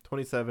one.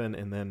 27,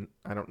 and then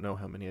I don't know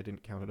how many. I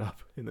didn't count it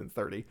up, and then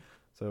 30.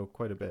 So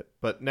quite a bit.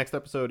 But next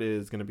episode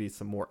is going to be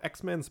some more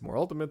X-Men, some more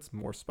Ultimates,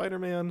 more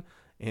Spider-Man,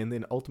 and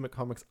then Ultimate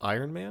Comics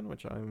Iron Man,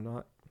 which I'm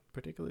not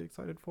particularly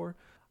excited for.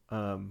 But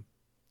I'm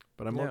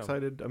more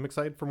excited. I'm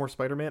excited for more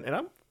Spider-Man, and I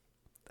don't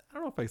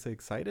know if I say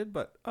excited,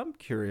 but I'm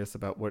curious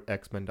about what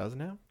X-Men does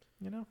now.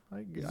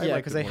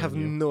 Because I have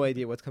no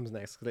idea what comes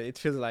next. It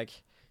feels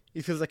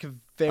like a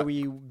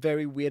very,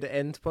 very weird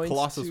end point.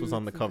 Colossus was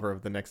on the cover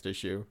of the next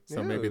issue,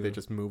 so maybe they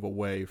just move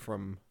away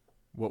from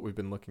what we've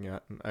been looking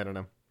at. I don't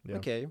know. Yeah.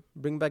 Okay,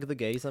 bring back the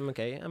gays. I'm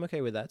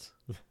okay with that.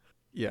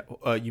 Yeah,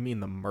 you mean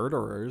the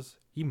murderers?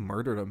 He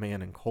murdered a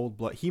man in cold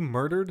blood. He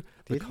murdered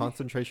the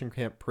concentration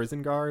camp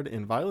prison guard,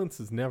 and violence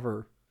is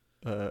never.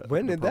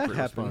 When did that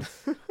happen?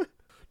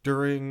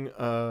 During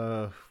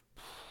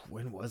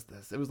when was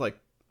this? It was like,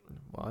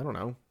 well, I don't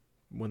know,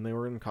 when they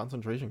were in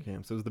concentration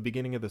camps. It was the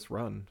beginning of this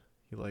run.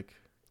 He like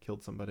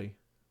killed somebody.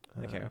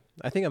 Okay,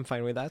 I think I'm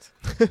fine with that.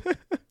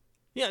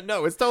 Yeah,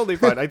 no, it's totally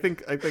fine. I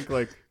think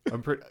like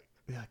I'm pretty.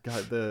 Yeah,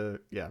 God,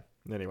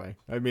 anyway,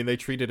 I mean, they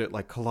treated it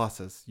like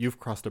Colossus. You've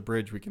crossed a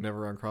bridge we can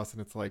never uncross, and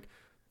it's like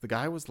the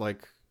guy was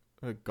like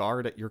a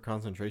guard at your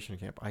concentration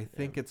camp. I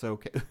think it's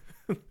okay.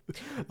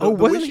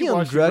 Wasn't he on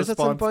wishy-washy drugs at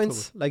some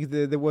response point? Like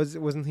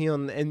wasn't he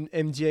on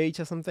MGH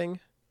or something?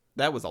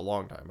 That was a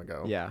long time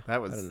ago. Yeah, that I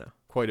don't was know.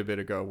 quite a bit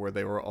ago, where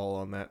they were all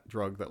on that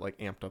drug that like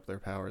amped up their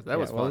powers. That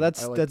was fun. Well, I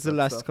that's liked the that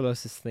last stuff.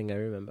 Colossus thing I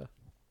remember.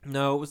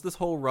 No, it was this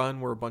whole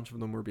run where a bunch of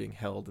them were being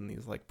held in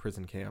these like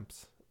prison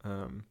camps.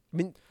 I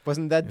mean,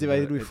 wasn't that And,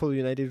 divided with it- Full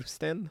United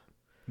Stand?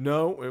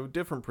 No, it was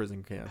different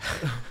prison camps.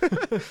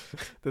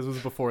 This was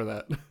before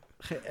that.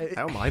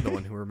 How am I the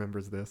one who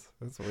remembers this?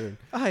 That's weird.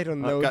 I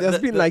don't know. God, There's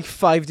the- been the- like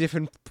 5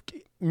 different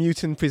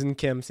mutant prison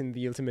camps in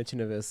the Ultimate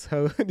Universe.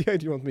 How do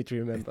you want me to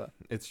remember?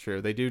 It's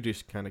true. They do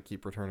just kind of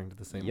keep returning to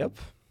the same Yep. old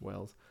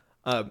wells.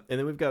 And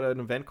then we've got an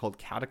event called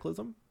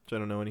Cataclysm, which I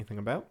don't know anything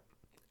about.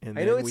 And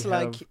I know then it's we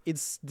like have-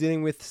 it's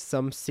dealing with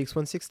some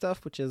 616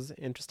 stuff, which is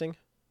interesting.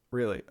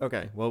 Really?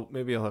 Okay. Well,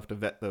 maybe I'll have to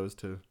vet those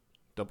to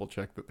double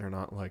check that they're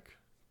not like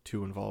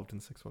too involved in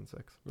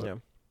 616.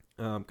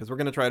 Yeah. Because we're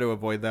gonna try to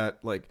avoid that.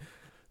 Like,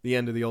 the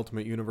end of the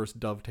Ultimate Universe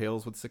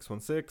dovetails with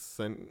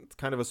 616, and it's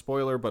kind of a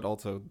spoiler, but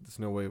also there's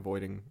no way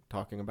avoiding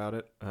talking about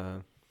it. I Yeah, mean,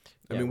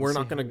 we'll we're see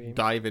not how gonna we-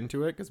 dive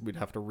into it because we'd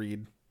have to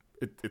read.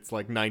 It's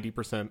like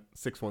 90%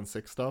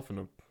 616 stuff, and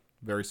a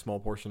very small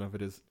portion of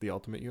it is the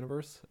Ultimate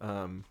Universe.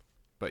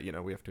 But you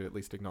know, we have to at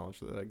least acknowledge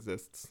that it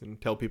exists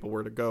and tell people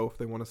where to go if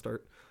they want to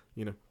start,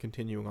 you know,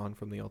 continuing on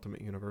from the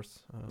Ultimate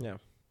Universe. Yeah.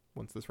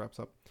 Once this wraps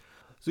up.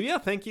 So yeah,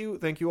 thank you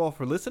all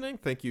for listening.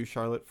 Thank you,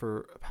 Charlotte,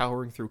 for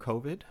powering through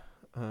COVID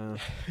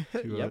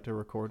Yep. to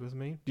record with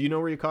me. Do you know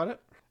where you caught it?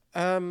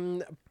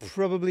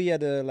 Probably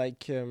at a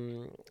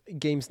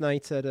games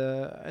night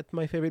at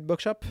my favorite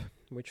bookshop,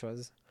 which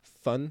was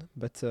fun,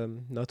 but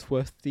not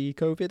worth the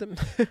COVID.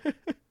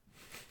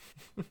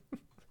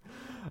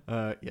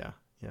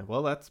 Yeah.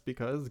 Well, that's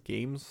because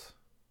games,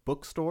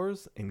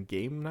 bookstores, and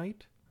game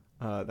night.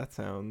 That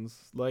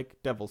sounds like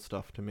devil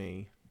stuff to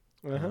me.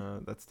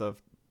 That stuff,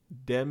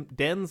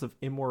 dens of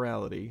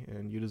immorality,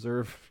 and you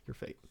deserve your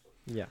fate.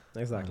 Yeah,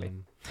 exactly.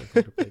 Don't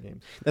go to play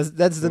games.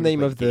 That's the When we name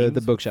play of the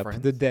games bookshop,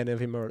 with the friends. Den of,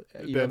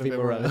 Den of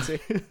Immorality.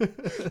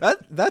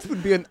 that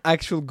would be an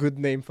actual good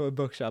name for a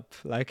bookshop.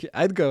 Like,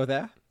 I'd go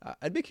there.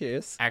 I'd be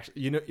curious.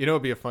 Actually, you know,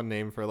 it'd be a fun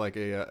name for like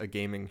a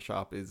gaming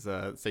shop is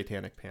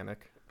Satanic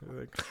Panic,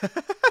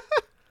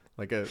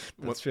 like a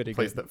That's pretty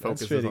place good. that That's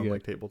focuses pretty on good.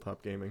 like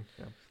tabletop gaming.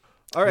 Yeah.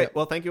 All right. Yeah.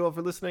 Well, thank you all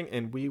for listening,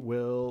 and we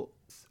will.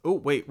 Oh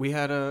wait, we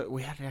had an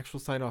actual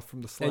sign off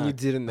from the Slack. And you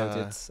didn't note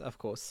Uh, it, of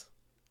course.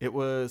 It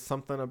was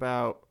something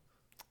about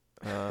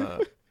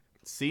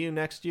see you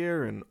next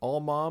year, and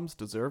all moms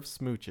deserve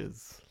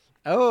smooches.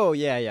 Oh,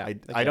 yeah. I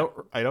Okay.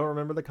 don't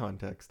remember the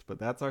context, but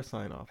that's our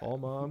sign off. All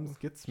moms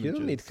get smooches. You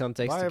don't need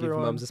context Bye, to everyone.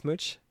 give moms a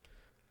smooch.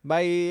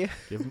 Bye.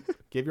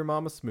 Give your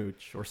mom a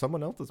smooch, or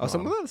someone else's Or mom.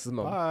 someone else's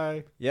mom.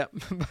 Bye. Yeah.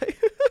 Bye.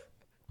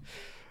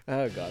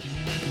 Oh, God.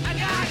 I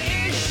got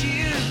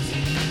issues.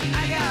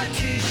 I got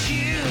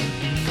tissues.